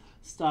permission.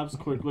 Stops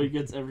quickly,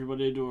 gets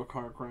everybody into a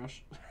car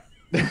crash.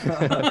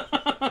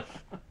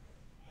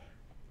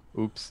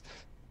 Oops.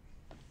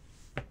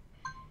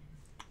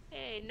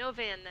 Hey, no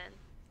van then.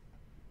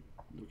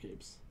 No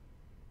capes.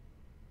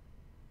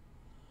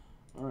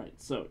 Alright,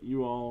 so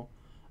you all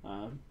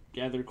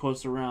gather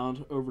close around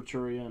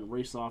Overturia and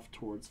race off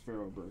towards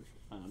Ferroburg,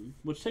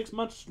 which takes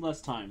much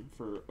less time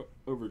for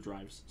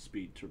Overdrive's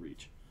speed to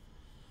reach.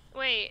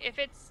 Wait, if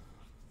it's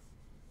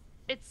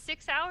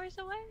 6 hours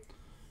away,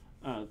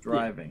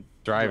 Driving.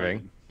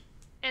 Driving.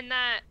 and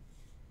that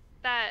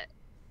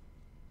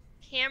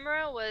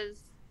camera was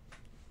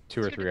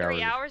 2 or 2 3 to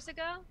 3 hours. hours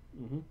ago,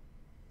 Mm-hmm.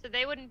 so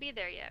they wouldn't be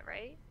there yet,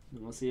 right?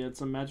 Unless he had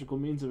some magical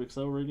means of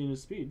accelerating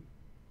his speed.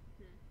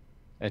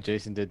 And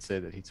Jason did say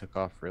that he took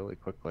off really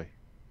quickly.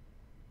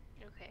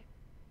 Okay,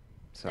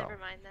 So never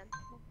mind then.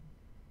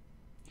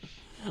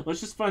 Let's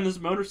just find this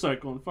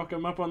motorcycle and fuck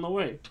him up on the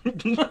way. I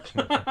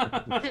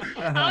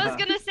was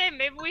gonna say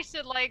maybe we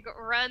should like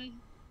run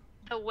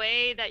the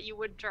way that you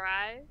would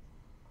drive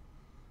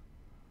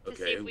to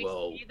see Okay, if we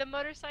well, see the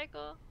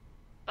motorcycle,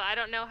 but I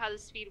don't know how the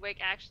speed wake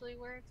actually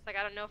works. Like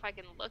I don't know if I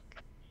can look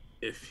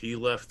if he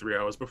left 3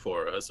 hours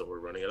before us and we're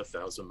running at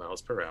 1,000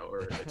 miles per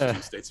hour and it's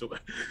 2 states away,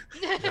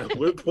 at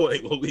what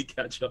point will we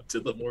catch up to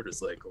the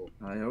motorcycle?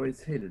 I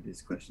always hated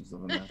these questions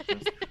of a math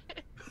test.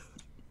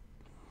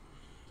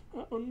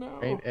 Oh no.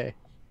 Train A.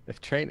 If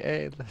train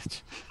A,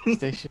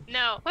 station.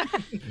 No.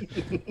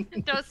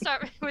 Don't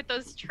start with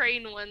those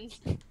train ones.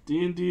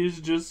 D&D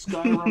is just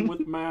Skyrim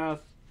with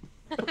math.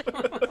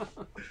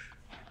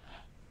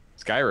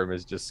 Skyrim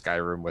is just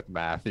Skyrim with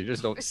math. You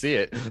just don't see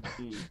it.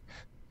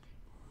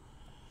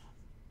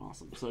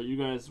 Awesome. So you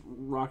guys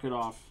rocket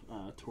off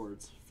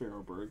towards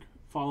Ferroburg,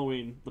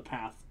 following the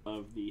path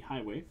of the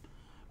highway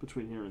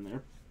between here and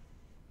there.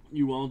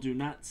 You all do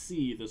not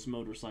see this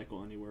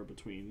motorcycle anywhere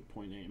between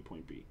point A and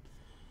point B.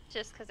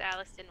 Just because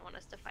Alex didn't want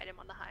us to fight him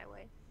on the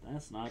highway.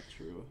 That's not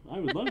true. I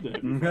would love to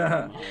have you fight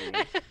on the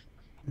highway.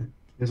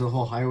 There's a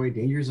whole highway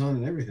danger zone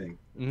and everything.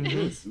 It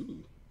is.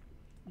 And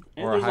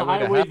Or a there's a highway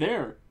to highway hell.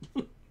 there.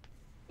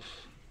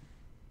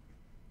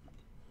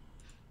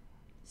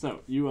 So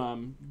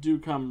you do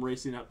come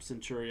racing up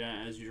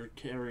Centuria as you're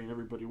carrying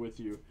everybody with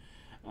you.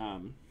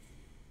 I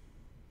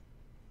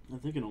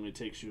think it only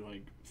takes you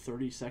like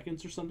 30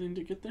 seconds or something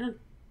to get there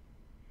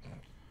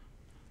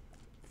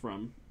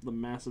from the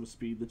massive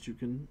speed that you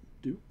can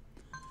do.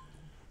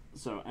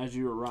 So as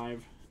you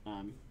arrive,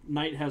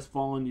 night has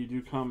fallen. You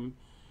do come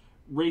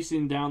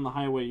racing down the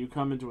highway. You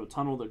come into a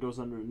tunnel that goes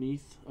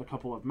underneath a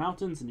couple of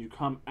mountains, and you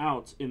come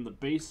out in the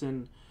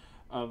basin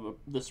of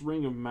this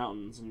ring of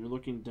mountains, and you're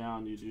looking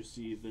down. You do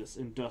see this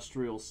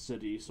industrial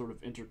city sort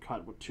of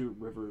intercut with two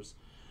rivers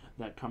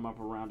that come up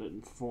around it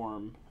and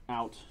form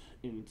out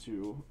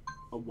into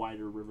a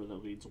wider river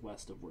that leads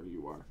west of where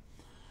you are.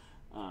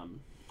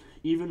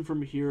 Even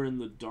from here in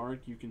the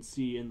dark, you can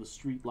see in the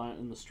street light,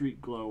 in the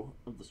street glow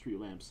of the street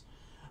lamps,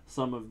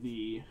 some of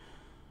the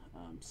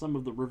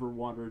river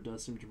water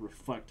does seem to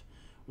reflect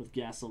with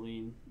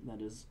gasoline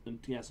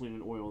gasoline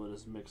and oil that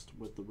is mixed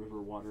with the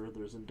river water.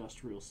 There's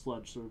industrial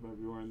sludge sort of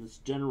everywhere, and this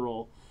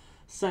general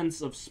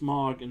sense of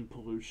smog and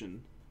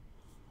pollution.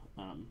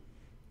 It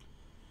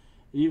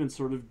even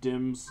sort of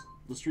dims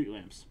the street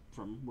lamps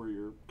from where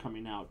you're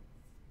coming out.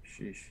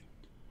 Sheesh.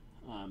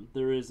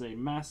 There is a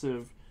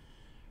massive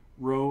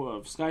row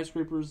of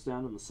skyscrapers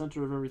down in the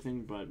center of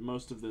everything, but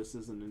most of this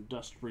is an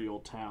industrial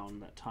town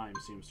that time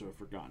seems to have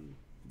forgotten.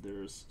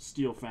 There's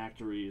steel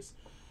factories,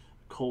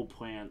 coal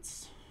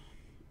plants,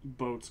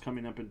 boats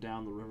coming up and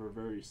down the river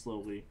very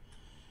slowly,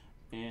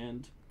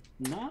 and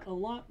not a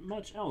lot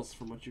much else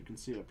from what you can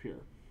see up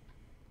here.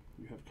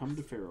 You have come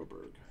to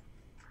Ferroburg,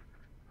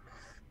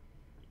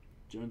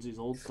 Jonesy's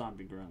old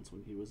stomping grounds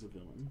when he was a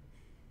villain.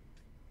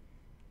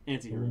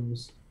 Anti-hero.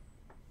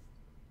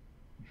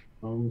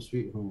 Home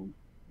sweet home.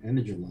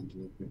 Energyland.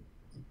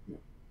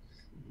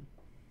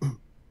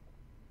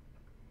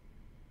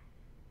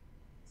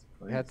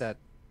 We have that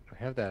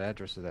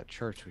address of that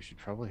church. We should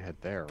probably head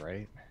there,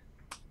 right?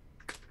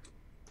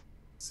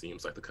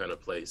 Seems like the kind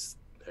of place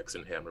Hex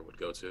and Hammer would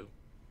go to.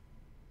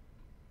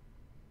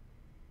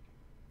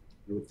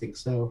 I would think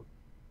so.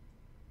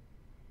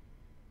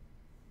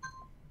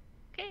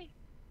 Okay.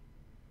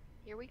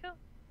 Here we go.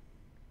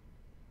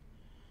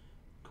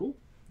 Cool.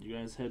 You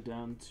guys head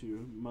down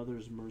to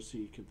Mother's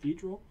Mercy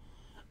Cathedral,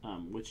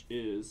 which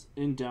is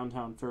in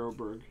downtown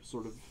Ferroburg,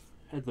 sort of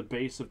at the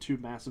base of two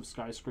massive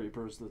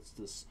skyscrapers. That's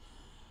this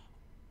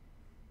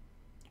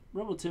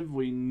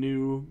relatively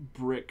new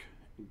brick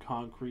and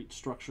concrete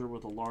structure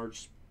with a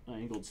large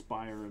angled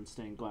spire and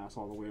stained glass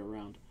all the way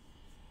around.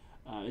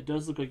 It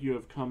does look like you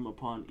have come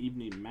upon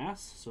evening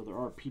mass, so there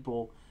are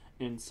people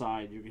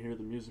inside. You can hear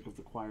the music of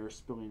the choir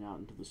spilling out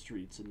into the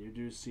streets, and you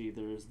do see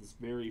there is this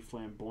very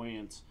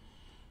flamboyant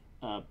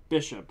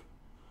bishop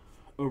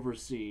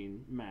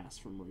overseeing mass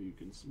from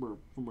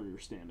where you're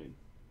standing.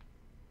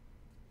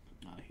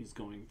 He's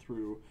going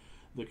through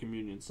the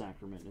communion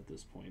sacrament at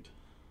this point.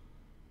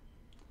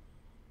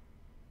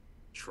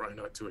 Try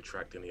not to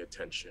attract any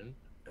attention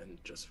and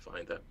just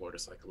find that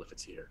motorcycle if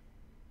it's here.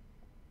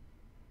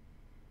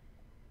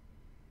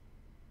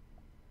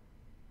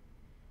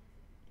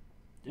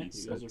 Yeah, He you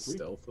guys said are free.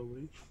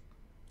 stealthily.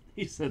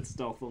 He said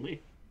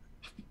stealthily.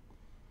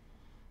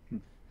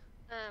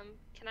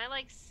 Can I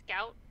like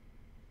scout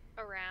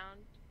around?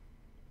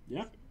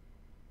 Yeah.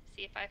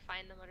 See if I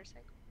find the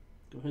motorcycle.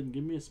 Go ahead and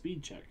give me a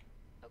speed check,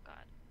 Oh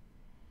god.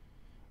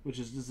 which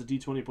is just a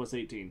d20 plus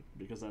 18,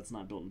 because that's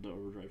not built into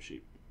Overdrive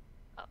sheet.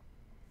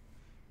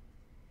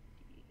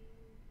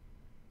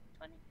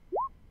 20.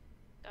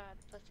 God,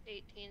 plus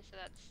 18, so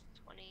that's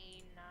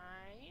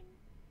 29.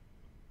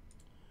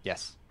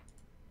 Yes.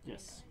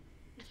 Yes.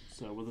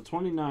 So with a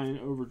 29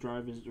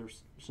 Overdrive as your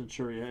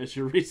Centuria, as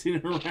you're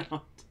racing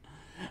around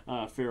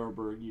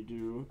Ferroburg, you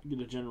do get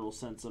a general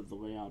sense of the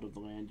layout of the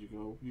land.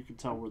 You can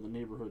tell where the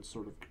neighborhoods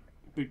sort of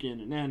begin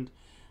and end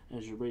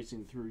as you're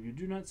racing through. You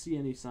do not see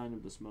any sign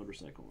of this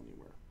motorcycle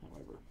anywhere,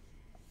 however.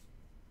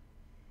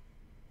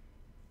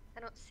 I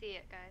don't see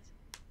it, guys.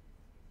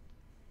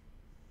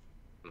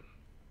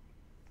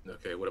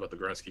 Okay, what about the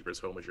groundskeeper's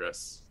home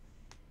address?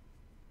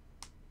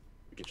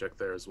 We can check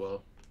there as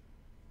well.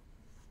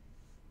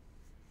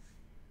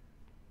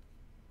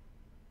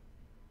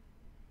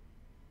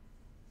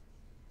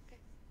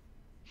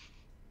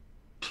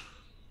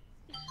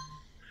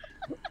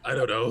 I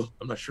don't know.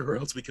 I'm not sure where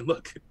else we can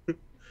look. If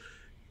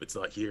it's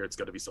not here, it's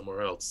got to be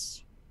somewhere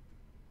else.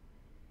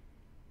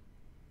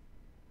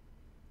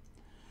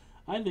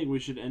 I think we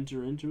should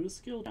enter into a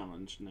skill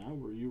challenge now,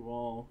 where you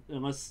all,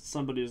 unless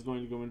somebody is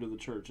going to go into the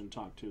church and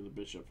talk to the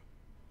bishop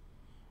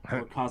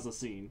or cause a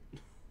scene.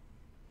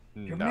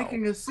 You're No.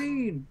 making a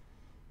scene.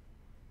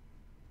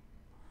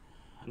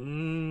 I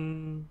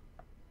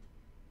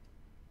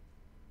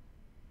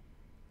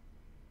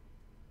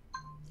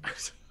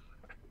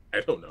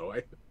don't know.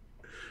 I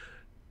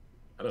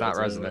don't Not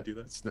know. resonant. Do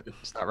that.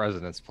 It's not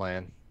resonance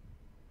plan.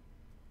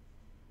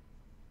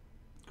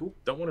 Cool.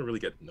 Don't want to really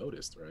get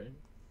noticed, right?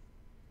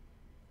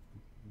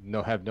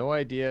 No, have no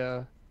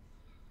idea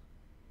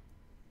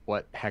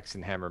what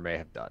Hexenhammer may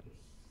have done.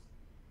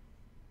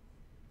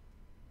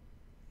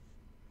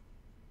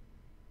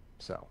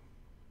 So.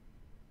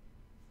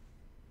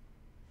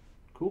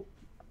 Cool.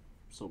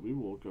 So we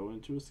will go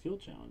into a skill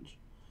challenge.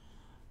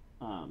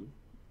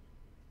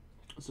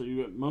 So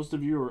most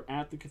of you are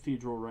at the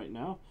cathedral right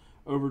now.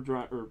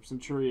 Overdrive or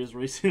Centuria is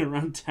racing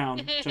around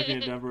town,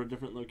 checking a number of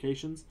different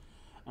locations.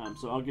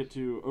 So I'll get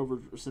to over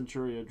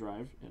Centuria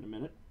Drive in a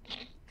minute.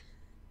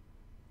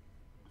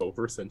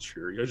 Over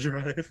Centuria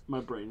Drive.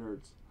 My brain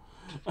hurts.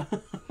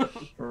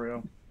 For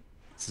real.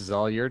 This is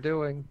all you're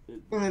doing.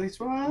 Buddy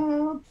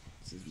swap.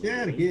 This is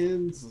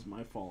Shenanigans. This is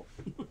my fault.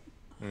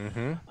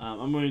 Mm-hmm.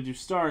 I'm going to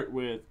start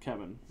with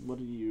Kevin. What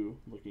are you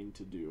looking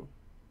to do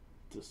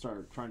to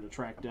start trying to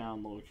track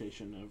down the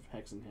location of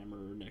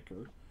Hexenhammer or Nick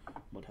or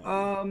what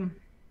have you?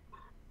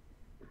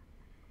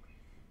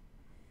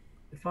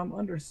 If I'm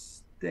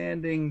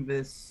understanding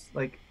this,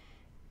 like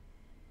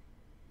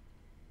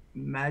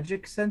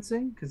magic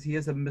sensing, because he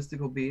is a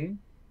mystical being.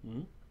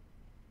 Mhm.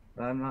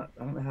 But I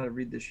don't know how to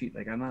read the sheet.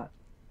 Like, I'm not.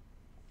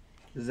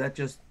 Does that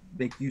just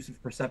make use of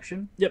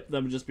perception? Yep,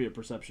 that would just be a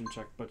perception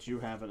check, but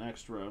you have an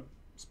extra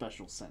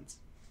special sense.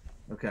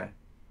 Okay.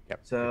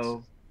 Yep. So.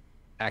 it's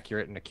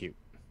accurate and acute.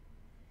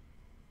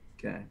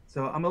 Okay.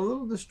 So I'm a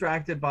little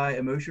distracted by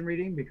emotion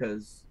reading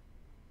because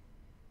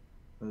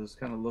I just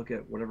kind of look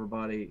at whatever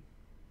body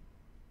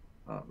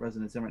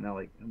resonance in right now.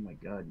 Like, oh my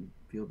god, you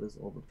feel this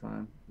all the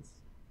time.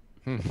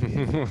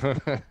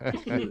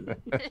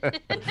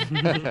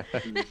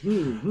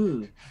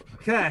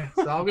 Okay,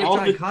 so I'm gonna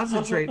try and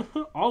concentrate.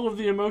 All of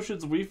the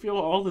emotions we feel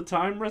all the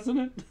time,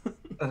 Resonant.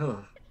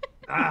 Ugh.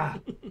 Ah.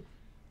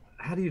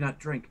 How do you not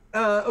drink?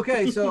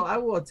 Okay, so I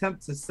will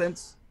attempt to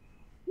sense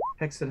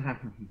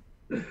Hexenhammer.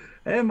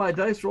 And my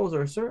dice rolls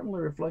are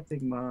certainly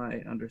reflecting my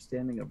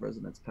understanding of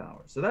resonance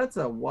power. So that's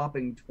a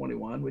whopping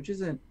 21, which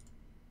isn't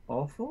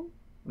awful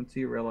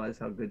until you realize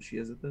how good she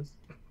is at this.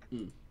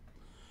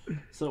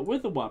 So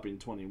with a whopping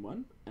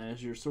 21,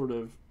 as you're sort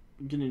of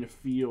getting a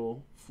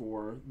feel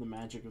for the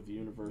magic of the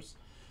universe,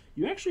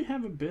 you actually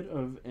have a bit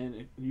of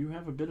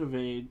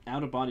a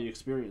out of body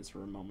experience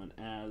for a moment,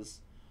 as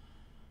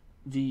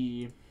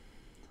the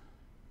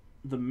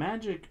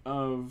magic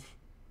of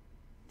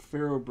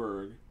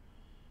Ferroburg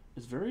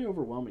is very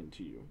overwhelming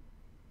to you.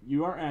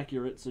 You are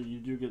accurate, so you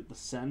do get the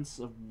sense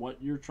of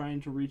what you're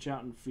trying to reach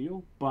out and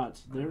feel,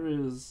 but there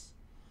is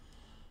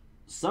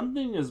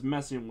something is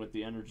messing with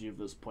the energy of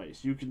this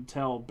place. You can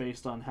tell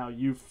based on how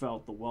you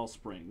felt the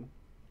wellspring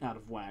out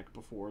of whack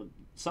before.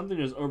 Something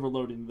is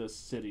overloading this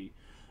city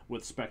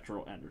with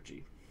spectral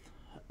energy.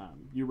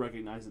 You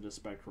recognize it as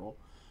spectral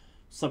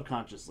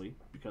subconsciously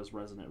because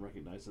Resonant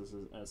recognizes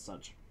it as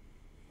such.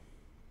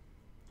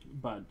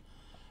 But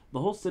the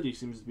whole city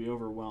seems to be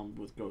overwhelmed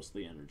with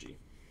ghostly energy.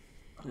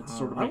 It's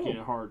sort of making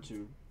it hard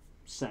to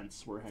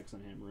sense where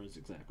Hexenhammer is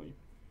exactly.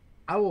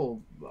 I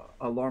will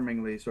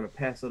alarmingly sort of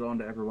pass it on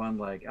to everyone,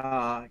 like,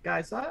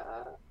 guys, I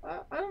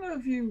don't know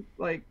if you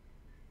like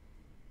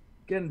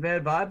getting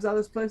bad vibes out of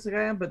this place like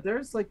I am, but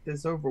there's like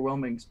this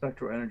overwhelming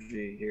spectral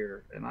energy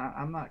here, and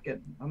I'm not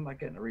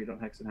getting a read on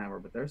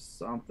Hexenhammer, but there's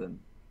something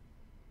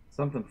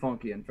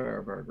funky in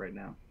Ferroburg right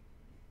now.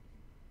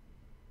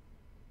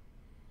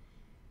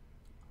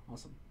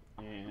 Awesome.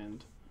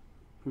 And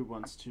who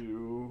wants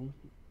to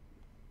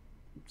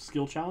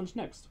skill challenge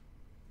next?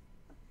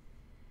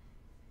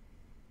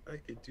 I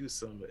could do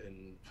some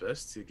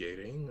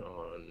investigating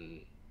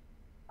on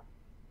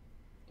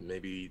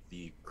maybe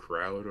the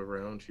crowd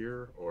around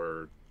here,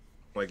 or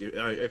like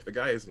if the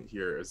guy isn't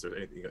here, is there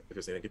anything? If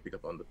there's anything I can pick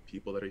up on the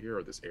people that are here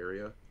or this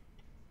area?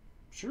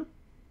 Sure.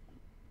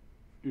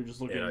 You're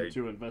just looking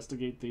to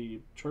investigate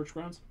the church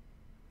grounds?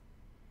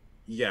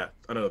 Yeah,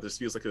 I don't know. This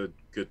feels like a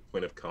good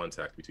point of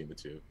contact between the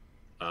two.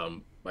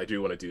 I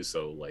do want to do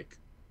so like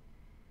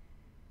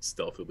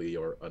stealthily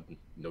or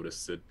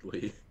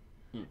unnoticeably,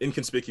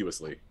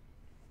 inconspicuously.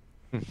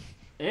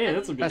 Hey,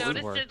 that's a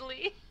good word.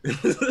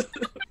 Noticeably.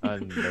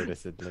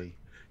 Unnoticeably.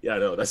 Yeah, I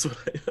know. That's what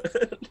I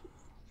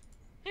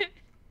meant.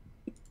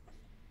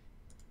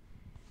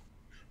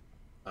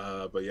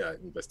 But yeah,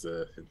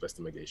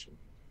 investigation.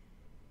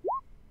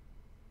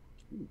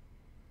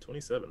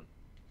 27.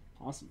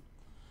 Awesome.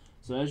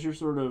 So as you're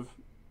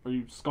are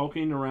you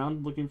skulking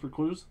around looking for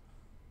clues?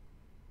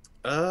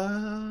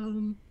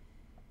 I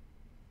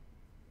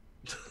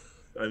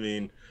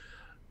mean,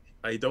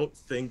 I don't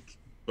think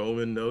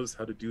Bowman knows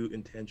how to do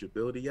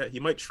intangibility yet. He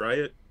might try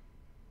it.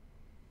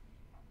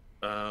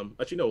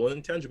 Actually, no. Well,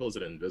 intangible is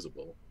an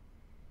invisible.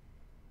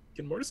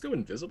 Can Mortis go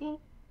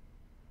invisible?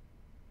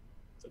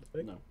 Is that a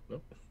thing? No.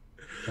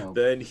 No.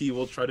 Then he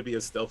will try to be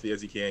as stealthy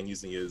as he can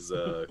using his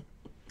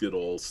good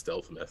old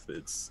stealth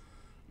methods.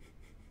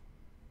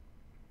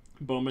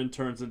 Bowman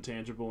turns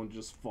intangible and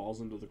just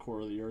falls into the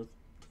core of the earth.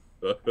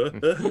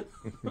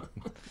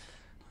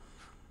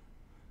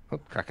 Oh,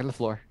 crack in the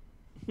floor.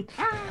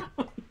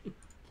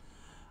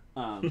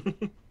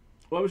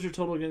 What was your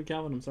total again,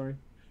 Calvin? I'm sorry.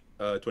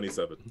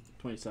 27.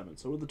 27.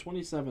 So with the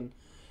 27,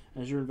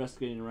 as you're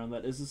investigating around,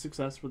 that is a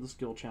success for the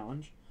skill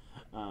challenge.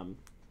 And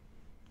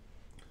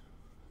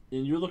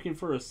you're looking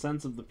for a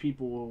sense of the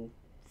people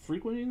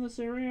frequenting this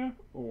area,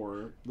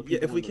 or the people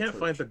Yeah, if we in the can't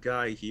find the church?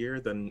 guy here,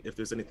 then if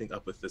there's anything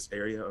up with this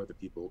area or the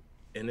people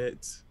in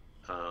it,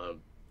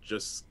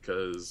 just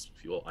because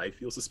I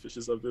feel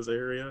suspicious of this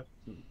area.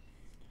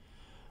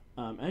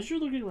 As you're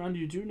looking around,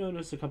 you do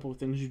notice a couple of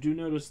things. You do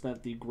notice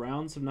that the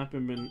grounds have not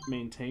been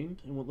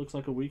maintained in what looks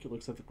like a week. It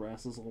looks like the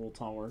grass is a little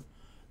taller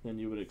than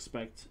you would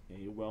expect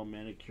a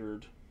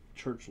well-manicured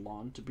church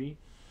lawn to be.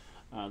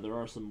 There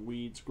are some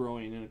weeds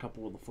growing in a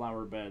couple of the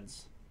flower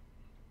beds,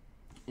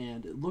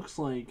 and it looks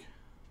like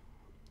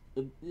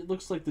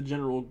the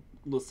general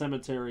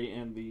cemetery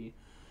and the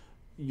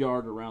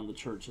yard around the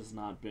church has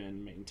not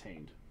been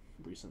maintained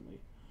recently.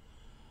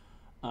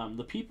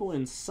 The people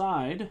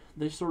inside,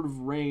 they sort of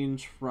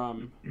range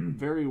from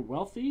very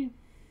wealthy,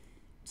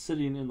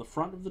 sitting in the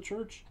front of the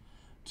church,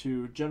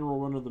 to general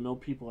run-of-the-mill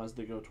people as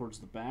they go towards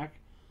the back.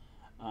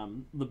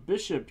 The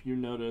bishop, you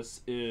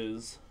notice,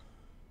 is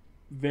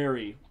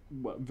very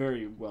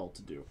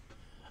well-to-do.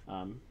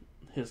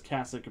 His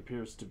cassock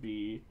appears to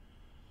be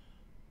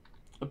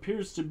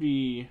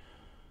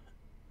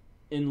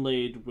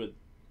inlaid with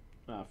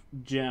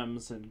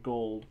gems and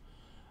gold.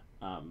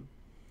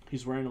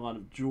 He's wearing a lot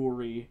of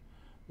jewelry,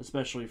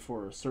 especially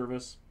for a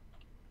service,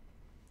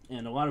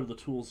 and a lot of the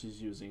tools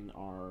he's using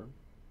are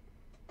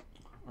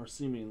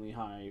seemingly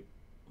high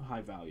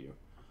value.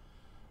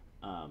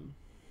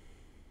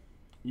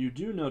 You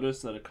do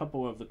notice that a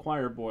couple of the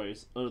choir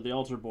boys, or the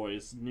altar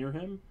boys near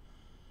him,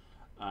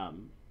 are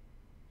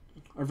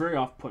very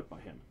off put by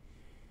him.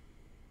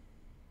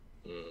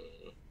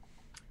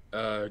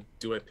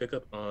 Do I pick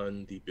up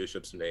on the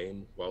bishop's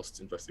name whilst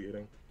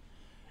investigating?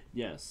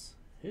 Yes,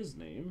 his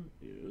name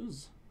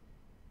is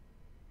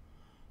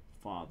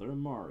Father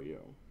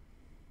Mario.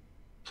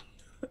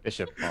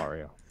 Bishop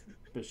Mario.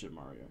 Bishop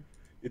Mario.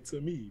 It's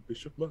a me,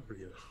 Bishop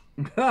Mario.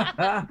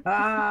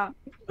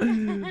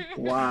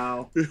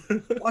 Wow.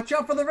 Watch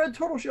out for the red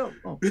turtle shell.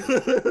 Oh.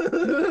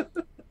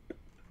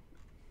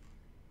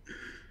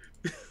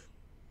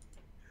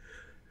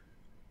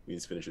 When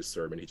he's finished his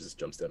sermon, he just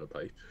jumps down a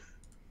pipe.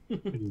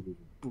 Boom,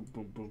 boom,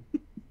 boom.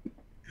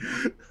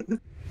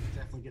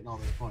 Definitely getting all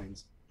those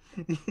coins.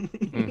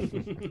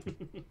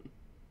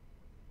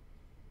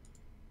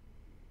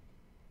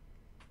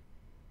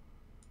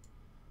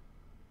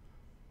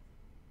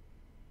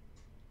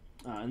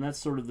 And that's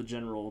sort of the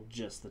general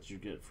gist that you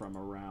get from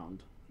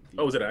around.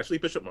 Oh, is it actually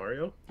Bishop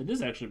Mario? It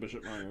is actually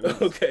Bishop Mario.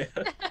 Yes. Okay.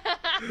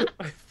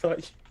 I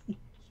thought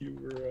you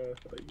were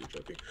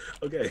joking.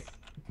 Okay.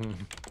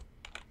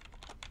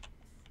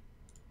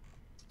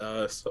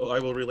 So I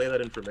will relay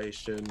that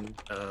information,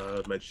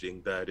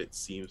 mentioning that it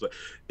seems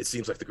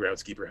like the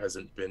groundskeeper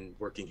hasn't been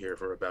working here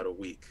for about a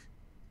week,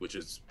 which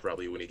is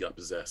probably when he got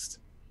possessed.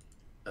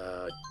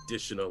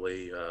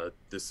 Additionally,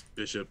 this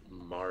Bishop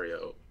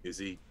Mario, is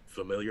he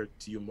familiar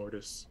to you,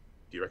 Mortis?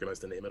 Do you recognize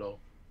the name at all?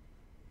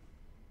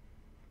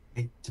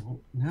 I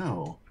don't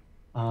know.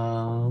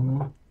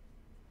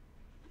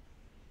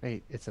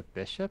 Wait, it's a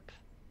bishop?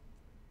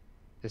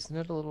 Isn't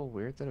it a little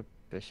weird that a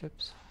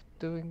bishop's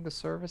doing the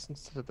service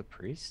instead of the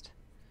priest?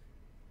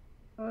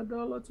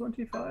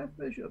 $1.25,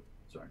 Bishop.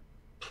 Sorry.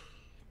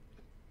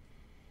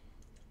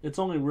 It's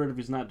only weird if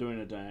he's not doing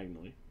it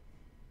diagonally.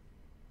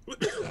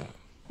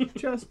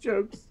 Just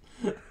jokes.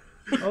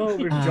 Oh,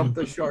 we've jumped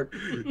the shark.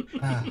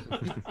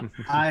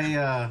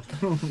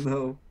 Oh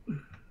no.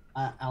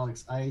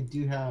 Alex, I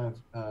do have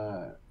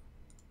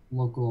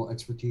local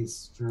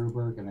expertise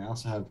Ferroberg, and I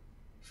also have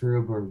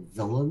Ferroberg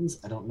villains.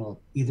 I don't know if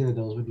either of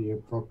those would be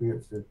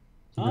appropriate to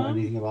know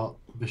anything about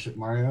Bishop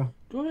Mario.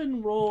 Go ahead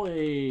and roll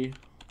a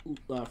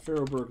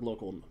Ferroberg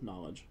local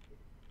knowledge.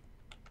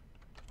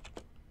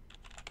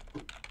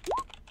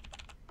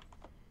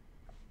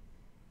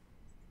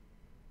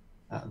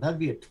 That'd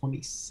be a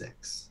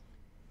 26.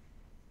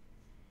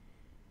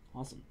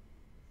 Awesome.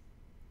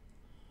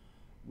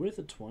 With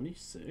a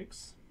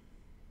 26,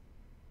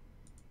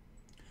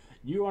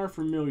 you are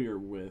familiar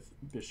with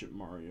Bishop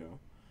Mario.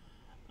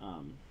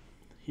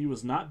 He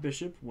was not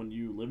bishop when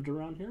you lived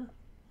around here,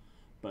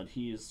 but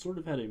he has sort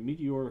of had a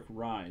meteoric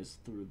rise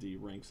through the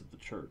ranks of the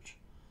church.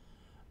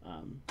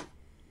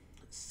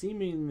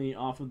 Seemingly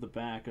off of the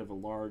back of a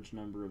large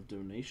number of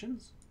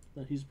donations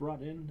that he's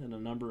brought in and a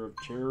number of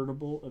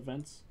charitable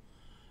events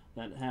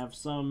that have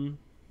some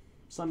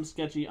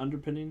sketchy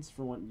underpinnings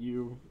for what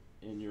you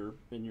in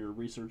your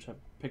research have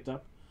picked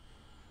up.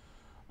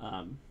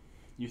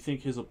 You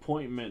think his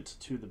appointment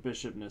to the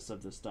bishopness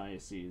of this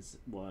diocese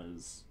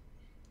was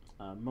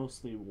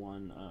mostly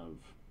one of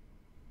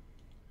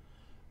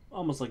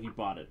almost like he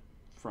bought it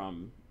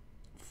from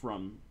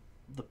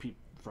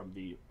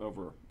the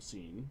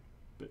overseeing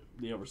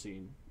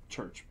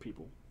church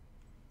people.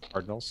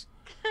 Cardinals.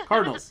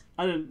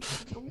 I didn't.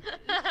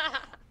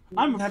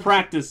 I'm a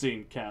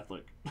practicing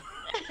Catholic.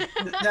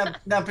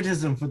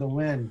 Nepotism for the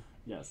win.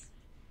 Yes,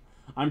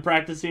 I'm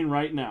practicing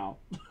right now.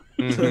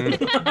 Mhm.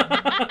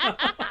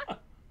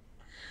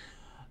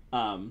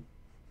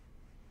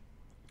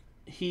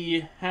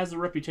 He has a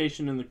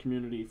reputation in the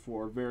community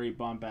for very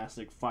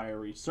bombastic,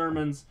 fiery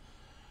sermons,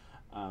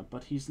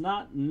 but he's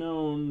not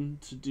known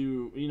to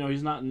do.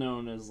 He's not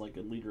known as like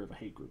a leader of a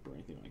hate group or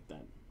anything like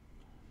that.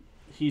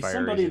 He's Fire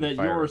somebody isn't that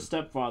fire. your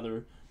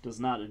stepfather does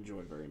not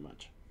enjoy very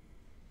much.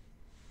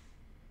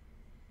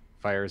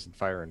 Fires and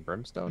fire and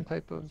brimstone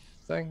type of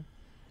thing.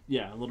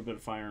 Yeah, a little bit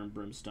of fire and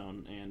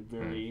brimstone, and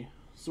very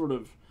sort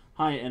of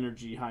high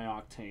energy, high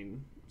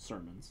octane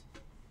sermons.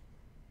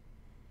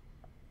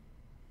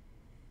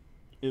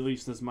 At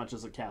least as much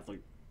as a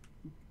Catholic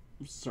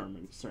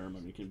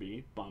ceremony can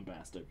be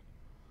bombastic.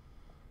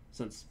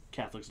 Since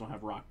Catholics don't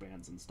have rock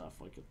bands and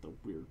stuff like at the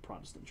weird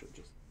Protestant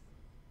churches.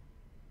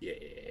 Yeah.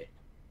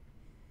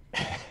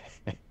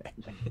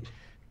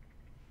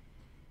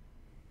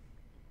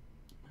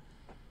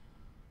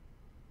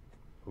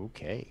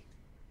 Okay.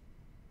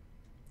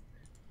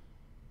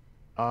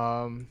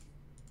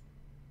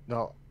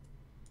 No.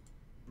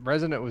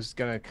 Resident was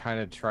gonna kind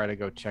of try to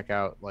go check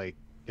out like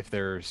if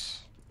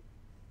there's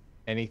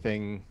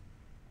anything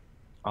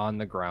on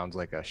the grounds,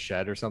 like a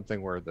shed or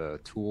something, where the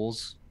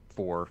tools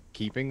for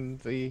keeping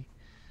the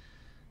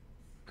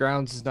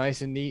grounds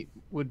nice and neat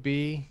would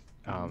be,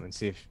 and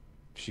see if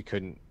she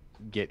couldn't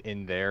get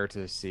in there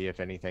to see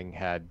if anything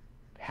had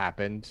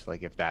happened,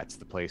 like if that's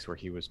the place where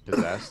he was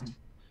possessed.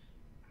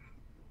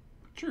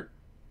 Sure.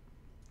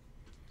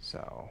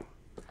 So,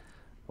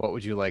 what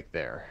would you like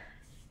there?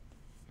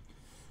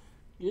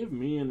 Give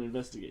me an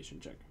investigation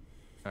check.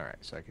 All right,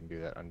 so I can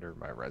do that under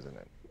my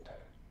resonant.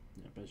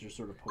 Yep, as you're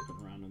sort of poking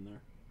around in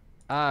there.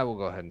 I will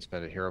go ahead and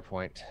spend a hero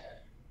point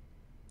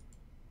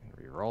and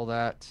re-roll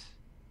that.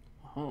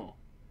 Oh.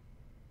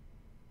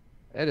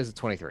 It is a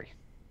 23.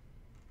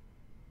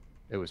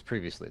 It was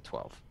previously a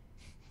 12.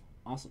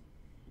 Awesome.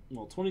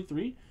 Well,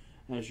 23,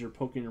 as you're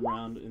poking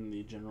around in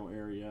the general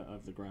area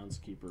of the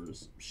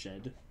groundskeeper's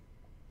shed,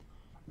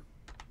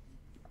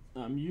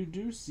 you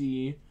do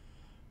see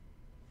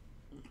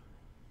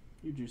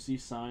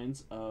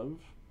signs of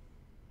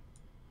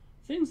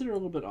things that are a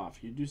little bit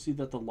off. You do see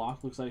that the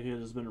lock looks like it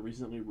has been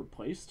recently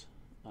replaced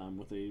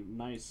with a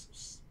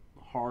nice,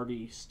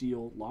 hardy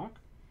steel lock.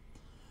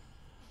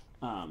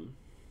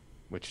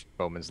 Which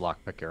Bowman's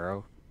lockpick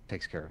arrow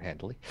takes care of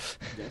handily.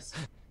 Yes.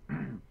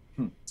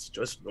 It's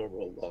just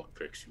normal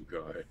lockpicks, you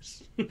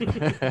guys. It's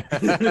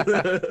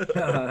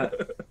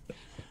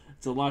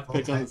a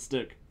lockpick on a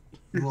stick.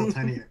 Little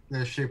tiny,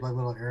 they're shaped like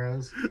little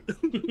arrows.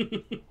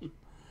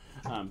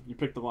 You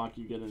pick the lock,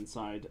 you get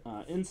inside.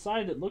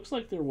 Inside, it looks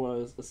like there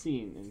was a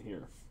scene in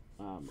here.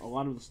 A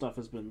lot of the stuff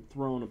has been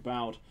thrown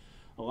about.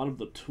 A lot of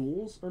the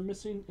tools are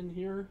missing in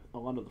here. A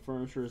lot of the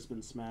furniture has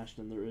been smashed,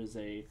 and there is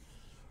a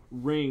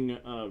ring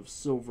of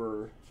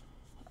silver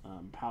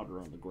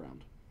powder on the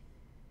ground.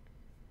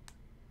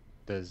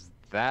 Does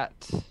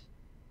that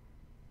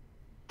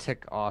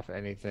tick off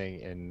anything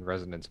in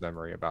Resonant's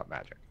memory about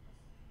magic?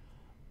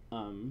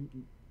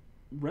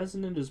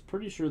 Resonant is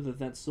pretty sure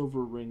that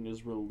silver ring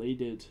is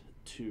related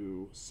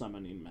to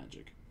summoning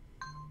magic.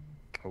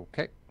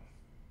 Okay.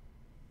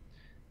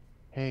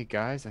 Hey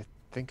guys, I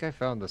think I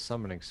found the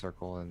summoning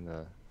circle in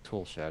the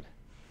tool shed.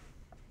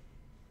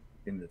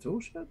 In the tool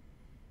shed?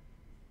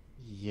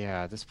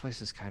 Yeah, this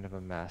place is kind of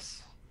a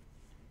mess.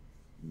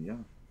 Yeah.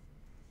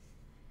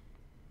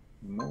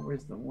 More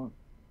is the one.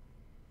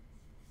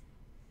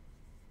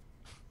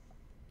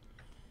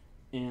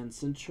 And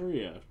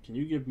Centuria, can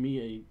you give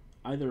me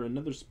either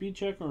another speed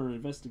check or an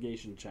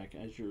investigation check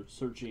as you're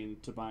searching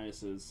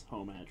Tobias's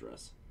home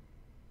address?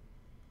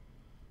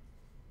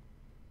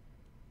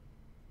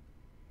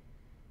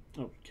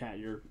 Oh, Kat,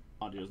 your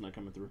audio's not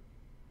coming through.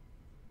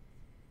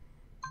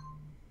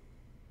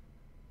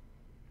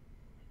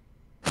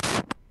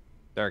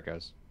 There it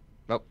goes.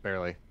 Nope,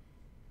 barely.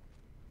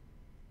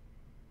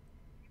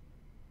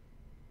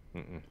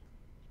 Mm-mm.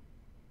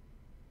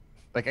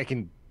 Like I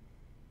can,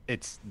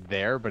 it's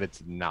there, but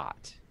it's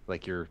not.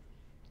 Like you're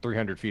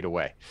 300 feet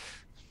away.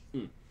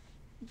 Can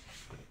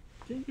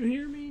you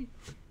hear me?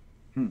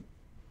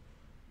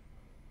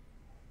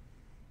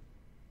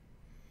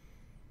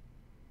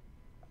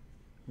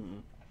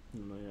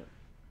 Not yet.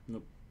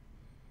 Nope.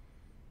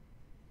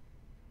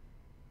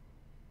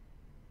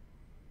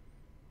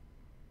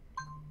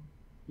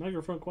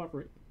 Microphone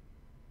cooperate.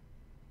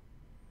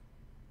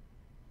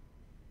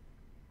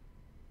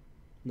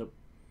 Nope.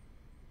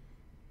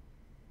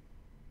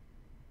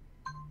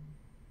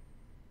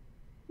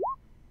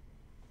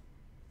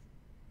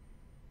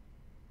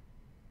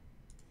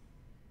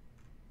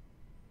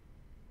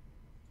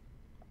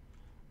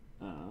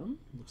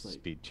 Looks like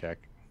Speed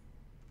check.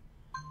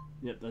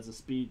 Yep, that's a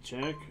speed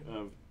check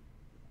of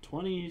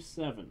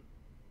 27,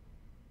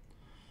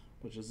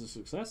 which is a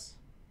success.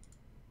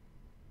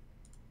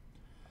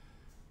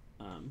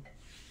 Can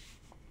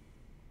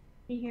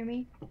you hear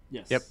me?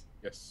 Yes. Yep.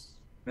 Yes.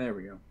 There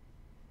we go.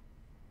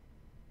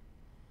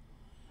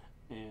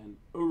 And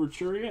over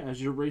Churia,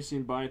 as you're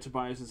racing by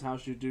Tobias's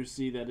house, you do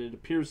see that it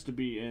appears to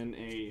be in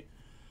a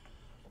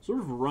sort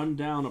of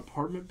rundown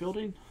apartment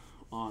building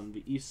on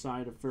the east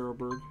side of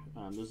Ferroburg.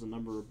 There's a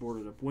number of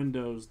boarded up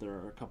windows. There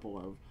are a couple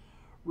of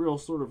real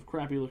sort of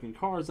crappy looking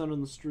cars out on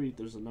the street.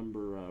 There's a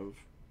number of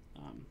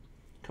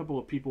couple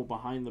of people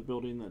behind the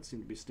building that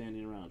seem to be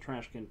standing around a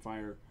trash can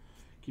fire,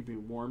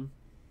 keeping warm.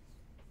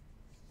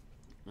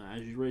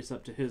 As you race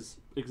up to his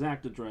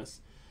exact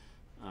address,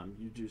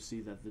 you do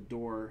see that the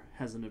door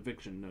has an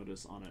eviction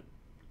notice on it,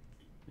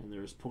 and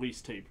there's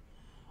police tape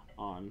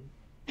on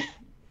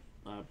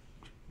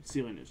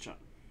sealing it shut.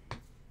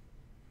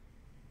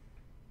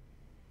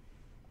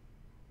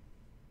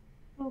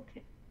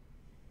 Okay.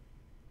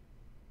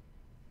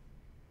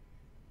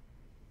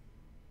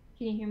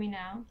 Can you hear me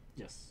now?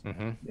 Yes.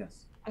 Mm-hmm.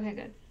 Yes. Okay,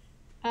 good.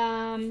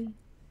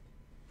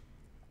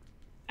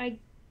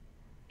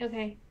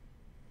 Okay.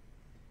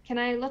 Can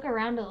I look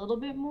around a little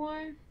bit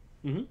more?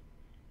 Mm-hmm.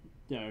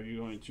 Yeah, are you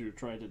going to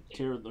try to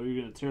tear? Are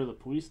you going to tear the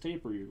police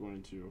tape, or are you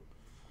going to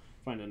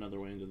find another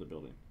way into the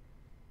building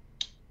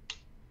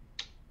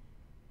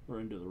or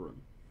into the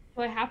room?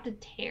 Do I have to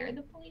tear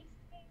the police?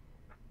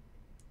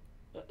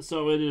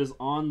 So it is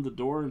on the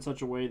door in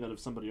such a way that if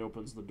somebody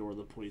opens the door,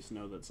 the police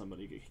know that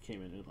somebody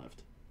came in and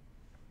left.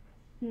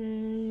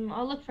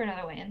 I'll look for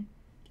another way in.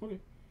 Okay.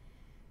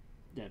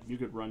 Yeah, you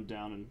could run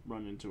down and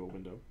run into a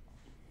window.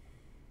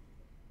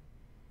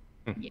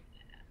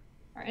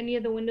 Are any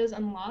of the windows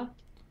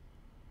unlocked?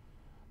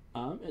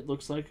 It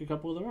looks like a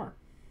couple of them are.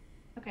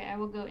 Okay, I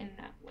will go in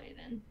that way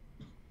then.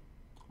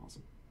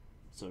 Awesome.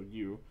 So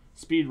you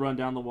speed run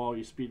down the wall,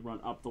 you speed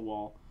run up the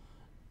wall,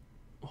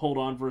 hold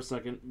on for a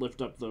second,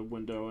 lift up the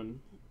window, and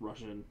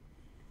rush in.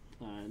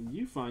 And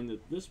you find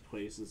that this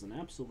place is an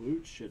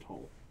absolute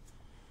shithole.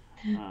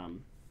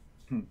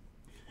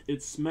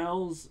 It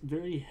smells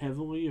very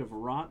heavily of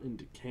rot and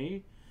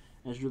decay.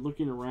 As you're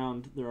looking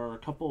around, there are a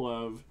couple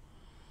of...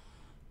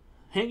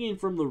 Hanging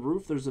from the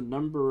roof, there's a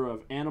number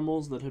of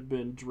animals that have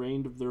been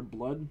drained of their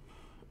blood,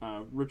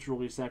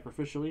 ritually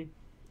sacrificially,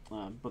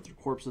 but their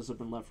corpses have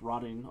been left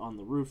rotting on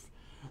the roof.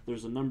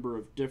 There's a number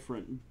of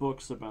different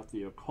books about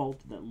the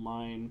occult that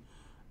line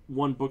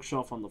one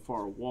bookshelf on the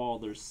far wall.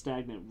 There's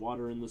stagnant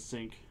water in the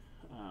sink,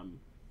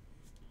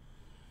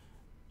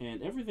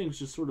 and everything's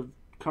just sort of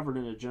covered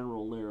in a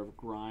general layer of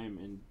grime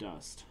and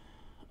dust.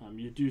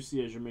 You do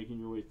see, as you're making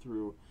your way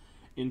through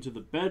into the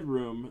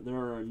bedroom, there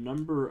are a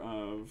number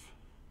of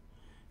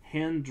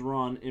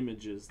hand-drawn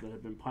images that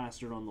have been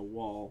plastered on the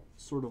wall,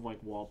 sort of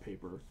like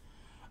wallpaper,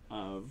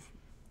 of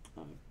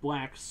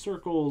black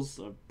circles,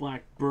 of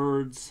black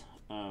birds,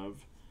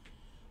 of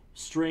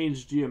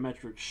strange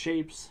geometric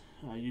shapes.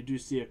 You do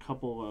see a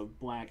couple of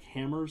black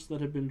hammers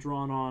that have been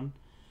drawn on,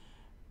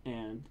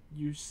 and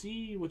you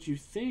see what you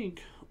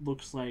think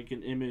looks like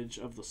an image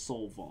of the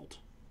Soul Vault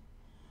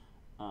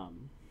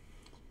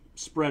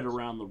spread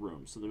around the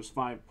room. So there's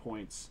 5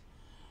 points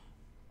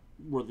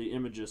where the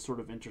images sort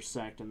of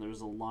intersect, and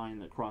there's a line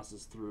that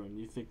crosses through, and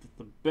you think that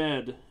the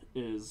bed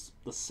is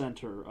the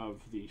center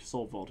of the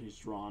Soul Vault he's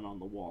drawn on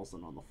the walls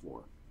and on the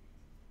floor.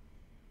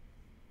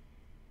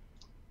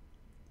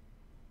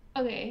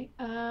 Okay,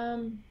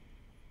 the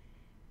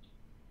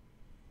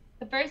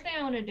first thing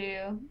I want to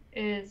do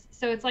is,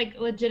 so it's like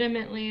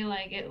legitimately,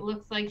 like it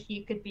looks like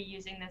he could be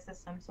using this as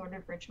some sort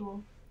of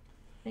ritual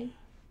thing.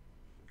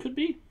 Could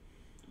be.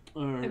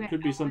 Or Okay, it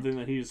could be I something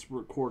that he's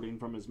recording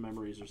from his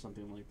memories or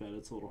something like that.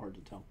 It's a little hard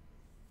to tell.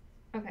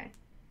 Okay.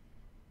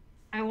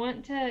 I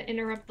want to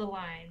interrupt the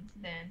lines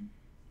then,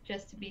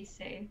 just to be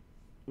safe.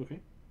 Okay.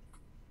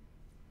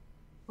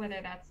 Whether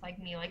that's like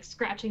me like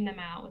scratching them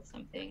out with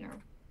something or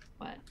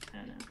what, I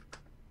don't know.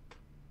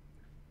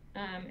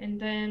 And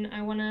then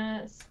I want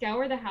to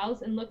scour the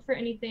house and look for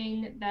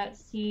anything that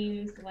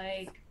seems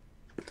like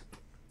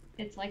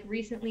it's like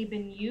recently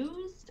been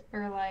used,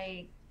 or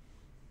like,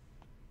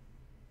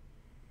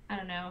 I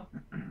don't know,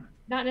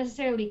 not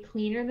necessarily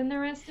cleaner than the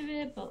rest of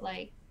it, but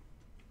like,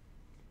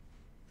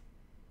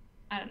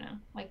 I don't know,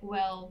 like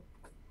well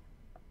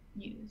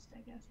used,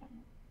 I guess. I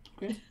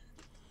don't know.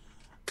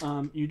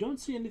 Okay. You don't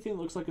see anything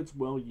that looks like it's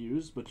well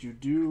used, but you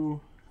do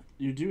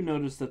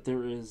notice that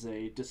there is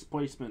a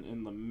displacement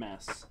in the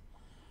mess.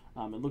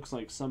 It looks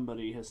like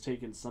somebody has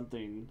taken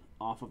something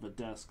off of a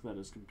desk that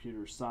is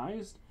computer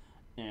sized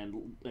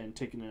and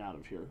taken it out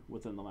of here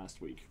within the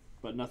last week,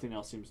 but nothing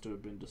else seems to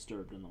have been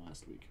disturbed in the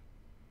last week.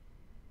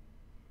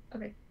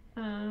 Okay.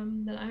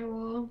 Then I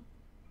will,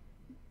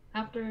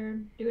 after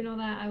doing all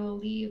that, I will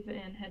leave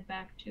and head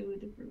back to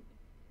the group.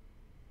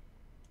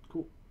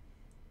 Cool.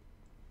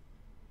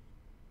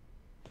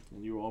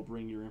 And you all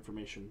bring your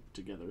information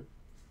together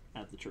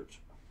at the church,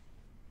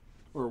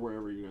 or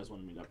wherever you guys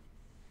want to meet up.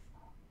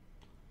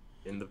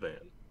 In the van.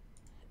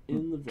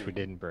 In the van. We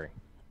didn't bring.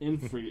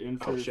 in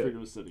Oh, shit.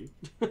 Freedom City.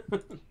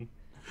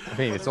 I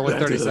mean, it's only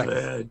Back 30 to the seconds.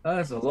 bed.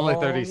 That's a It's only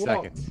long 30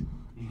 walk. seconds.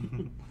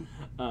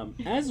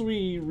 As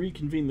we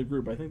reconvene the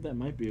group, I think that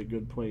might be a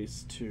good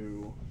place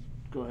to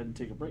go ahead and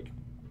take a break.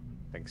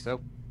 Think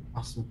so.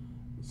 Awesome.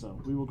 So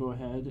we will go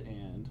ahead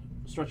and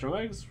stretch our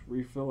legs,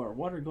 refill our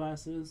water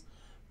glasses,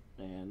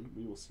 and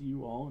we will see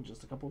you all in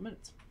just a couple of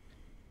minutes.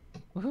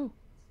 Woohoo.